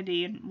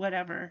humanity and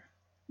whatever.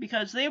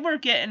 Because they were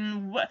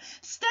getting...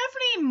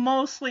 Stephanie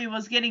mostly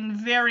was getting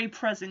very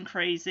present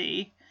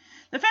crazy.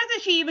 The fact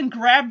that she even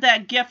grabbed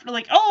that gift,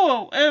 like,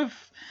 oh,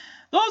 if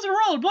those are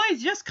rollerblades,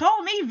 just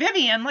call me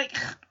Vivian. Like,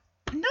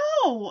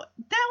 no,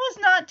 that was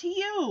not to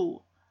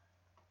you.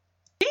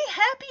 Be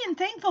happy and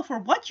thankful for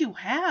what you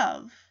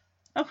have.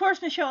 Of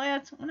course, Michelle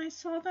adds, when I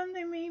saw them,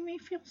 it made me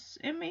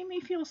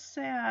feel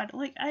sad.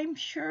 Like, I'm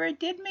sure it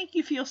did make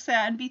you feel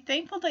sad. And be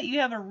thankful that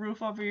you have a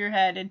roof over your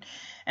head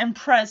and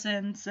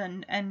presents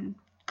and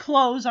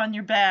clothes on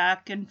your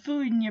back and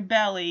food in your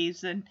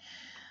bellies and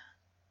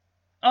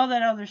all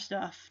that other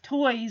stuff.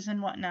 Toys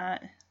and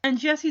whatnot. And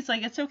Jesse's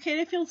like, it's okay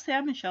to feel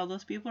sad, Michelle.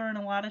 Those people are in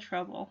a lot of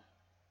trouble.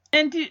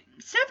 And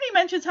Stephanie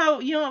mentions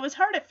how, it was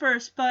hard at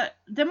first, but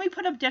then we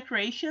put up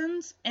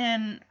decorations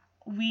and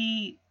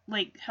we...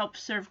 helped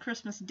serve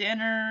Christmas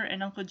dinner,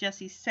 and Uncle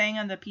Jesse sang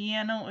on the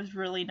piano. It was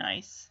really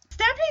nice.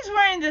 Stephanie's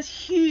wearing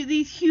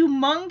these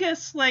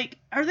humongous,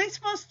 are they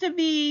supposed to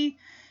be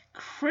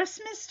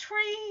Christmas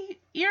tree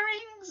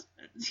earrings?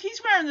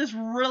 He's wearing this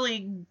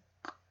really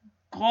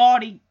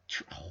gaudy,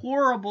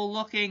 horrible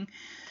looking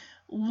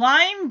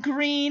lime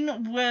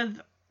green with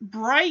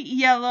bright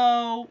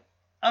yellow,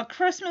 a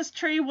Christmas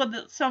tree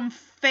with some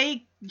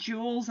fake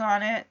jewels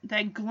on it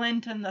that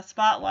glint in the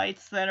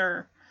spotlights that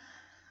are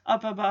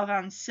up above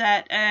on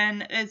set,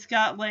 and it's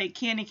got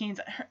candy canes.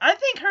 I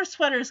think her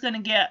sweater is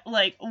gonna get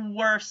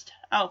worst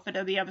outfit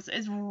of the episode.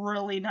 It's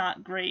really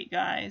not great,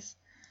 guys.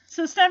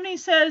 So Stephanie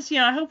says,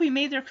 I hope we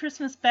made their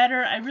Christmas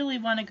better. I really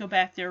want to go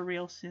back there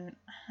real soon.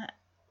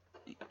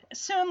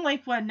 Soon,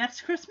 what,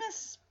 next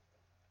Christmas?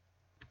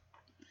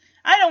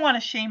 I don't want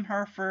to shame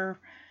her for,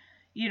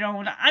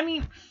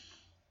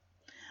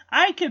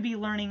 I could be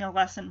learning a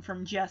lesson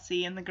from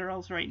Jesse and the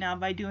girls right now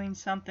by doing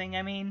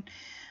something.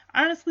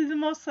 Honestly, the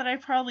most that I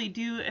probably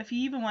do, if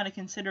you even want to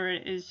consider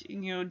it, is,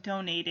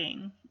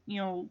 donating,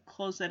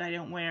 clothes that I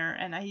don't wear.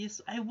 And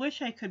I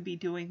wish I could be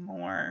doing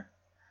more.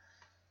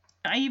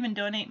 I even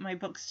donate my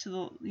books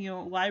to the,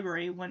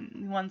 library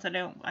ones that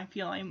I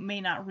feel I may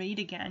not read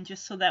again,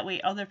 just so that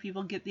way other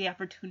people get the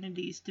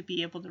opportunities to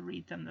be able to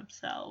read them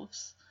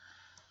themselves.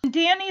 And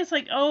Danny is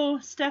like, oh,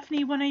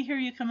 Stephanie, when I hear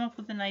you come up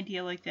with an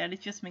idea like that,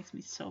 it just makes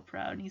me so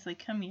proud. And he's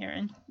like, come here.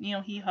 And,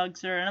 he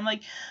hugs her. And I'm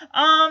like,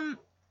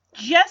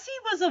 Jessie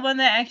was the one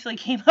that actually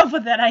came up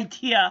with that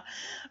idea.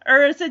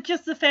 Or is it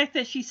just the fact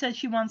that she said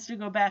she wants to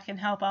go back and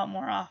help out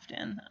more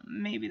often?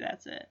 Maybe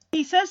that's it.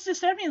 He says to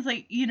Stephanie, he's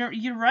like,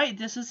 you're right.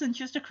 This isn't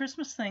just a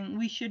Christmas thing.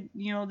 We should,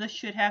 this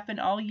should happen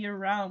all year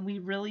round. We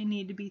really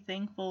need to be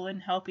thankful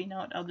and helping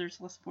out others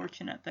less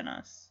fortunate than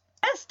us.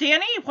 Yes,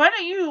 Danny, why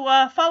don't you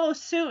follow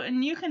suit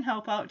and you can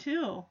help out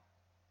too?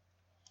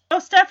 So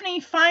Stephanie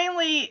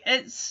finally,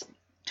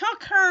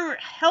 took her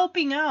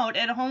helping out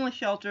at a homeless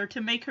shelter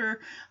to make her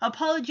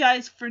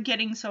apologize for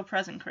getting so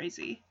present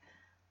crazy.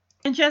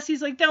 And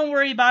Jesse's like, don't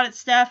worry about it,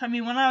 Steph.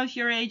 When I was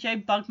your age, I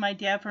bugged my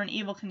dad for an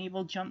Evel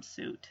Knievel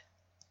jumpsuit.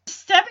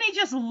 Stephanie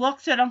just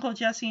looks at Uncle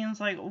Jesse and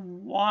is like,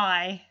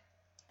 why?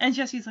 And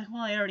Jesse's like,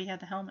 well, I already had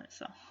the helmet,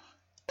 so.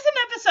 There's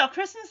an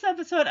Christmas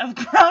episode of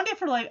Grounded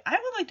for Life. I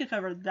would like to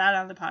cover that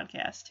on the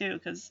podcast too,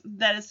 because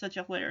that is such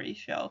a hilarious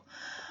show.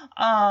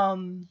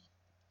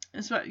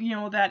 So,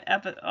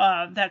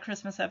 that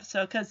Christmas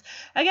episode, because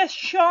I guess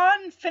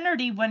Sean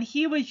Finnerty, when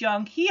he was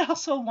young, he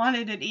also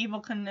wanted an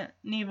Evel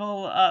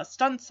Knievel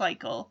stunt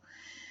cycle,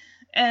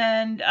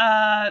 and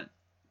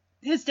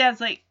his dad's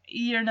like,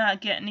 "You're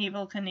not getting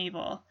Evel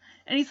Knievel,"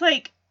 and he's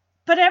like,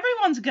 "But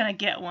everyone's gonna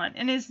get one,"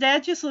 and his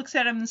dad just looks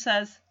at him and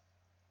says,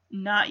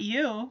 "Not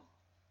you."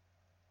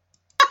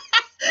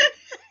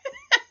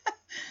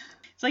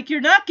 It's like,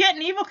 "You're not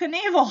getting Evel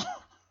Knievel."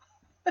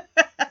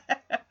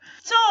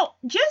 So,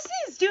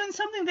 Jesse's doing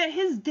something that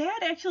his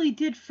dad actually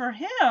did for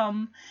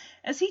him,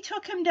 as he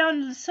took him down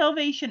to the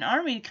Salvation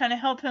Army to kind of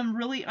help him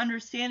really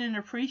understand and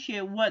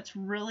appreciate what's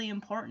really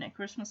important at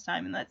Christmas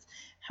time, and that's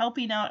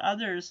helping out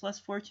others less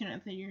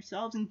fortunate than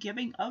yourselves and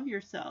giving of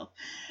yourself.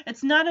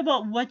 It's not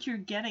about what you're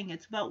getting,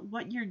 it's about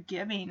what you're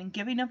giving, and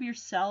giving of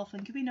yourself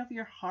and giving of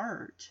your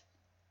heart.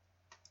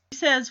 He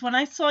says, "When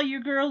I saw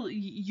you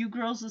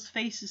girls'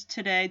 faces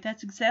today,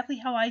 that's exactly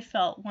how I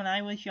felt when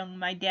I was young.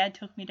 My dad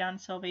took me down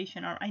to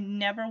Salvation Army. I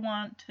never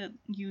want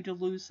you to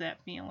lose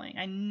that feeling.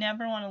 I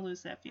never want to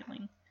lose that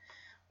feeling.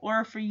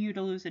 Or for you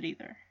to lose it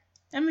either."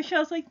 And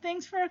Michelle's like,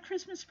 "Thanks for our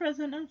Christmas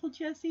present, Uncle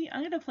Jesse."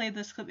 I'm going to play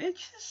this clip.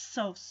 It's just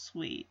so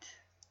sweet.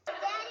 Daddy,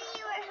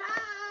 we're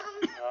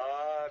home.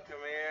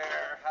 Come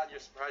here. How'd your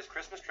surprise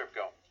Christmas trip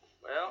go?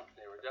 Well,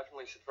 they were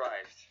definitely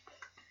surprised.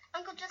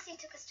 Uncle Jesse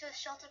took us to a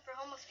shelter for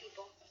homeless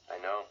people. I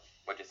know.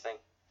 What'd you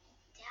think?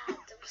 Dad,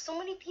 there were so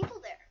many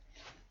people there.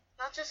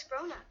 Not just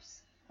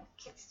grown-ups.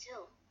 Kids,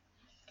 too.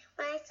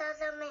 When I saw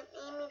them, it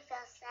made me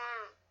feel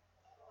sad.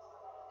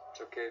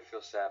 It's okay to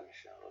feel sad,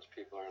 Michelle. Those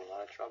people are in a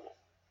lot of trouble.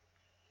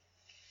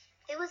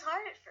 It was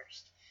hard at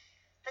first.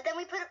 But then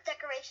we put up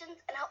decorations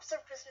and helped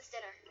serve Christmas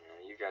dinner.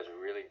 Yeah, you guys are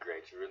really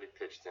great. You really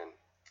pitched in.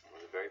 I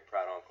was a very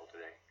proud uncle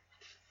today.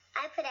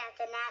 I put out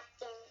the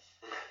napkins.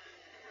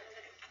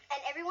 And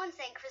everyone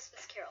sang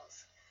Christmas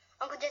carols.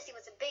 Uncle Jesse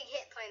was a big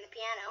hit playing the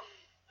piano.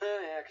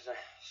 Yeah, because I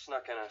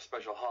snuck in a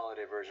special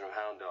holiday version of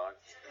Hound Dog.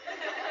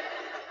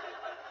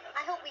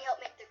 I hope we help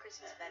make their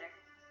Christmas better.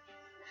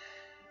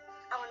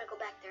 I want to go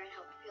back there and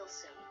help real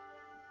soon.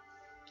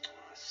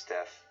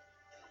 Steph,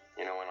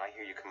 you know, when I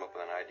hear you come up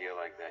with an idea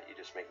like that, you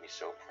just make me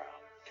so proud.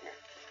 Come here.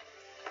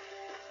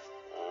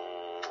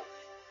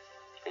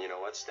 And you know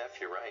what, Steph?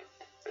 You're right.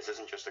 This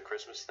isn't just a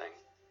Christmas thing.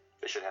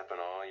 This should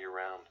happen all year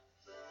round.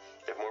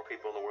 If more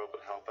people in the world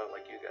would help out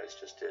like you guys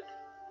just did,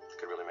 it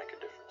could really make a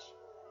difference.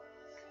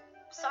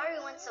 Sorry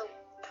we went so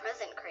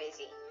present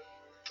crazy.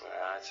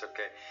 It's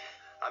okay.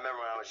 I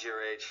remember when I was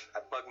your age, I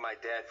bugged my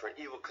dad for an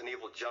Evel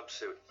Knievel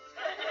jumpsuit.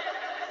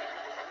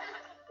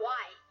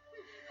 Why?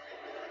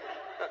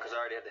 Because I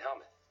already had the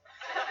helmet.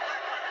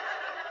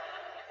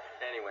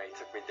 Anyway, he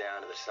took me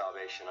down to the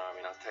Salvation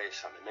Army, and I'll tell you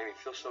something. It made me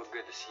feel so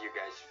good to see you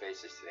guys'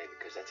 faces today,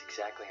 because that's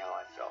exactly how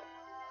I felt.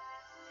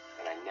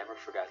 And I never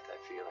forgot that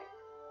feeling.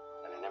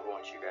 And I never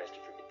want you guys to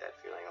forget that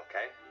feeling,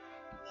 okay?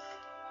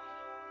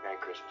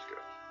 Merry Christmas, girl.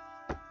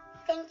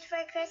 Thanks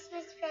for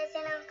Christmas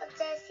present, Uncle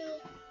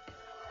Jesse.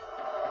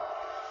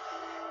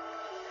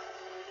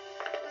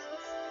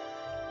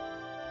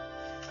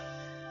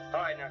 All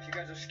right, now, if you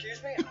guys will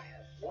excuse me, I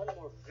have one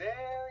more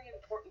very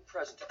important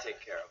present to take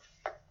care of.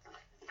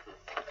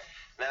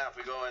 Now, if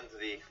we go into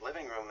the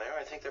living room there,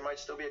 I think there might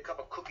still be a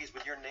couple cookies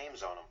with your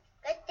names on them.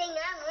 Good thing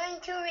I'm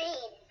learning to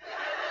read.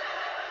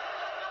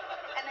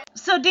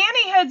 So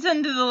Danny heads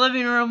into the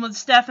living room with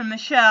Steph and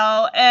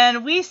Michelle,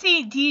 and we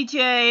see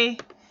DJ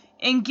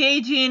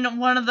engaging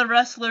one of the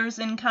wrestlers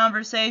in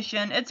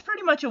conversation. It's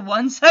pretty much a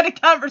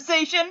one-sided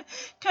conversation,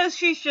 because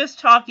she's just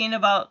talking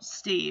about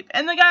Steve.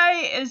 And the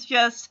guy is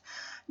just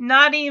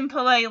nodding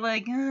polite,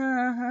 like,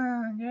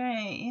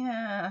 great,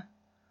 yeah.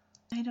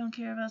 I don't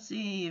care about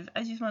Steve.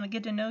 I just want to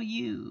get to know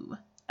you.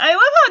 I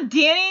love how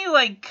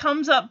Danny,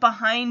 comes up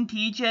behind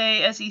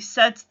DJ as he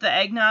sets the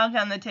eggnog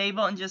on the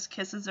table and just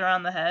kisses her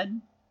on the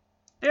head.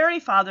 Very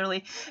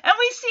fatherly. And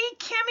we see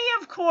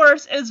Kimmy, of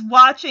course, is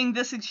watching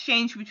this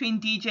exchange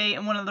between DJ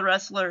and one of the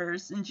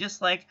wrestlers, and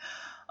just like,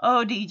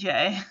 oh,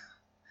 DJ.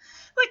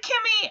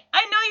 Kimmy,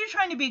 I know you're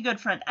trying to be a good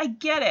friend. I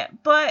get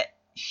it, but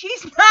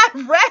she's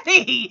not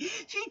ready.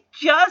 She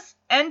just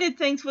ended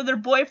things with her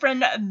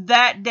boyfriend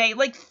that day,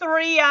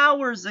 3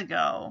 hours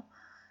ago.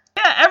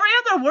 Yeah, every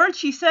other word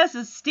she says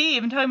is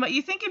Steve. And talking about,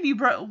 you think if you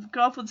broke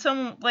off with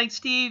someone like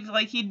Steve,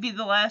 he'd be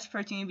the last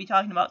person you'd be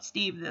talking about.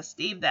 Steve this,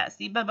 Steve that,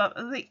 Steve blah, blah.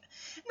 The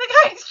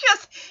guy's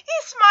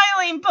he's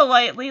smiling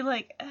politely,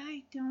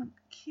 I don't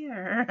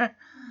care.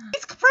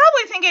 He's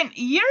probably thinking,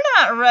 you're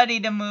not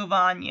ready to move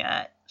on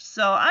yet,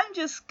 so I'm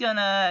just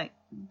gonna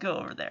go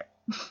over there.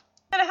 I'm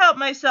gonna help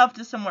myself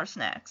to some more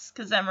snacks,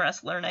 because I'm a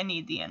wrestler and I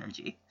need the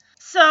energy.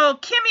 So,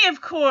 Kimmy, of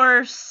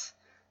course,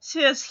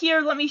 says,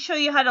 here, let me show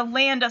you how to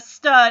land a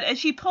stud, as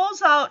she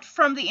pulls out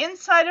from the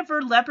inside of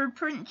her leopard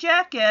print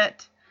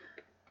jacket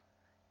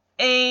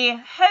a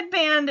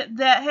headband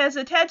that has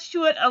attached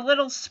to it a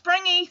little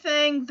springy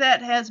thing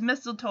that has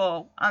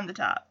mistletoe on the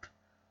top.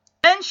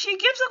 And she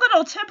gives a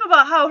little tip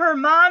about how her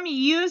mom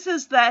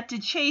uses that to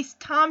chase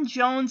Tom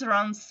Jones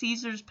around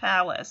Caesar's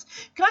palace.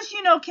 Because,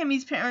 you know,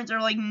 Kimmy's parents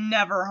are, like,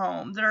 never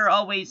home. They're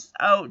always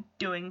out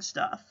doing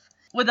stuff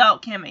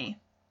without Kimmy.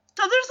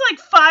 So there's, like,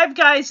 5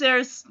 guys there.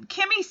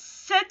 Kimmy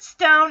sits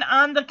down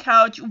on the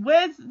couch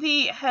with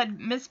the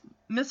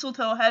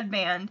mistletoe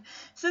headband,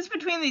 sits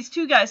between these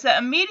 2 guys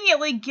that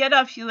immediately get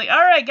up. She's like, all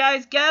right,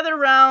 guys, gather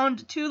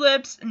around,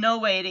 tulips, no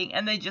waiting,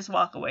 and they just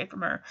walk away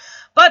from her.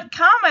 But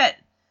Comet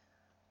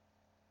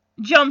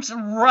jumps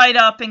right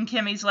up in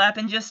Kimmy's lap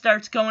and just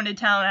starts going to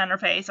town on her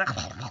face.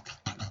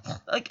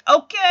 Like,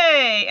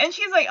 okay. And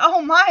she's like,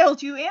 oh,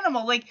 Miles, you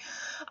animal. Like,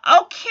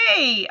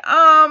 okay,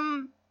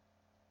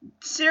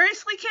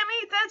 seriously,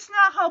 Kimmy? That's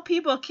not how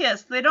people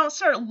kiss. They don't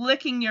start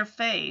licking your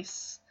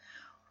face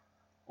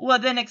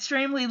with an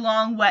extremely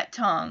long, wet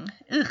tongue.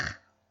 Ugh.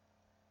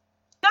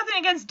 Nothing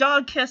against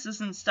dog kisses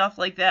and stuff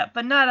like that,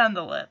 but not on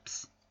the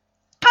lips.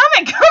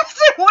 Comet comes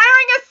in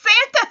wearing a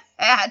Santa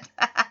hat.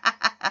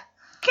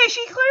 Okay,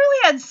 she clearly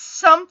had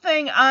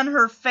something on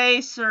her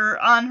face or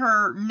on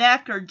her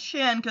neck or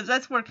chin, because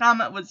that's where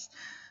Comet was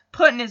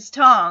putting his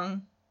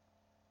tongue.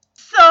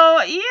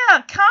 So,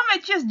 yeah,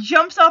 Comet just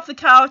jumps off the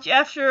couch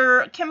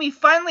after Kimmy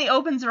finally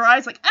opens her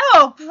eyes like,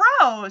 oh,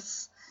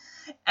 gross!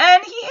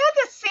 And he had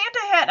this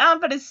Santa hat on,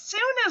 but as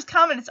soon as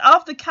Comet is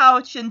off the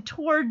couch and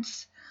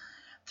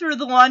through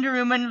the laundry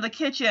room into the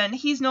kitchen,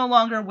 he's no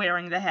longer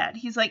wearing the hat.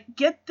 He's like,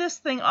 get this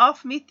thing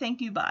off me,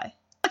 thank you, bye.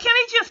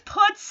 Kimmy just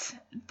puts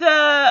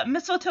the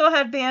mistletoe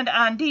headband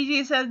on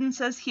DJ's head and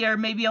says, here,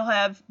 maybe you'll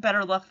have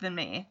better luck than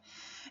me.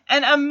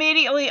 And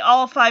immediately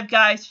all 5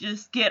 guys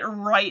just get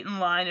right in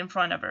line in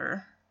front of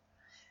her.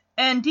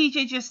 And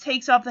DJ just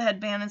takes off the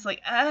headband and is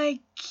like,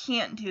 I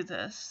can't do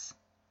this.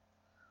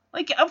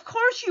 Like, of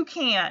course you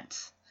can't.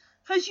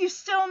 Because you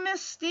still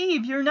miss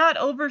Steve. You're not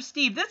over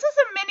Steve. This is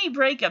a mini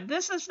breakup.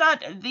 This is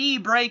not the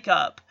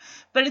breakup.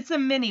 But it's a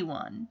mini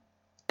one.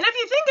 And if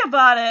you think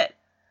about it,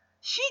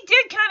 she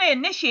did kind of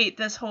initiate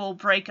this whole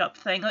breakup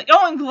thing. Like,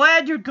 oh, I'm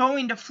glad you're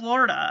going to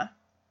Florida.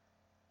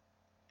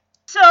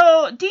 So,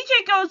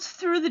 DJ goes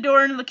through the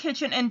door into the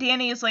kitchen, and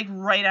Danny is, like,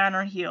 right on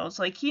her heels.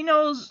 Like, he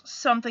knows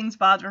something's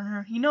bothering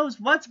her. He knows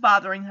what's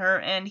bothering her,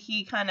 and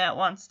he kind of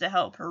wants to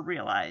help her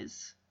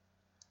realize.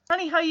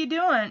 Honey, how you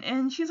doing?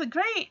 And she's like,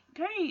 great.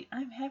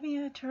 I'm having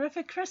a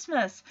terrific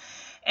Christmas.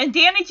 And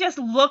Danny just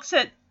looks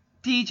at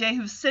DJ,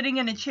 who's sitting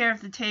in a chair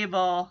at the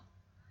table.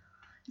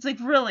 It's like,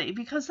 really?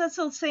 Because that's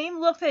the same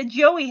look that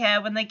Joey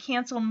had when they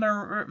canceled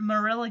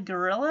Marilla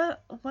Gorilla?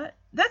 What?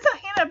 That's a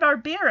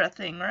Hanna-Barbera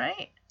thing,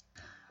 right?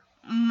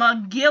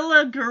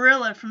 Magilla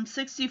Gorilla from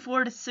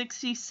 64 to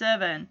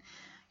 67.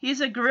 He's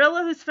a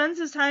gorilla who spends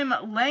his time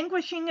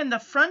languishing in the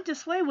front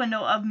display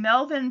window of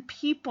Melvin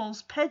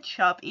People's pet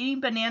shop, eating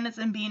bananas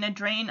and being a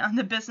drain on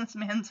the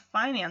businessman's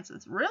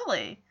finances.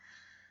 Really?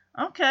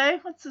 Okay,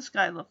 what's this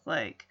guy look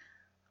like?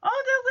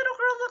 Oh, that little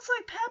girl looks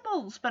like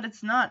Pebbles, but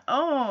it's not.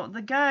 Oh,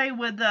 the guy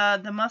with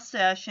the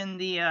mustache and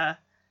the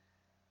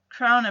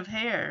crown of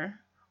hair.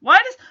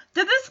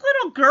 Did this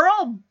little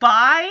girl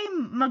buy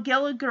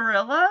Magilla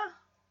Gorilla?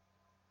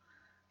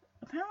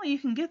 Apparently you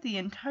can get the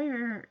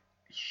entire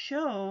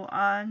show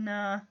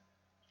on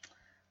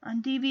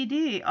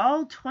DVD,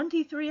 all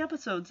 23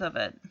 episodes of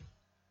it.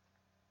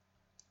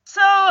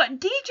 So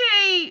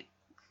DJ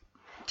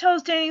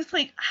tells Danny, he's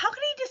like, how could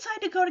he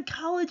decide to go to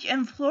college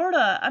in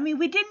Florida? I mean,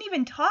 we didn't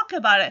even talk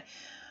about it.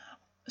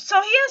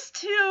 So he has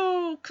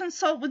to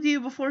consult with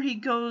you before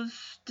he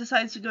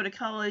decides to go to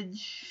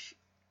college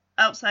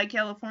outside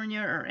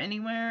California or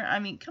anywhere. I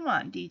mean, come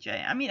on,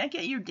 DJ. I mean, I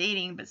get you're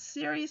dating, but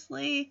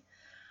seriously?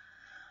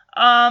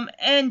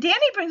 And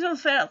Danny brings up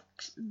the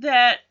fact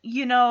that,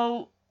 you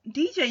know,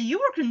 DJ, you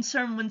were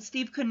concerned when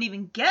Steve couldn't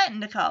even get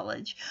into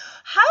college.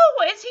 How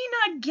is he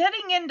not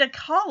getting into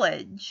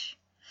college?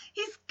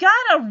 He's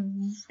a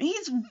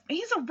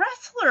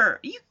wrestler.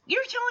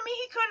 You're telling me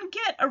he couldn't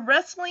get a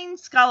wrestling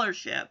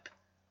scholarship?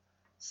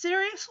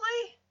 Seriously?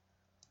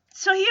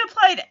 So he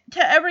applied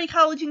to every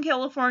college in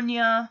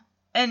California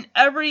and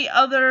every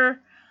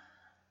other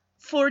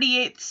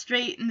 48th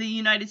state in the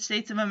United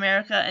States of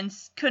America and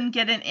couldn't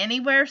get in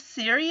anywhere?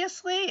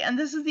 Seriously? And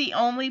this is the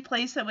only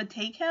place that would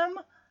take him?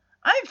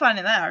 I'm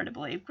finding that hard to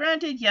believe.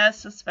 Granted, yes,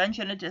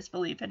 suspension of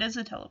disbelief. It is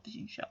a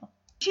television show.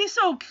 She's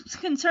so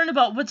concerned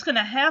about what's going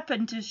to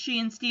happen to she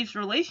and Steve's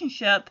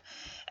relationship.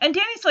 And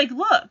Danny's like,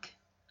 look,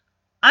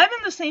 I'm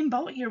in the same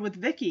boat here with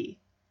Vicky.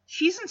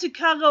 She's in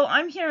Chicago.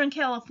 I'm here in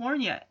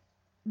California.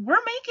 We're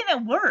making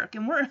it work.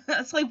 And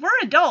it's like, we're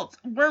adults.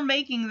 We're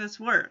making this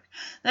work.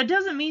 That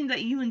doesn't mean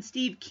that you and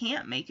Steve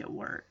can't make it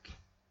work.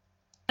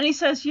 And he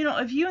says, you know,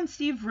 if you and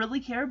Steve really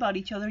care about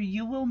each other,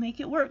 you will make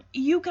it work.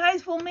 You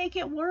guys will make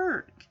it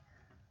work.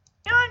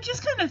 You know, I'm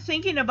just kind of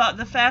thinking about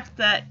the fact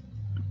that,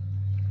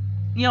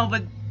 you know,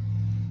 with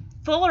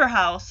Fuller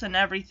House and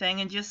everything,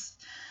 and just,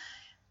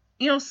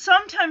 you know,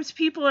 sometimes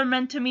people are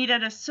meant to meet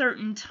at a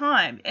certain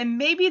time, and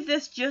maybe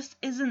this just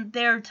isn't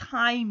their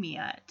time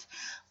yet.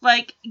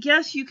 Like,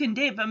 yes, you can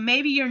date, but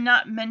maybe you're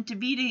not meant to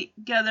be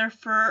together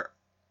for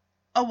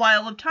a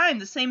while of time.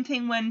 The same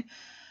thing when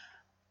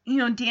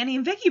Danny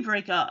and Vicky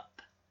break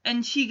up,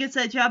 and she gets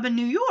that job in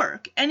New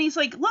York. And he's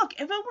like, look,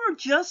 if it were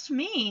just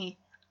me,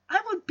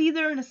 I would be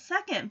there in a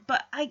second,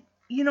 but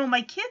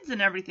my kids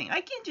and everything,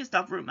 I can't just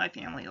uproot my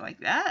family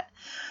like that.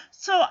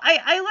 So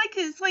I like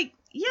it. It's like,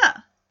 yeah,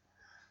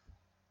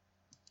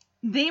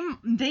 they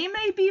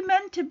may be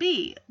meant to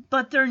be,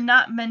 but they're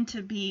not meant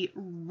to be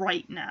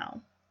right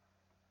now.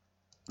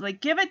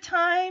 Like, give it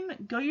time,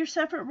 go your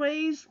separate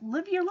ways,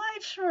 live your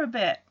lives for a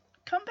bit.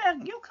 Come back,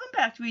 you'll come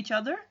back to each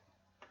other.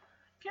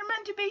 If you're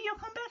meant to be, you'll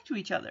come back to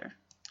each other.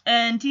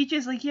 And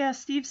DJ's like, yeah,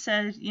 Steve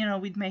said,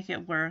 we'd make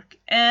it work.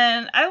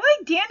 And I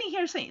like Danny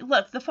here saying,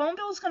 look, the phone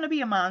bill is going to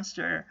be a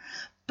monster,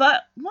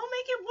 but we'll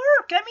make it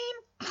work. I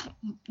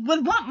mean,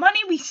 with what money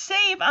we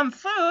save on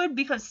food,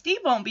 because Steve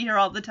won't be here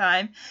all the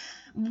time,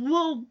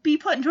 we'll be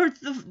putting towards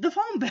the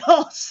phone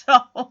bill. So,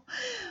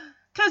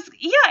 because,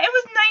 yeah, it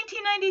was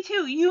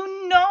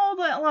 1992.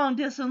 That long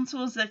distance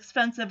was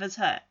expensive as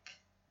heck.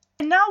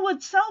 And now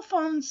with cell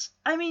phones,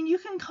 I mean, you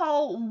can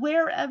call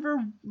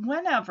wherever,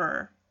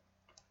 whenever.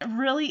 It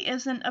really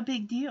isn't a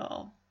big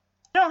deal.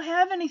 I don't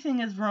have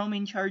anything as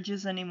roaming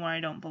charges anymore,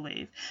 I don't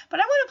believe. But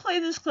I want to play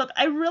this clip.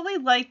 I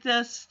really like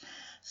this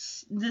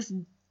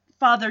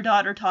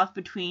father-daughter talk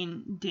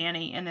between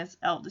Danny and his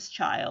eldest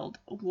child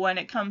when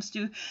it comes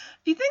to, if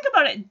you think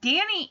about it,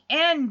 Danny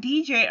and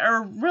DJ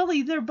are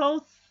really, they're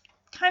both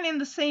kind of in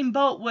the same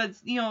boat with,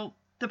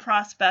 the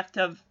prospect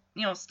of,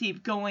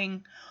 Steve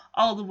going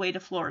all the way to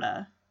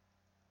Florida.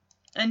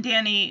 And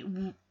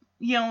Danny,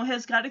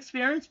 has got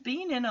experience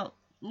being in a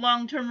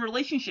long-term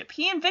relationship.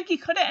 He and Vicky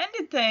could have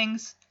ended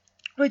things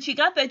when she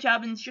got that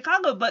job in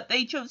Chicago, but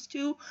they chose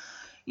to,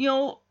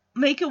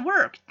 make it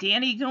work.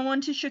 Danny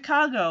going to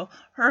Chicago,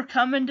 her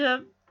coming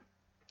to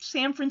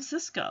San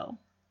Francisco.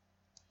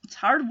 It's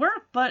hard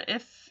work, but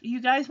if you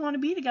guys want to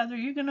be together,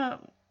 you're going to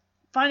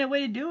find a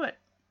way to do it.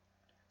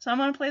 So I'm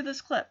going to play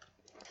this clip.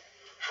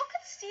 How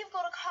could Steve go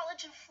to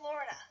college in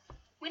Florida?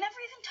 We never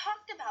even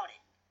talked about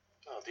it.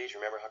 Oh, Deej,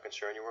 remember how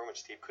concerned you were when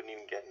Steve couldn't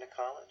even get into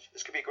college?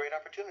 This could be a great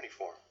opportunity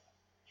for him.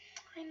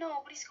 I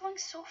know, but he's going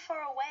so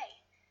far away.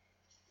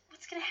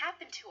 What's going to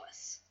happen to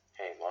us?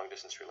 Hey,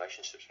 long-distance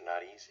relationships are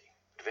not easy.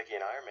 But Vicky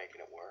and I are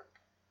making it work.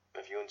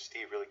 And if you and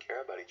Steve really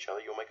care about each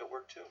other, you'll make it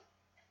work too.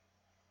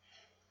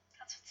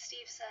 That's what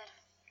Steve said.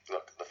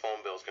 Look, the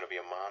phone bill's going to be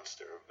a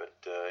monster, but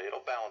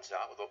it'll balance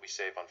out with what we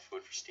save on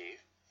food for Steve.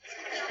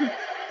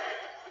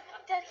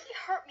 Dad, he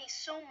hurt me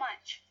so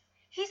much.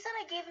 He said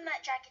I gave him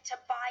that jacket to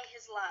buy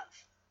his love.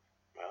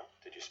 Well,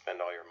 did you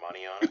spend all your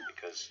money on it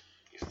because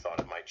you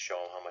thought it might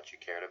show him how much you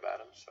cared about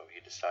him, so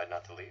he decided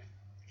not to leave?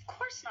 Of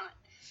course not.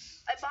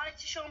 I bought it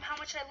to show him how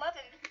much I love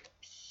him,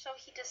 so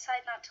he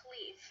decided not to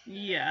leave.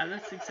 Yeah,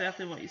 that's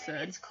exactly what you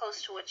said. It's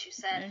close to what you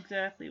said.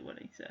 Exactly what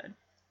he said.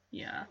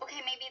 Yeah.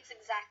 Okay, maybe it's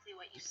exactly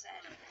what you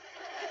said.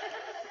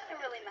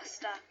 I really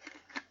messed up.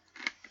 Do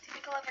you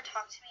think he'll ever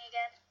talk to me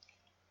again?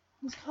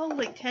 He's called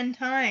like 10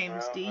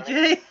 times, Well,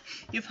 DJ.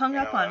 You've hung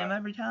up on him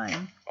every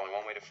time. Only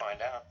one way to find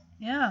out.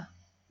 Yeah.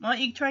 Why don't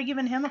you try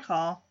giving him a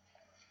call?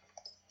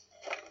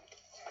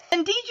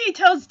 And DJ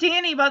tells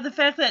Danny about the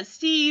fact that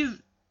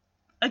Steve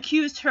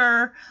accused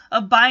her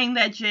of buying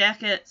that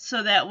jacket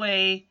so that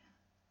way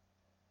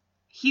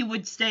he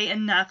would stay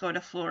and not go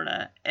to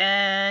Florida.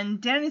 And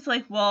Danny's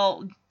like,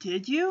 well,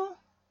 did you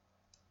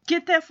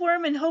get that for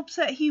him in hopes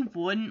that he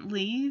wouldn't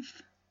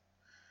leave?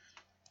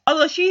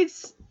 Although she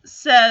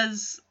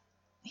says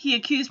he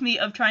accused me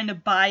of trying to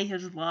buy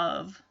his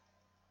love.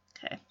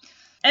 Okay.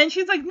 And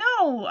she's like,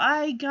 no,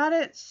 I got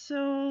it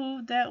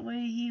so that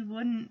way he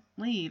wouldn't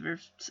leave. And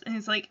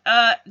he's like,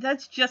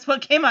 that's just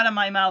what came out of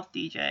my mouth,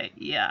 DJ.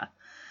 Yeah.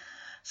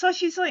 So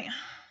she's like, do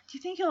you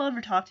think he'll ever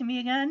talk to me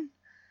again?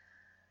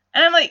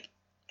 And I'm like,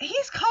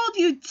 he's called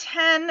you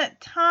 10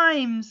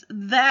 times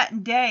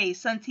that day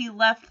since he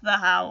left the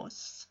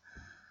house.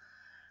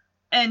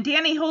 And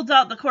Danny holds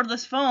out the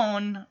cordless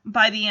phone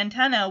by the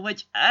antenna,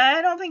 which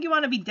I don't think you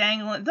want to be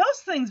dangling.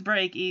 Those things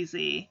break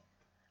easy.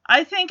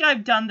 I think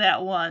I've done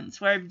that once,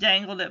 where I've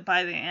dangled it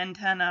by the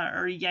antenna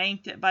or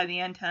yanked it by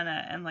the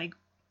antenna and like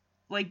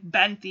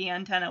bent the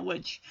antenna,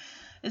 which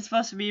is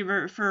supposed to be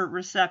for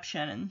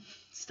reception and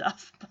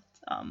stuff. But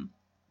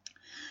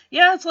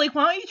yeah, it's like,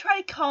 why don't you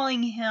try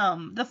calling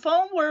him? The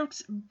phone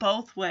works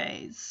both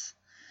ways.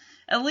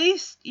 At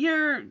least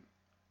you're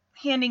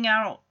handing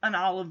out an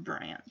olive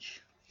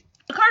branch.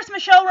 Of course,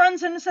 Michelle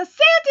runs in and says,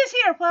 Santa's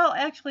here! Well,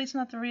 actually, it's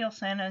not the real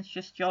Santa, it's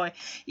just Joey.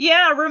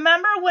 Yeah,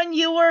 remember when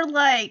you were,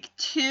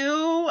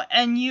 2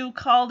 and you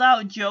called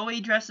out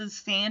Joey dressed as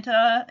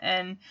Santa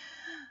and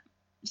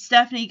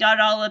Stephanie got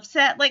all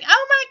upset? Like,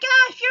 oh my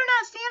gosh, you're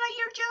not Santa,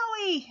 you're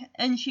Joey!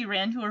 And she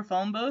ran to her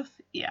phone booth?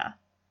 Yeah.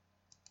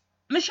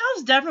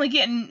 Michelle's definitely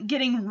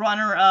getting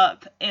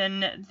runner-up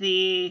in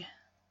the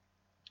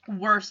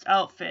worst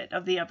outfit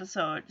of the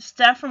episode.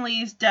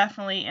 Stephanie's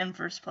definitely in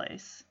first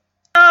place.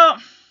 Oh...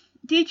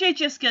 DJ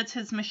just gets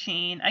his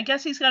machine. I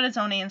guess he's got his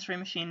own answering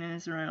machine in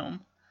his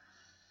room.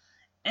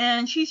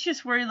 And she's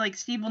just worried,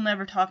 Steve will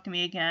never talk to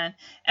me again.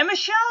 And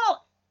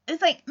Michelle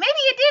it's like, maybe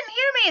you didn't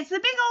hear me. It's the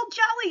big old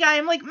jolly guy.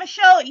 I'm like,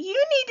 Michelle, you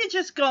need to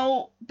just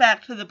go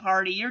back to the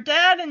party. Your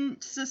dad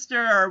and sister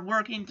are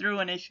working through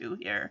an issue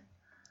here.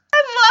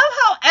 I love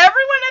how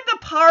everyone at the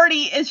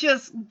party is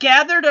just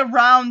gathered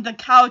around the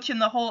couch in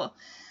the whole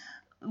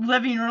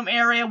living room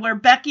area where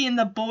Becky and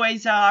the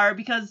boys are,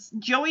 because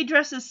Joey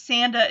dressed as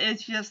Santa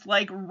is just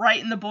like right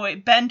in the boy,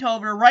 bent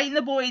over, right in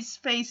the boy's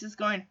face, is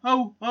going,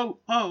 ho, ho,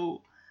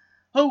 ho,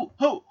 ho,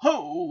 ho,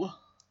 ho.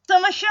 So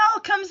Michelle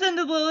comes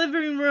into the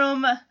living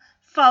room,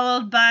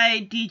 followed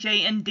by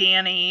DJ and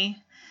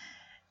Danny,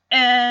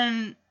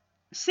 and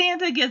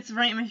Santa gets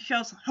right in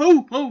Michelle's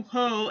ho, ho,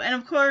 ho, and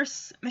of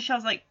course,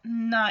 Michelle's like,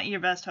 not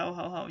your best ho,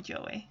 ho, ho,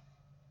 Joey.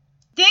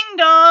 Ding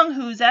dong,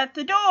 who's at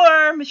the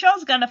door?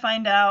 Michelle's gonna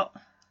find out.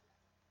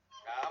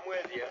 I'm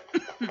with you.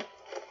 Wow,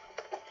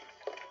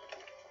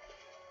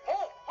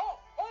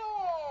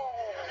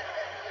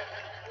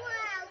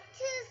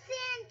 2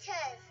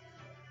 Santas.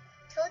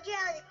 Told you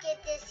I was good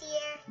this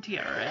year.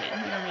 Yeah, right.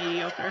 You're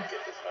mediocre.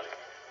 Get this, honey.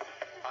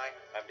 Hi,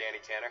 I'm Danny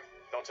Tanner.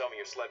 Don't tell me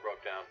your sled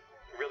broke down.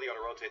 You really ought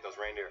to rotate those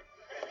reindeer.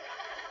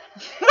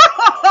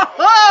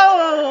 Whoa!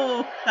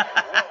 Oh, look,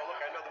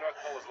 I know the North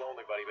Pole is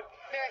lonely, buddy, but...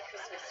 Merry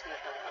Christmas,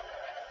 sweetheart.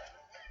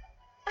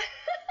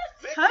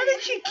 How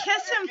did she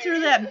kiss him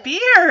through that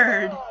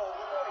beard?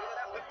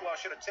 That lip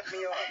gloss should have tipped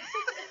me off.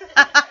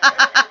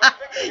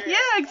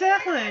 Yeah,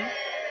 exactly.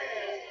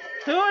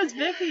 Who is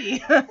Vicky?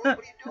 What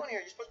are you doing here?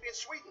 You're supposed to be in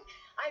Sweden.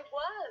 I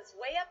was,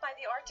 way up by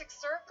the Arctic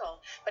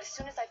Circle. But as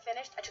soon as I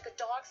finished, I took a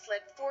dog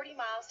sled 40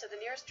 miles to the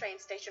nearest train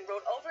station,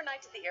 rode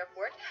overnight to the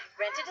airport,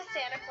 rented a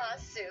Santa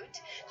Claus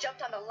suit,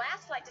 jumped on the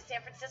last flight to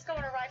San Francisco,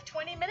 and arrived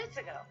 20 minutes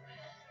ago.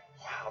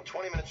 Wow,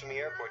 20 minutes from the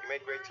airport. You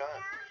made great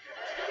time.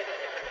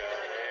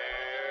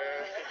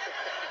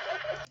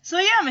 So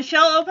yeah,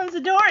 Michelle opens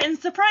the door, and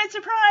surprise,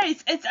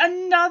 surprise, it's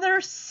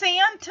another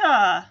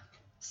Santa.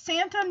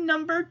 Santa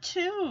number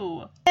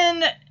 2.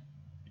 And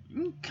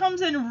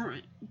comes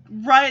in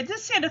right,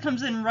 this Santa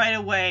comes in right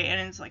away, and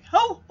it's like,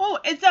 ho, ho,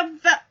 it's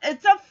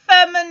a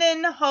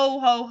feminine ho,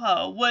 ho,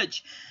 ho,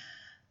 which,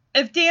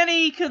 if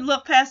Danny could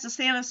look past the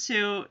Santa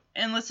suit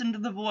and listen to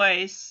the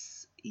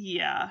voice,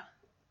 yeah.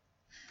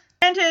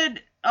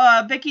 Granted,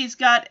 Vicky's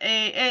got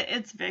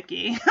it's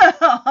Vicky.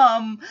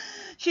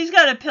 She's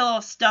got a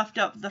pillow stuffed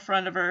up the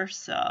front of her,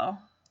 so.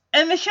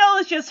 And Michelle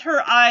is just,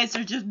 her eyes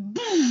are just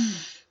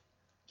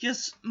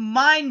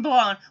mind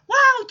blown.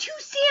 Wow, 2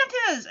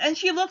 Santas! And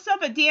she looks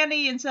up at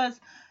Danny and says,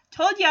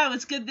 told you I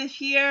was good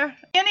this year.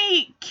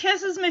 Danny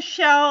kisses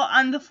Michelle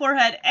on the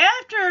forehead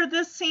after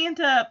the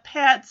Santa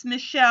pats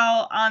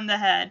Michelle on the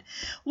head,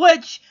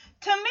 which,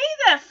 to me,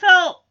 that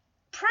felt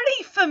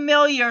pretty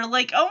familiar.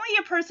 Like, only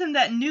a person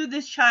that knew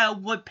this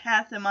child would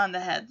pat them on the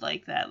head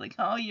like that. Like,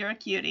 oh, you're a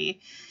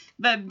cutie.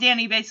 But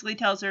Danny basically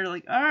tells her,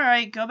 like, all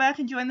right, go back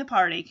and join the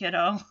party,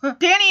 kiddo.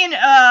 Danny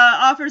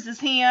offers his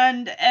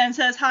hand and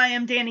says, hi,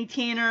 I'm Danny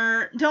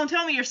Tanner. Don't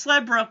tell me your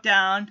sled broke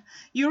down.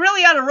 You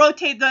really ought to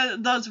rotate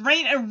those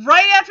reindeer.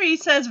 Right after he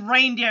says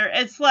reindeer,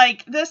 it's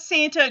like this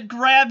Santa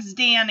grabs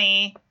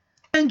Danny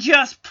and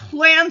just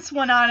plants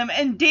one on him.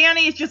 And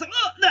Danny is just like,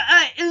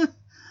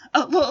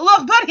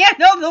 look, buddy, I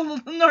know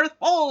the North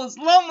Pole is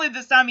lonely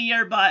this time of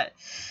year, but...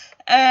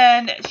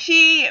 And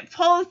she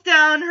pulls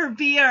down her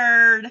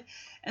beard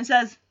and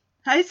says,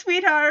 hi,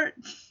 sweetheart.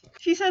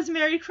 She says,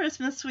 Merry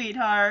Christmas,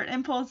 sweetheart,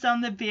 and pulls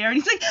down the beard.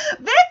 He's like,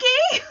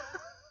 Vicky!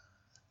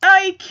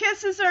 He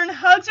kisses her and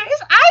hugs her.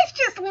 His eyes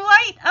just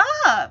light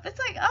up. It's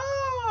like,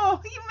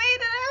 oh, you made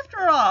it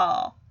after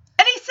all.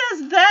 And he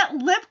says, that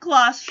lip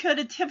gloss should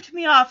have tipped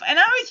me off. And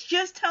I was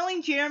just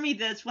telling Jeremy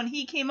this when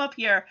he came up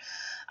here.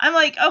 I'm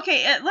like,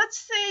 okay, let's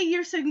say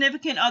your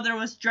significant other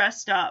was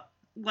dressed up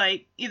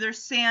like either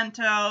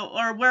Santa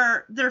or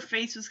where their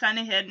face was kind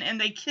of hidden, and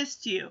they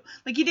kissed you.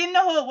 Like, you didn't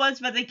know who it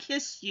was, but they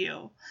kissed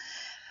you.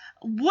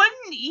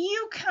 Wouldn't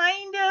you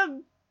kind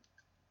of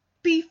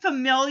be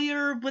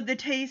familiar with the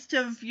taste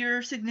of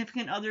your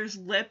significant other's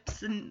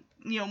lips and,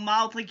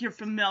 mouth, like you're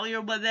familiar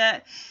with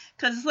it?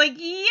 Because it's like,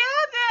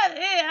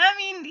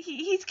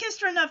 he's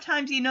kissed her enough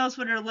times, he knows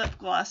what her lip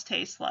gloss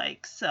tastes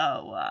like,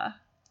 so,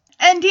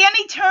 And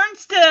Danny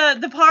turns to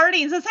the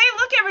party and says, hey,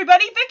 look,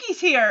 everybody,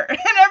 Vicky's here. And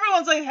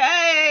everyone's like,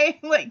 hey.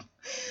 Like,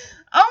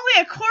 only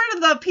a quarter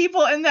of the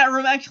people in that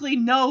room actually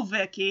know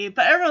Vicky.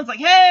 But everyone's like,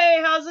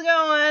 hey, how's it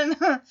going?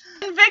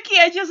 And Vicky,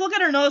 I just look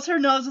at her nose. Her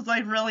nose is,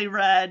 like, really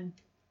red.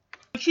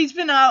 She's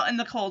been out in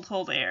the cold,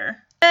 cold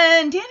air.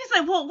 And Danny's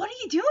like, well, what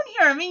are you doing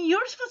here? I mean, you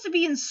were supposed to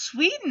be in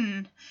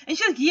Sweden. And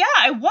she's like, yeah,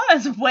 I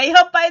was. Way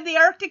up by the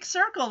Arctic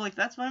Circle. Like,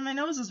 that's why my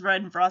nose is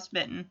red and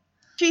frostbitten.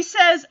 She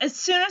says, as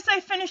soon as I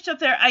finished up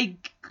there, I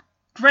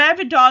grabbed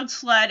a dog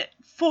sled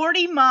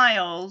 40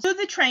 miles to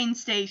the train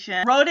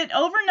station, rode it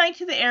overnight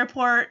to the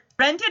airport,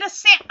 rented a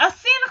Santa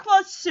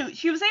Claus suit.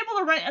 She was able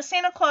to rent a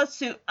Santa Claus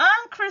suit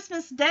on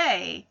Christmas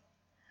Day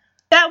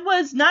that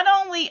was not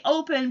only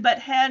open, but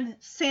had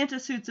Santa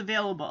suits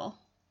available.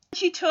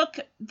 She took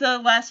the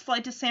last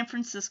flight to San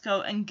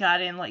Francisco and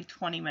got in like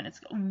 20 minutes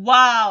ago.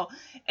 Wow.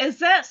 Is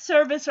that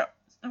service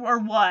or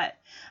what?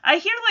 I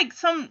hear like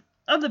some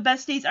of the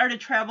best days are to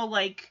travel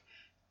like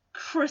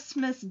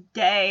Christmas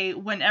Day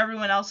when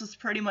everyone else is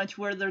pretty much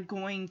where they're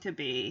going to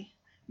be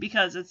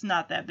because it's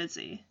not that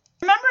busy.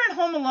 Remember in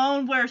Home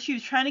Alone where she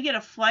was trying to get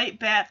a flight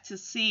back to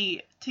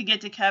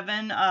get to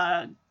Kevin?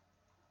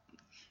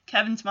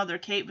 Kevin's mother,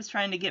 Kate, was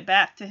trying to get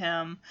back to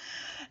him,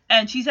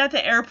 and she's at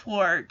the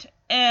airport,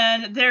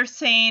 and they're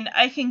saying,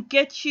 I can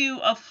get you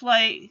a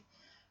flight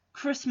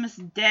Christmas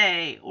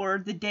Day or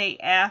the day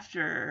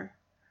after.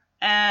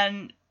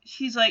 And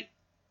she's like,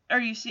 are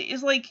you serious?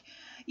 It's like,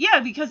 yeah,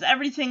 because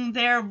everything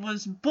there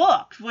was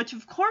booked, which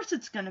of course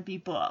it's going to be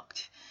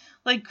booked.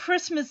 Like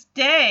Christmas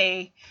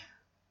Day,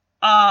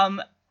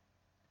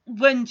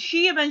 when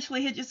she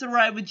eventually hitches a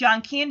ride with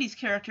John Candy's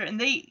character,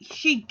 and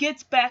she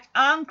gets back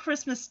on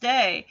Christmas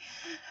Day,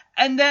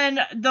 and then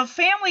the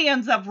family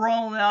ends up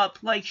rolling up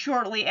like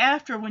shortly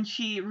after when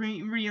she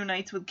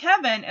reunites with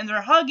Kevin, and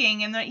they're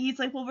hugging, and he's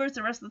like, well, where's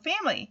the rest of the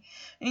family?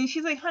 And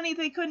she's like, honey,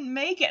 they couldn't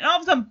make it. And all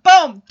of a sudden,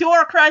 boom,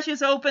 door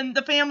crashes open,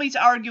 the family's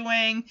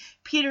arguing,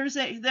 Peter's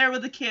there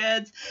with the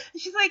kids,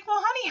 and she's like,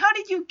 well, honey, how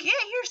did you get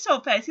here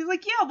so fast? He's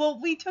like, yeah, well,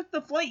 we took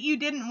the flight you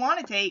didn't want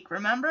to take,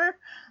 remember?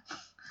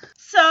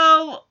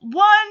 So,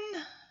 one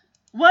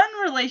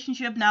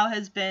relationship now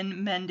has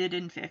been mended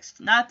and fixed.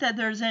 Not that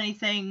there's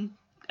anything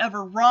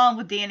ever wrong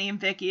with Danny and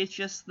Vicky, it's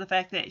just the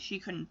fact that she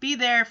couldn't be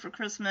there for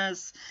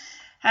Christmas.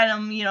 Had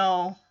him,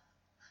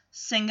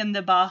 singing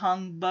the Bah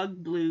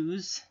Humbug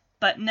blues.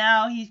 But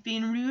now he's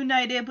being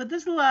reunited with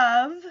his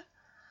love.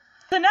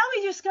 So now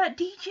we just got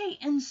DJ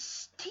and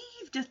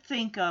Steve to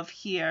think of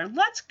here.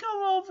 Let's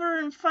go over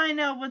and find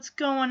out what's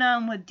going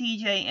on with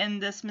DJ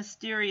and this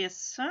mysterious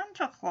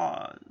Santa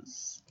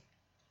Claus.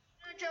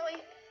 Joey,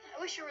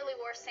 I wish you really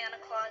were Santa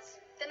Claus.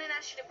 Then I'd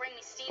ask you to bring me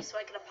Steve so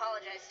I could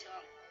apologize to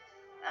him.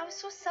 I was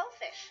so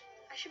selfish.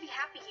 I should be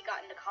happy he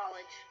got into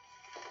college.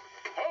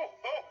 Ho,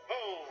 ho,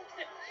 ho!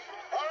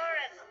 Or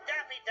as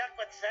Daffy Duck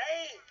would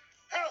say,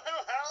 ho, ho,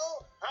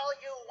 ho, all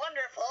you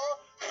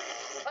wonderful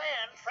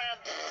San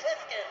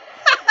Franciscans.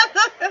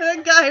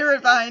 The guy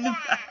right behind him.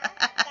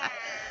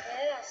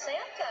 Yeah,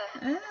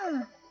 Santa.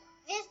 Yeah.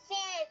 This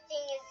Santa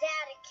thing is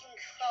out of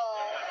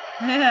control.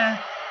 Yeah.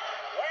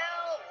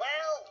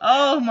 Well.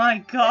 Oh my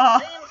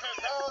god. It seems as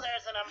though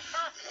there's an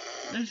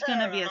impossible. There's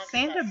gonna be a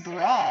Santa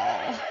brawl.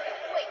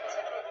 Wait,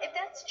 if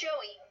that's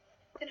Joey,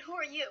 then who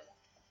are you?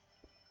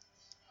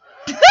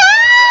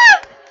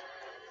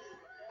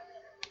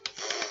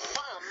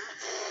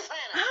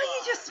 Oh,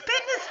 you just spit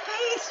in his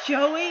face,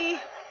 Joey.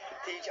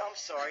 Deej, I'm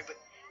sorry, but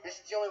this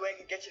is the only way I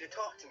can get you to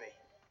talk to me.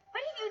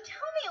 Why didn't you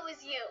tell me it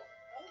was you?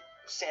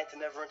 Santa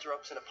never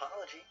interrupts an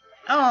apology.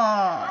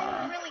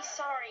 Aww. I'm really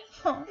sorry.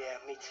 Huh. Yeah,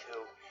 me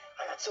too.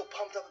 I got so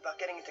pumped up about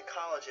getting into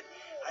college that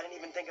I didn't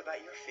even think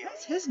about your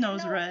feelings. His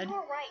nose red.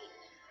 You're right.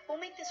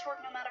 We'll make this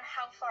work no matter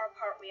how far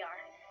apart we are.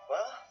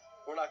 Well,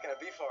 we're not going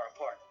to be far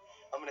apart.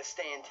 I'm going to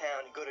stay in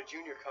town and go to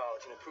junior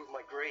college and improve my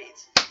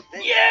grades.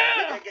 Then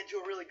maybe I get to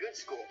a really good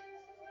school.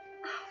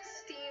 Oh,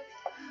 Steve,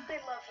 I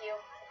love you.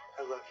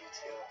 I love you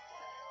too.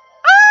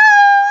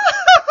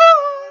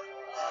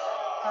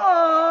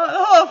 Oh,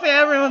 the whole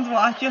family, everyone's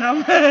watching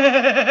them.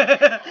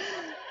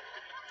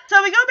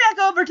 So we go back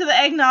over to the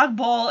eggnog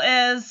bowl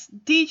as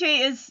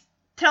DJ is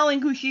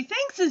telling who she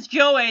thinks is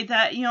Joey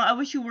that, I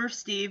wish you were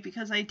Steve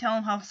because I tell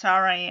him how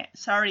sorry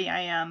I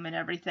am and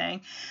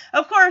everything.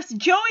 Of course,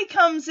 Joey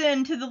comes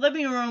into the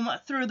living room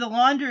through the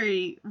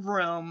laundry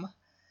room,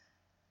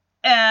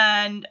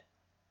 and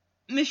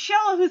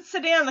Michelle, who's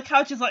sitting on the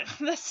couch, is like,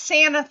 this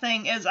Santa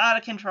thing is out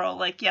of control.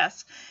 Like,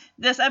 yes,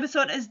 this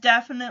episode is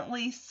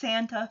definitely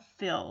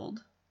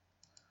Santa-filled.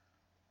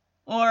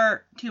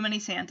 Or too many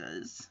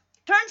Santas.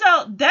 Turns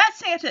out that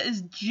Santa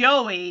is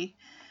Joey.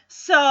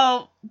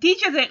 So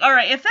DJ's like, all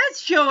right, if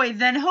that's Joey,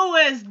 then who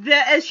is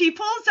that? As she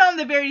pulls down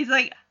the beard, he's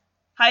like,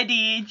 hi,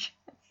 Deej.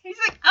 He's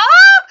like,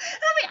 oh!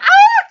 And I'm like,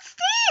 oh, it's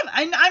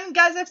Steve!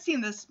 Guys, I've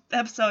seen this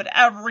episode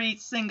every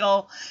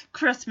single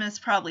Christmas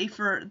probably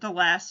for the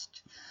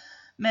last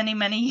many,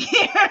 many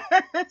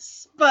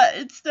years. But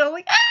it's still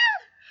like, ah!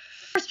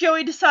 First,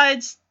 Joey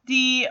decides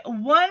the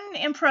one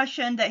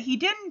impression that he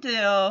didn't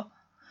do.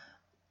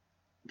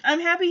 I'm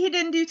happy he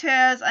didn't do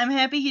Taz. I'm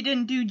happy he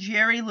didn't do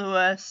Jerry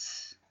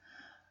Lewis.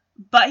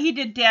 But he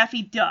did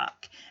Daffy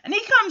Duck. And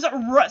he comes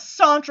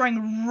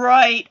sauntering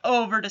right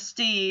over to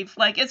Steve.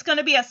 Like, it's going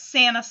to be a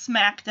Santa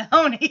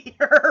smackdown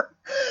here.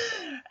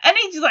 And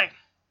he's like,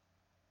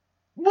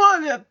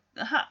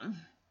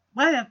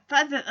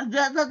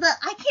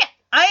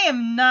 I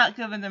am not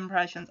good with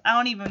impressions. I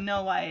don't even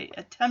know why I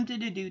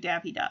attempted to do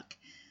Daffy Duck.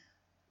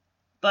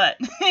 But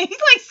he's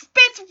like,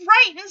 spits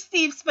right in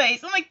Steve's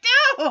face. I'm like,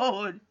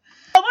 dude!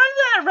 One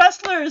of the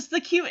wrestlers, the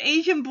cute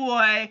Asian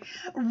boy,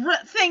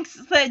 thinks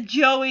that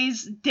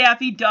Joey's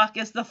Daffy Duck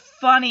is the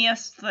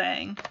funniest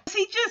thing.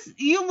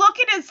 You look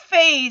at his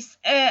face,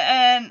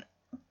 and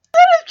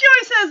what if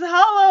Joey says,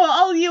 hello,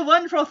 all you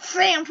wonderful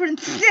San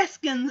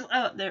Franciscans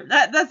out there?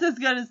 That's as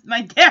good as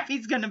my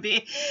Daffy's gonna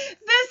be.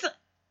 This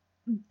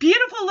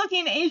beautiful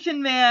looking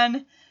Asian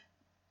man,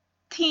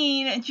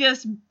 teen,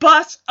 just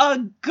busts a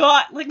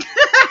gut, like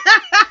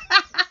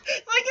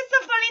it's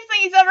the funniest thing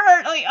he's ever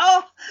heard. Like,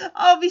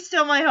 oh, be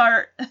still my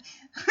heart. And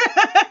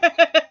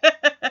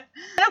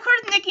of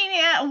course, Nikki,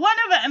 one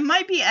of it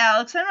might be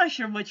Alex. I'm not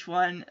sure which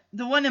one.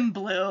 The one in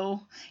blue.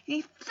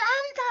 He's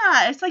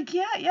Santa. It's like,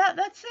 yeah,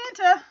 that's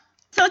Santa.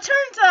 So it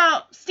turns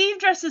out Steve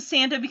dressed as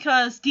Santa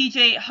because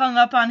DJ hung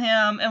up on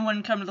him and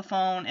wouldn't come to the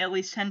phone at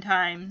least 10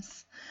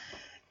 times.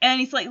 And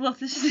he's like, look,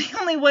 this is the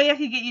only way I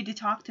could get you to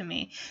talk to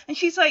me. And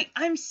she's like,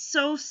 I'm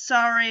so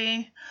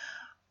sorry.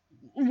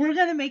 We're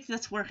going to make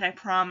this work, I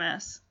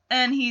promise.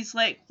 And he's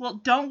like, well,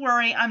 don't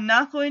worry. I'm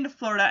not going to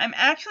Florida. I'm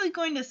actually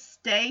going to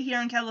stay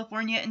here in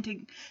California and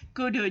to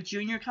go to a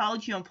junior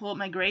college, pull up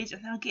my grades,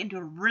 and then I'll get into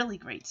a really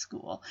great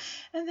school.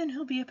 And then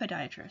he'll be a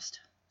podiatrist.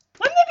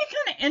 Wouldn't that be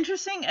kind of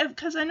interesting?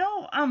 Because I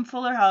know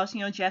Fuller House,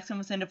 Jackson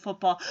was into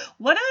football.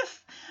 What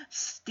if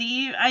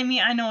Steve, I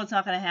know it's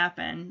not going to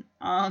happen,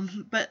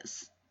 but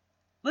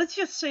let's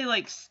just say,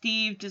 like,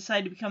 Steve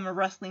decided to become a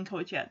wrestling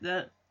coach at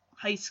the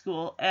high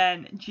school,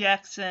 and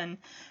Jackson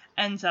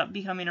ends up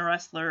becoming a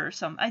wrestler or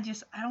something. I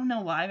don't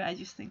know why, but I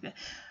just think that.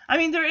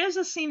 There is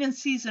a scene in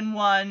season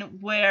 1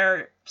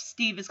 where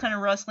Steve is kind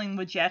of wrestling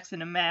with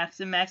Jackson and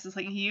Max is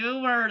like, you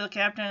were the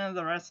captain of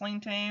the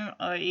wrestling team?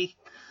 Oy.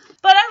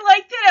 But I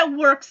like that it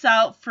works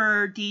out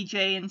for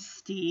DJ and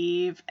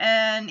Steve,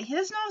 and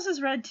his nose is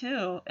red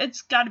too.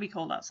 It's got to be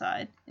cold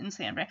outside in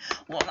San Fran.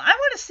 Well, I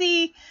want to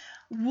see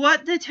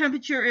what the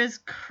temperature is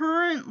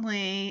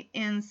currently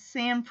in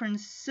San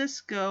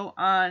Francisco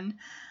on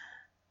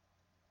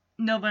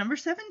November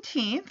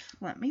 17th.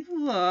 Let me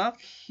look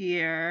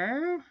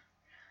here.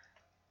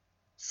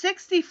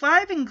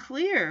 65 and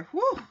clear.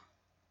 Whew.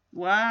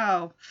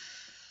 Wow.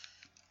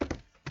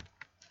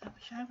 I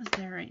wish I was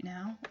there right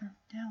now, or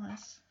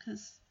Dallas,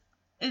 because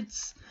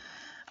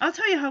I'll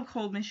tell you how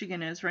cold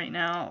Michigan is right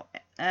now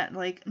at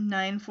like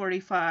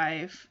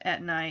 9:45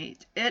 at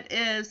night. It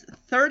is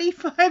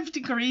 35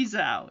 degrees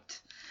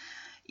out.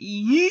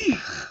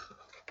 Yeesh.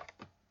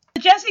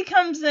 Jesse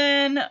comes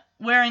in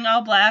wearing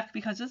all black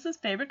because it's his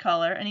favorite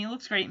color, and he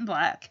looks great in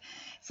black.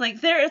 It's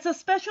like, there is a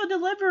special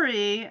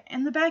delivery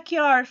in the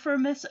backyard for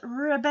Miss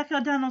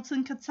Rebecca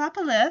Donaldson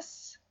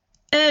Katsopoulos.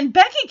 And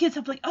Becky gets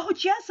up like, oh,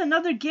 Jess,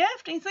 another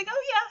gift? And he's like,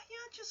 oh, yeah,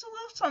 just a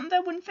little something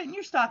that wouldn't fit in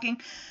your stocking.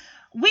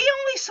 We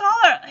only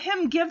saw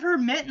him give her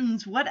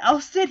mittens. What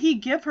else did he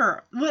give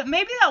her?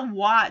 Maybe that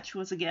watch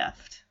was a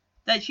gift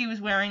that she was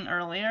wearing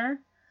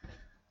earlier.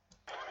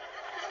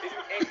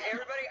 Hey,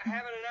 everybody, I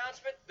have an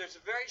announcement. There's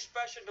a very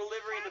special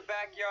delivery in the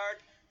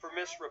backyard for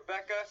Miss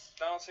Rebecca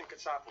Donaldson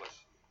Katsopoulos.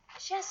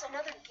 Jess,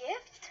 another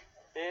gift?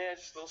 Yeah,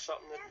 just a little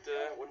something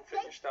that wouldn't fit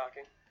in your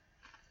stocking.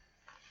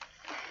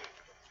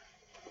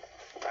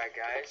 All right,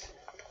 guys.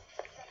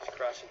 She's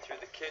crossing through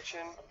the kitchen.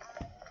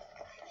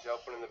 She's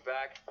opening the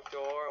back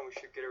door, and we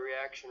should get a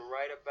reaction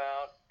right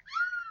about...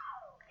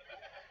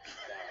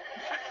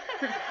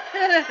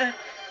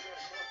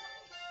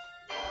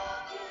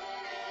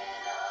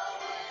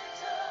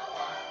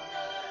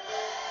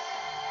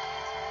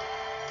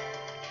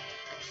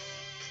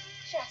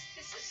 Jess,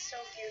 this is so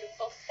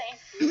beautiful. Thank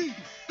you.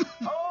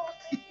 Oh,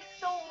 thank you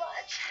so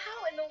much. How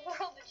in the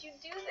world did you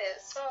do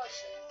this? Oh,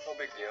 no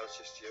big deal. It's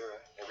just your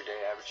everyday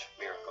average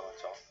miracle,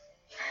 that's all.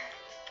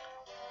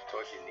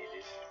 Told you need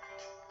these.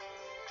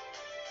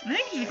 I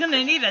think he's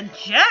gonna need a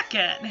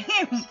jacket.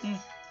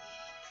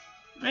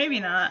 Maybe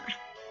not.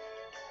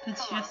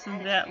 It's just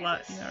in that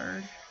lot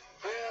yard.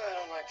 Well, I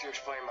don't like to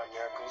explain my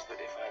miracles, but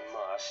if I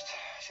must.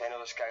 See, I know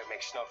this guy who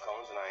makes snow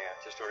cones, and I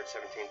just ordered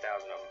 17,000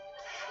 of them.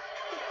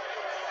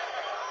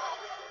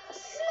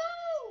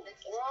 Snow!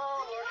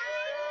 Whoa, look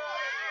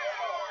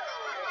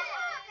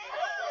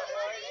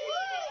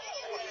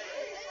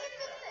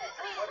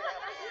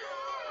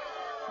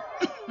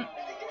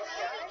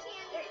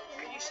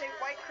Can you say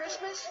White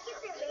Christmas?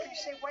 Can you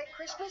say White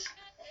Christmas?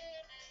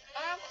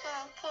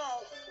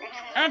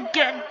 Good. Are we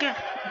going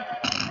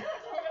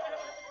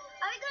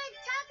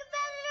to talk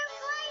about it or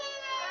play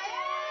it?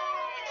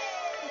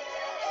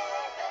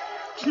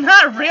 It's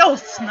not real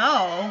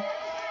snow.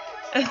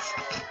 It's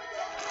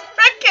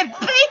frickin'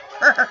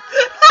 paper.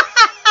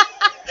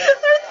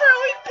 They're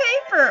throwing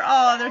paper.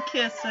 Oh, they're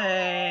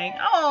kissing.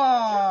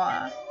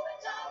 Aww.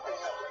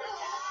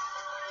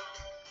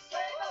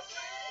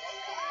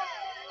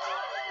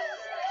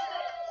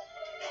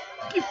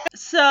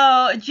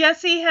 So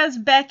Jesse has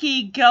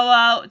Becky go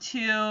out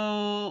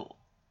to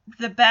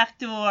the back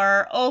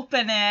door,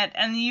 open it,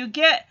 and you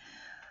get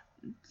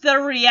the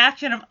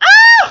reaction of,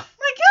 oh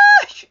my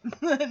gosh!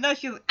 No,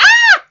 she's like,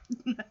 ah!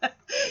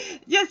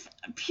 Just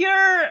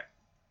pure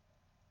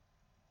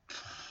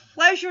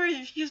pleasure,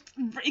 just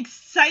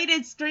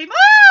excited scream,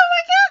 oh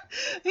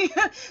my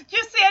god!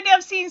 Just the idea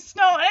of seeing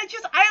snow, and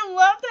I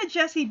love that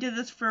Jesse did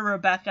this for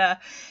Rebecca.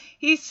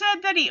 He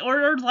said that he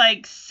ordered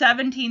like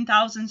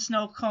 17,000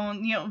 snow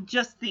cones,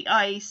 just the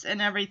ice and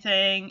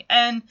everything.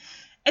 And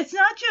it's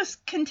not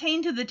just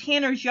contained to the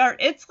Tanner's yard.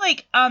 It's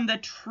like on the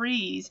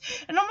trees.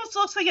 It almost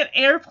looks like an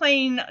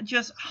airplane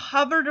just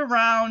hovered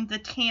around the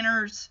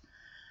Tanner's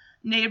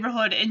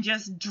neighborhood and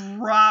just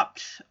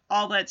dropped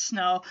all that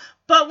snow.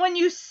 But when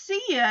you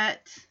see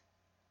it,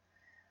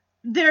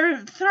 they're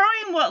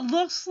throwing what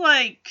looks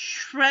like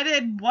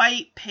shredded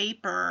white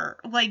paper,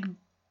 like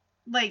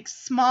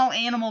small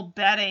animal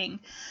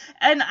bedding.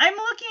 And I'm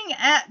looking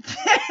at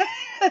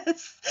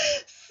this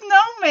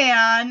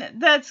snowman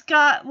that's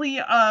got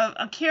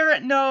a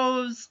carrot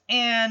nose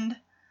and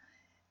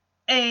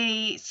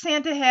a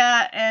Santa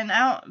hat and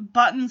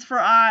buttons for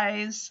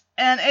eyes.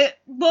 And it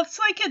looks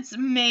like it's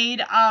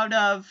made out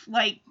of,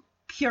 like,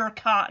 pure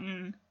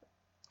cotton.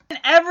 And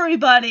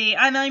everybody,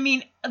 and I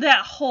mean,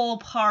 that whole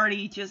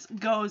party just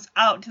goes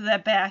out to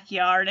that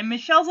backyard. And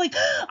Michelle's like,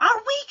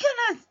 are we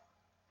gonna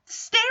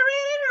stare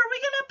at it or are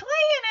we gonna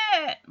play in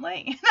it?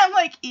 Like, and I'm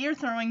like, you're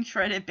throwing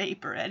shredded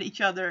paper at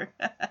each other.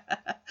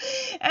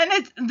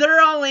 And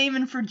they're all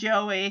aiming for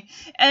Joey.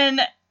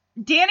 And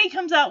Danny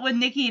comes out with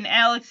Nikki and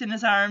Alex in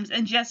his arms,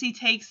 and Jesse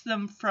takes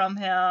them from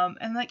him.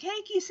 And like, hey,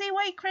 can you say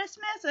White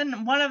Christmas?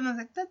 And one of them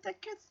is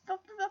like,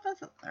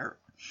 or,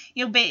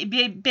 you know,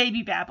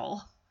 baby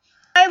babble.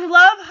 I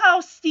love how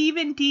Steve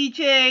and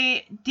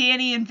DJ,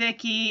 Danny and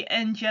Vicky,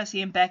 and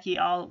Jesse and Becky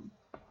all,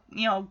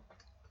 you know,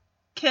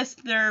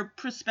 kissed their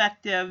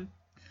prospective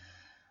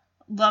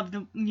loved,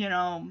 you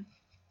know,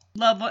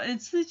 love.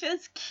 It's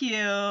just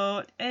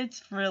cute.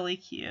 It's really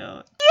cute.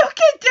 You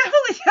can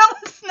definitely tell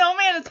the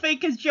snowman is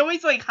fake because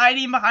Joey's like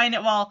hiding behind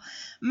it while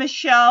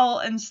Michelle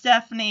and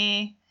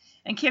Stephanie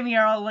and Kimmy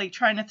are all like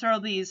trying to throw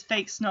these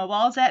fake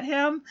snowballs at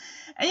him.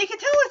 And you can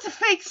tell it's a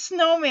fake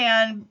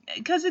snowman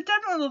because it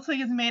definitely looks like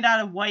it's made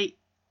out of white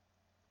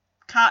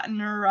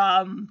cotton or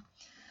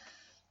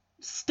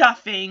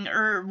stuffing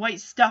or white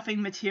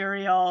stuffing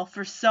material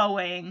for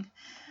sewing,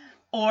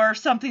 or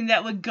something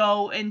that would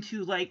go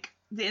into like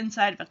the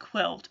inside of a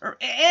quilt, or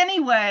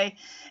anyway.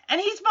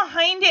 And he's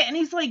behind it and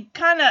he's like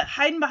kind of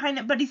hiding behind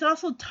it, but he's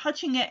also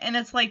touching it and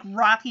it's like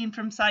rocking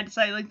from side to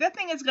side. Like that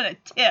thing is gonna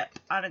tip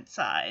on its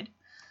side.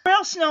 A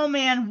real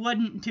snowman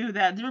wouldn't do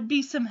that. There would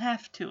be some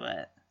heft to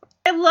it.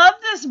 I love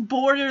this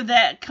border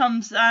that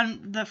comes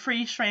on the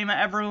freeze frame of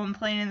everyone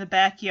playing in the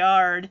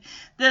backyard.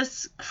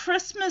 This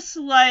Christmas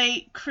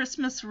light,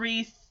 Christmas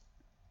wreath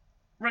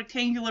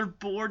rectangular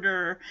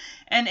border,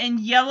 and in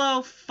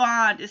yellow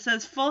font it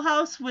says Full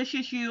House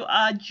wishes you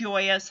a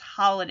joyous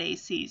holiday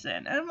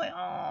season. And I'm like,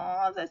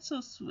 oh, that's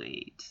so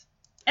sweet.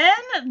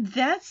 And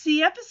that's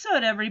the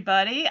episode,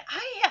 everybody.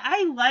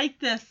 I like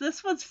this.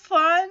 This was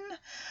fun.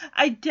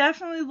 I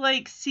definitely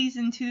like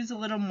season 2's a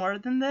little more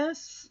than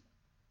this.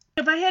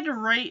 If I had to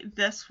rate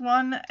this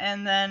one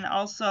and then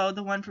also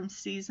the one from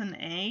season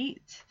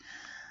 8,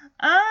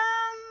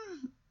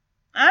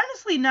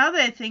 honestly, now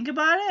that I think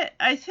about it,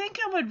 I think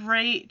I would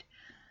rate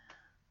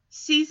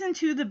season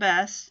 2 the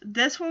best.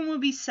 This one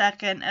would be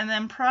second, and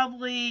then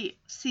probably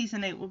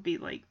season 8 would be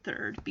like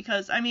third.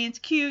 Because, I mean, it's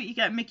cute. You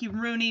got Mickey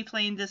Rooney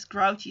playing this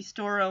grouchy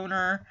store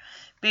owner.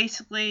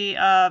 Basically,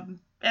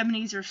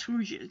 Ebenezer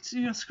Scrooge,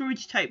 you know,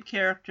 Scrooge type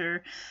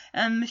character.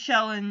 And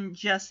Michelle and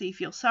Jesse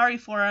feel sorry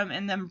for him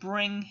and then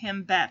bring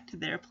him back to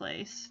their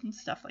place and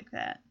stuff like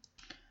that.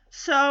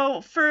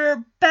 So,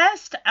 for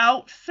best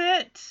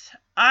outfit,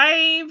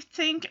 I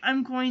think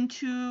I'm going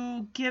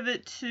to give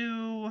it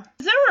to...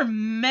 There were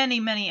many,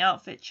 many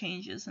outfit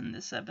changes in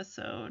this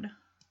episode.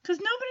 Because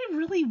nobody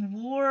really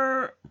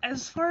wore,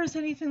 as far as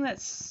anything that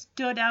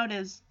stood out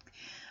as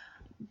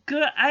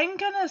good. I'm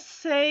going to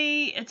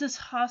say it's a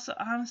toss,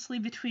 honestly,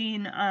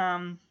 between...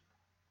 I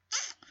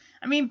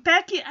mean,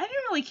 Becky, I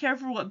didn't really care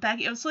for what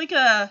Becky... It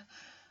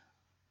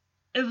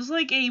was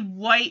like a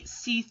white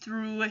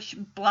see-through-ish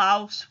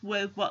blouse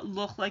with what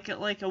looked like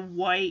a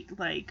white,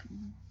 like,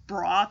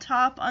 bra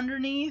top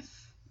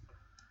underneath.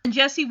 And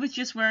Jesse was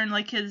just wearing,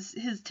 like, his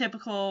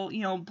typical,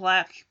 you know,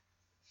 black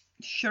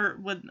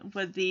shirt with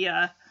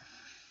the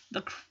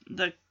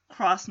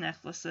cross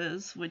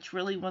necklaces, which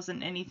really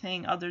wasn't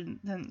anything other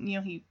than, you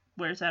know, he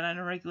wears that on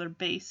a regular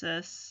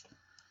basis.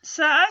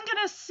 So I'm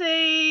gonna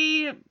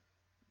say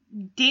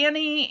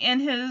Danny in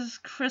his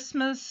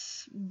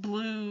Christmas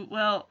blue,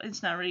 well,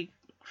 it's not really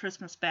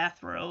Christmas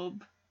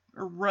bathrobe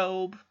or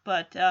robe,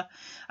 but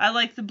I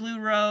like the blue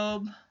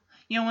robe,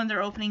 you know, when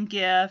they're opening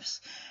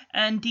gifts.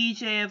 And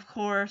DJ, of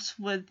course,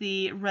 with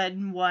the red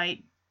and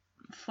white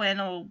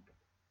flannel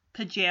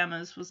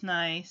pajamas was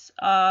nice.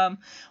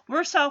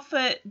 Worst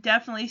outfit,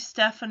 definitely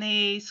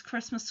Stephanie's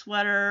Christmas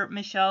sweater.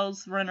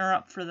 Michelle's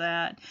runner-up for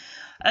that.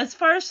 As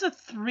far as the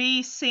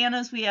 3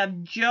 Santas, we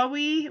have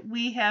Joey,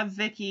 we have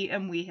Vicky,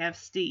 and we have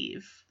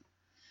Steve.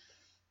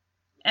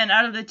 And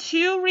out of the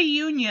 2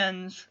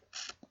 reunions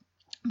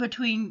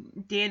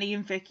between Danny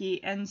and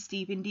Vicky and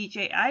Steve and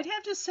DJ, I'd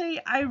have to say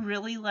I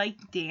really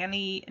like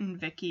Danny and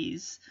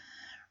Vicky's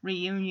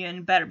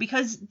reunion better,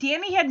 because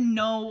Danny had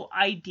no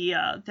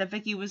idea that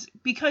Vicky was,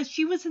 because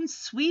she was in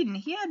Sweden,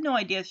 he had no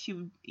idea she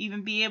would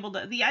even be able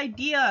to,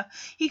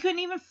 he couldn't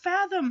even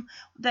fathom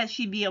that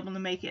she'd be able to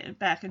make it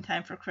back in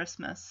time for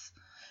Christmas.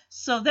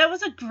 So that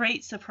was a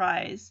great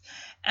surprise.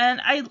 And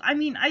I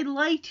mean, I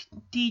liked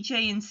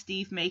DJ and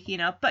Steve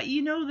making up, but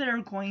you know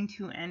they're going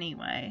to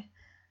anyway.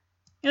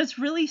 You know, what's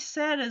really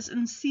sad is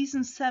in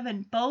season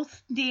 7,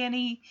 both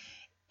Danny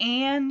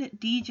and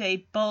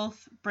DJ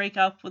both break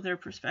up with their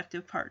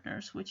prospective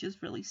partners, which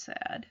is really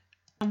sad.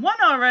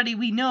 One already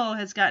we know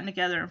has gotten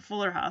together in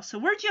Fuller House, so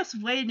we're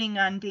just waiting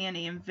on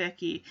Danny and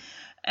Vicky.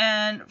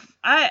 And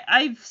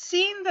I've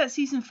seen that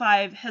season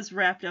 5 has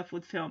wrapped up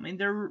with filming.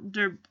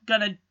 They're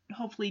gonna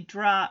hopefully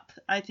drop,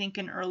 I think,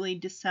 in early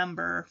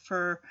December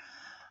for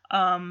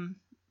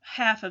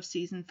half of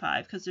season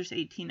 5, because there's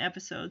 18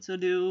 episodes. So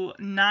do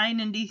 9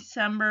 in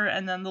December,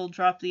 and then they'll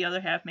drop the other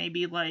half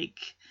maybe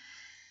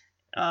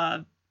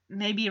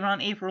maybe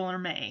around April or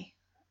May,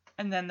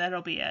 and then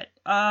that'll be it.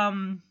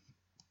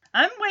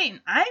 I'm waiting.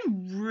 I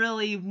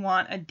really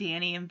want a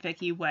Danny and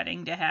Vicky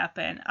wedding to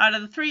happen. Out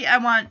of the 3, I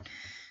want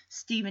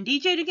Steve and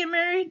DJ to get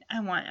married. I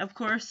want, of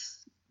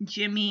course,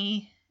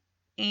 Jimmy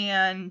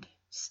and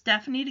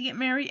Stephanie to get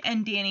married,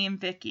 and Danny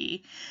and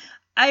Vicky.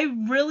 I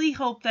really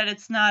hope that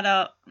it's not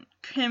a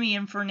Kimmy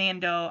and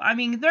Fernando. I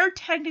mean, they're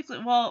technically,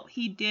 well,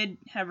 he did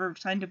have her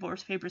sign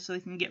divorce papers so they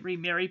can get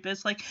remarried, but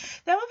it's like,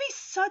 that would be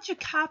such a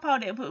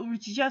cop-out if it was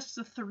just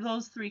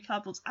those 3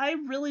 couples. I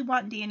really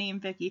want Danny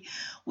and Vicky.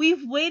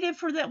 We've waited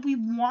for that. We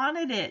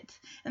wanted it,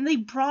 and they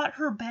brought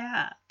her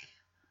back.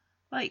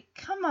 Like,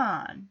 come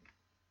on.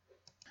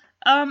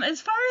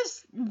 As far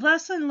as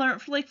lesson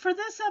learned, for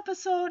this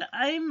episode,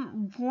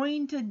 I'm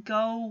going to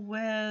go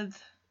with,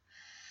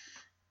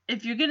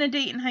 if you're going to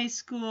date in high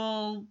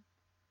school,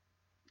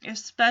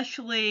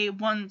 especially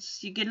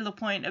once you get to the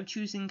point of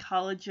choosing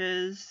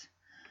colleges,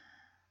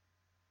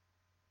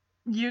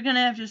 you're going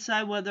to have to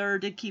decide whether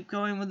to keep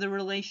going with the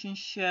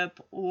relationship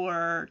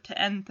or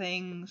to end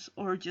things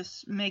or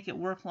just make it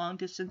work long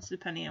distance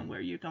depending on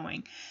where you're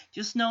going.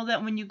 Just know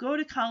that when you go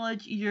to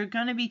college, you're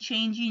going to be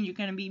changing, you're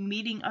going to be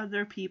meeting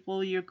other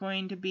people, you're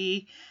going to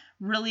be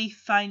really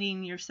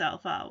finding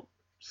yourself out.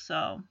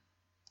 So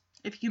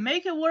if you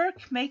make it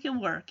work, make it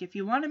work. If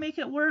you want to make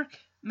it work,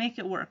 make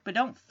it work. But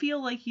don't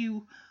feel like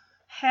you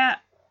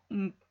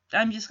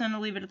I'm just going to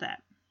leave it at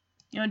that.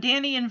 You know,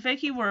 Danny and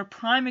Vicky were a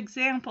prime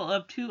example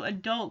of 2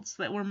 adults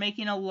that were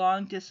making a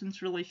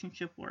long-distance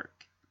relationship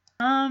work.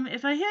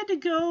 If I had to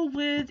go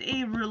with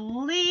a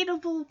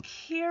relatable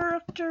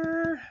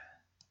character,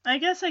 I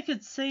guess I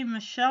could say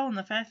Michelle, and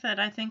the fact that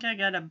I think I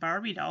got a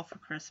Barbie doll for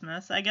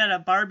Christmas. I got a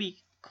Barbie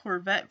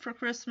Corvette for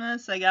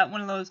Christmas. I got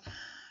one of those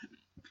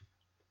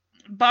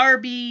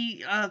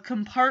Barbie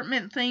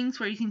compartment things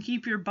where you can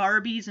keep your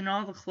Barbies and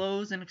all the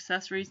clothes and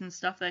accessories and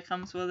stuff that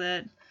comes with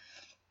it.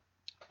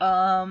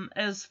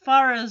 As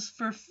far as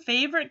for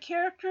favorite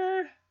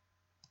character,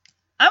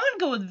 I'm going to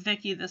go with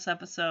Vicky this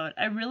episode.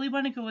 I really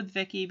want to go with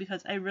Vicky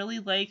because I really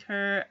like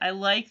her. I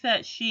like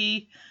that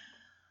she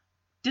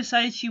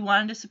decided she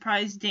wanted to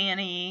surprise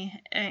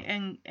Danny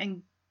and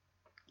you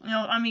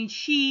know, I mean,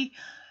 she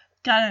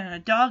got on a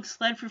dog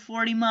sled for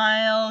 40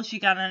 miles. She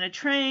got on a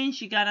train.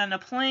 She got on a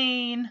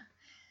plane.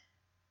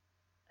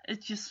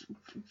 It just,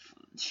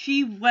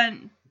 she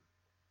wanted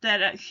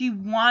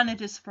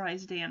to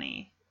surprise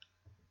Danny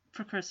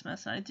for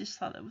Christmas, and I just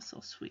thought that was so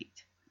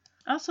sweet.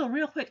 Also,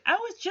 real quick, I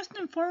was just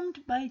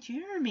informed by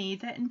Jeremy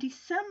that in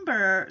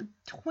December,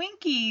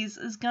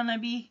 Twinkies is gonna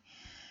be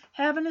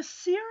having a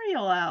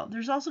cereal out.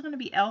 There's also gonna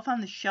be Elf on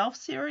the Shelf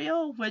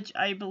cereal, which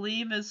I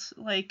believe is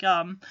like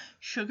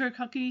sugar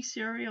cookie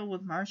cereal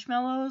with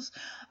marshmallows.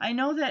 I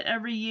know that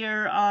every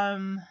year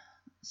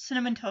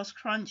Cinnamon Toast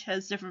Crunch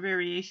has different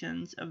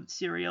variations of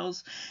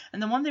cereals, and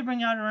the one they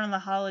bring out around the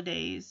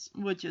holidays,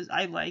 which is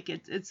I like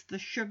it. It's the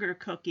sugar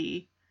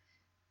cookie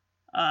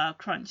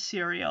crunch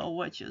cereal,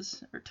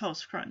 or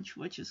Toast Crunch,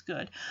 which is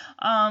good.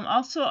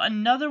 Also,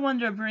 another one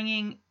they're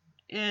bringing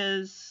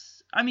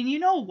is, I mean, you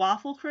know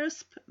Waffle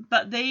Crisp,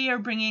 but they are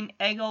bringing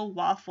Eggo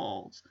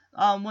waffles.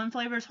 One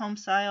flavor is home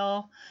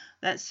style,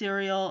 that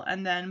cereal,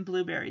 and then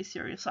blueberry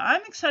cereal. So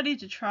I'm excited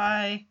to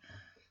try,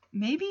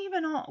 maybe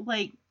even all,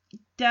 like,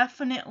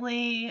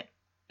 definitely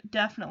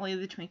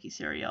the Twinkie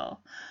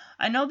cereal.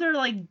 I know they're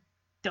like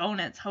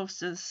Donuts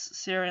Hostess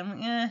cereal.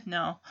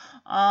 No.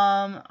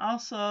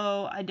 Also,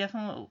 I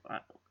definitely,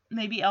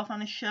 maybe Elf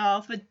on a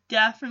Shelf, but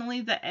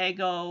definitely the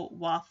Eggo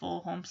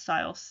waffle home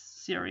style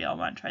cereal. I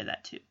want to try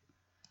that too.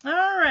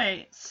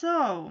 Alright,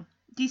 so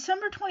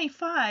December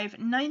 25,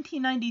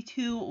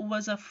 1992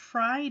 was a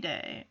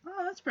Friday.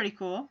 Oh, that's pretty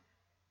cool.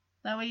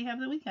 That way you have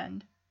the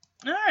weekend.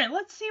 Alright,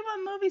 let's see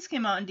what movies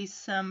came out in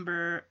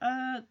December.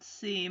 Let's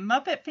see.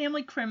 Muppet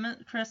Family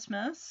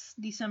Christmas,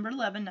 December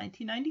 11,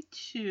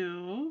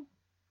 1992.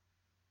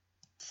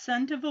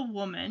 Scent of a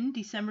Woman,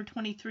 December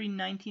 23,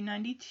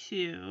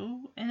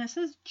 1992. And it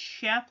says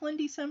Chaplin,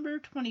 December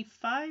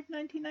 25,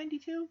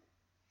 1992.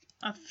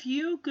 A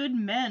Few Good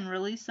Men,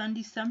 released on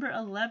December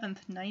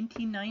 11th,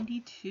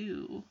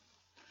 1992.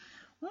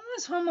 When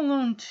was Home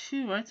Alone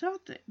 2? I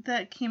thought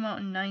that came out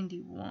in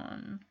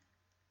 91.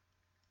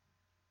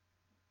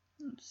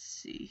 Let's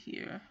see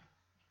here.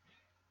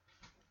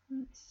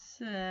 It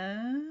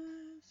says,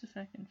 if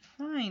I can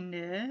find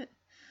it,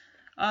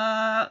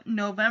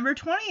 November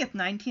 20th,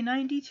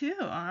 1992.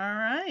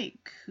 Alright,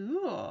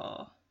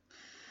 cool.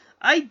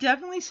 I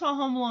definitely saw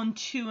Home Alone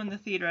 2 in the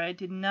theater. I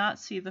did not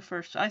see the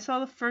first. I saw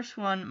the first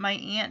one. My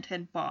aunt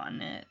had bought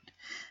it.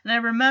 And I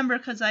remember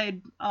because I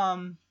had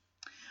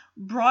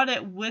brought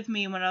it with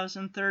me when I was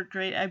in 3rd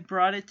grade. I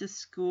brought it to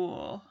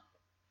school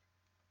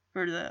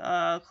for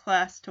the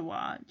class to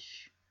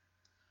watch.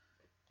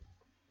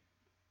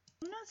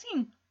 I'm not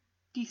seeing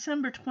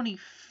December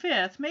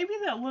 25th. Maybe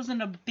that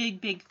wasn't a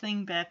big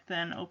thing back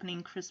then,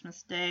 opening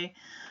Christmas Day.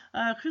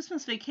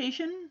 Christmas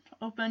Vacation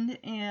opened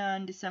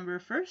on December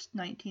 1st,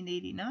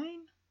 1989.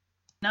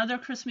 Another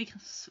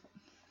Christmas...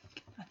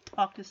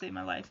 talk to save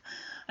my life.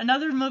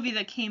 Another movie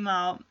that came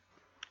out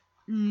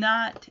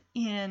not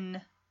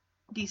in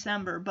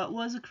December, but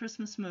was a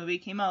Christmas movie,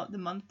 came out the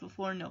month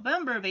before,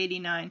 November of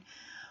 89,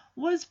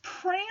 was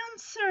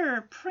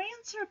Prancer.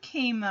 Prancer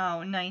came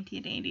out in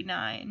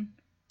 1989.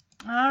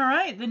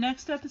 Alright, the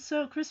next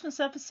episode, Christmas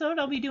episode,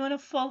 I'll be doing a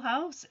Full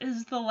House,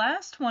 is the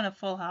last one of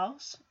Full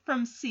House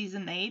from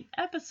Season 8,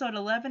 Episode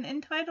 11,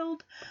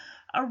 entitled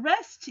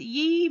Arrest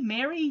Ye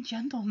Merry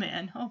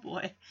Gentlemen. Oh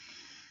boy.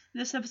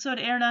 This episode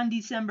aired on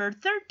December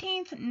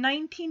 13th,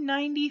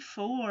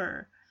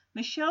 1994.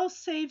 Michelle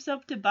saves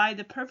up to buy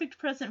the perfect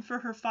present for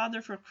her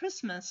father for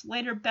Christmas.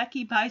 Later,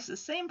 Becky buys the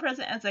same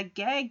present as a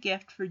gag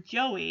gift for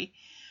Joey,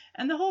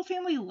 and the whole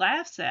family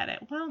laughs at it.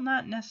 Well,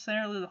 not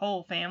necessarily the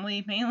whole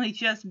family, mainly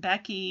just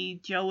Becky,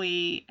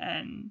 Joey,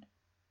 and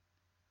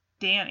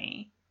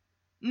Danny.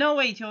 No,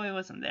 wait, Joey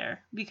wasn't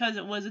there, because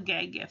it was a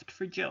gag gift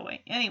for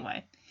Joey.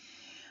 Anyway,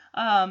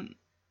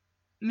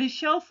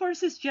 Michelle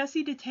forces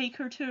Jesse to take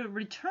her to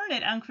return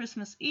it on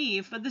Christmas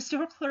Eve, but the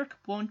store clerk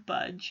won't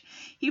budge.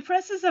 He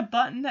presses a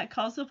button that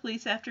calls the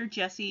police after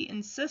Jesse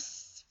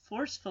insists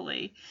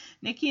forcefully.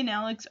 Nikki and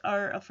Alex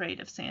are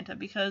afraid of Santa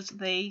because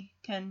they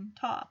can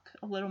talk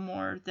a little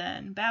more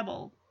than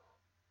babble,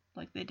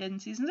 like they did in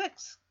Season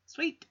 6.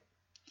 Sweet.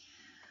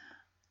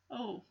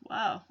 Oh,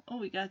 wow. Oh,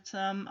 we got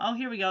some... Oh,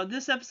 here we go.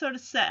 This episode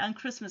is set on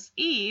Christmas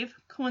Eve.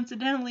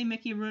 Coincidentally,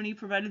 Mickey Rooney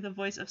provided the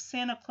voice of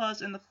Santa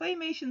Claus in the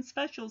Claymation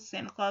special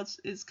Santa Claus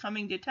is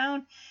Coming to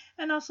Town,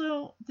 and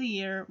also The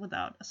Year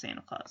Without a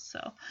Santa Claus.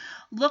 So,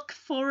 look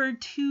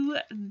forward to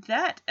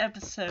that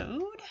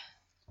episode.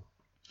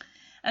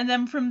 And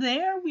then from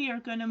there, we are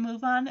going to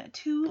move on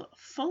to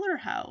Fuller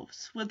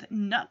House with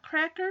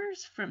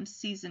Nutcrackers from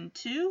Season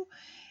 2.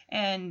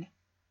 And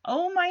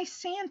Oh My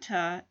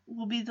Santa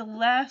will be the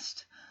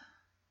last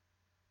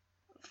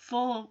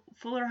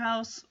Fuller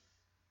House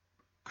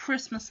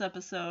Christmas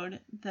episode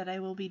that I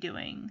will be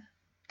doing.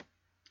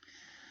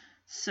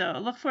 So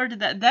look forward to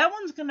that. That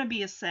one's going to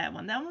be a sad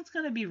one. That one's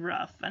going to be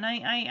rough. And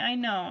I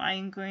know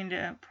I'm going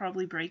to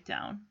probably break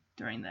down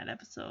during that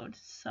episode.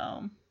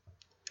 So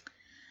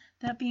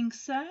that being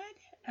said,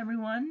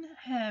 everyone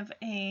have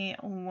a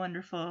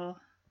wonderful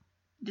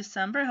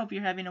December. I hope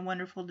you're having a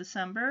wonderful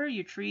December.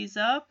 Your tree's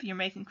up. You're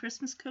making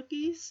Christmas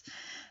cookies.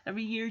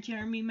 Every year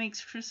Jeremy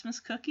makes Christmas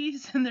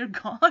cookies and they're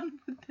gone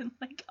within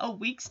like a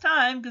week's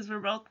time because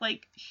we're both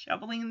like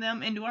shoveling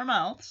them into our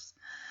mouths.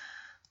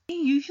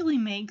 He usually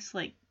makes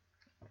like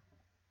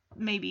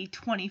maybe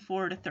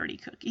 24 to 30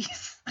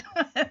 cookies.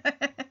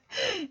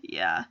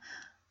 Yeah.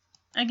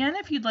 Again,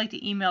 if you'd like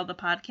to email the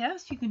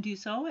podcast, you can do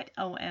so at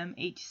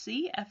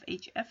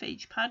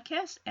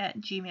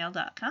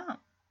omhcfhfhpodcast@gmail.com.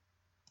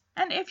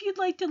 And if you'd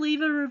like to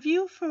leave a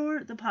review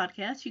for the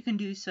podcast, you can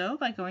do so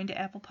by going to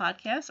Apple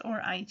Podcasts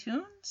or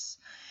iTunes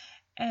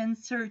and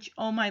search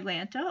Oh My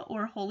Lanta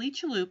or Holy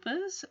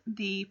Chalupas.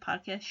 The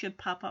podcast should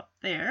pop up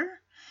there.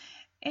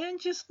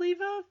 And just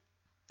leave a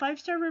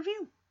 5-star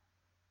review.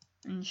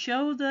 And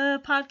show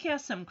the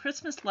podcast some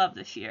Christmas love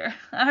this year.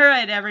 All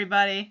right,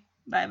 everybody.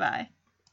 Bye-bye.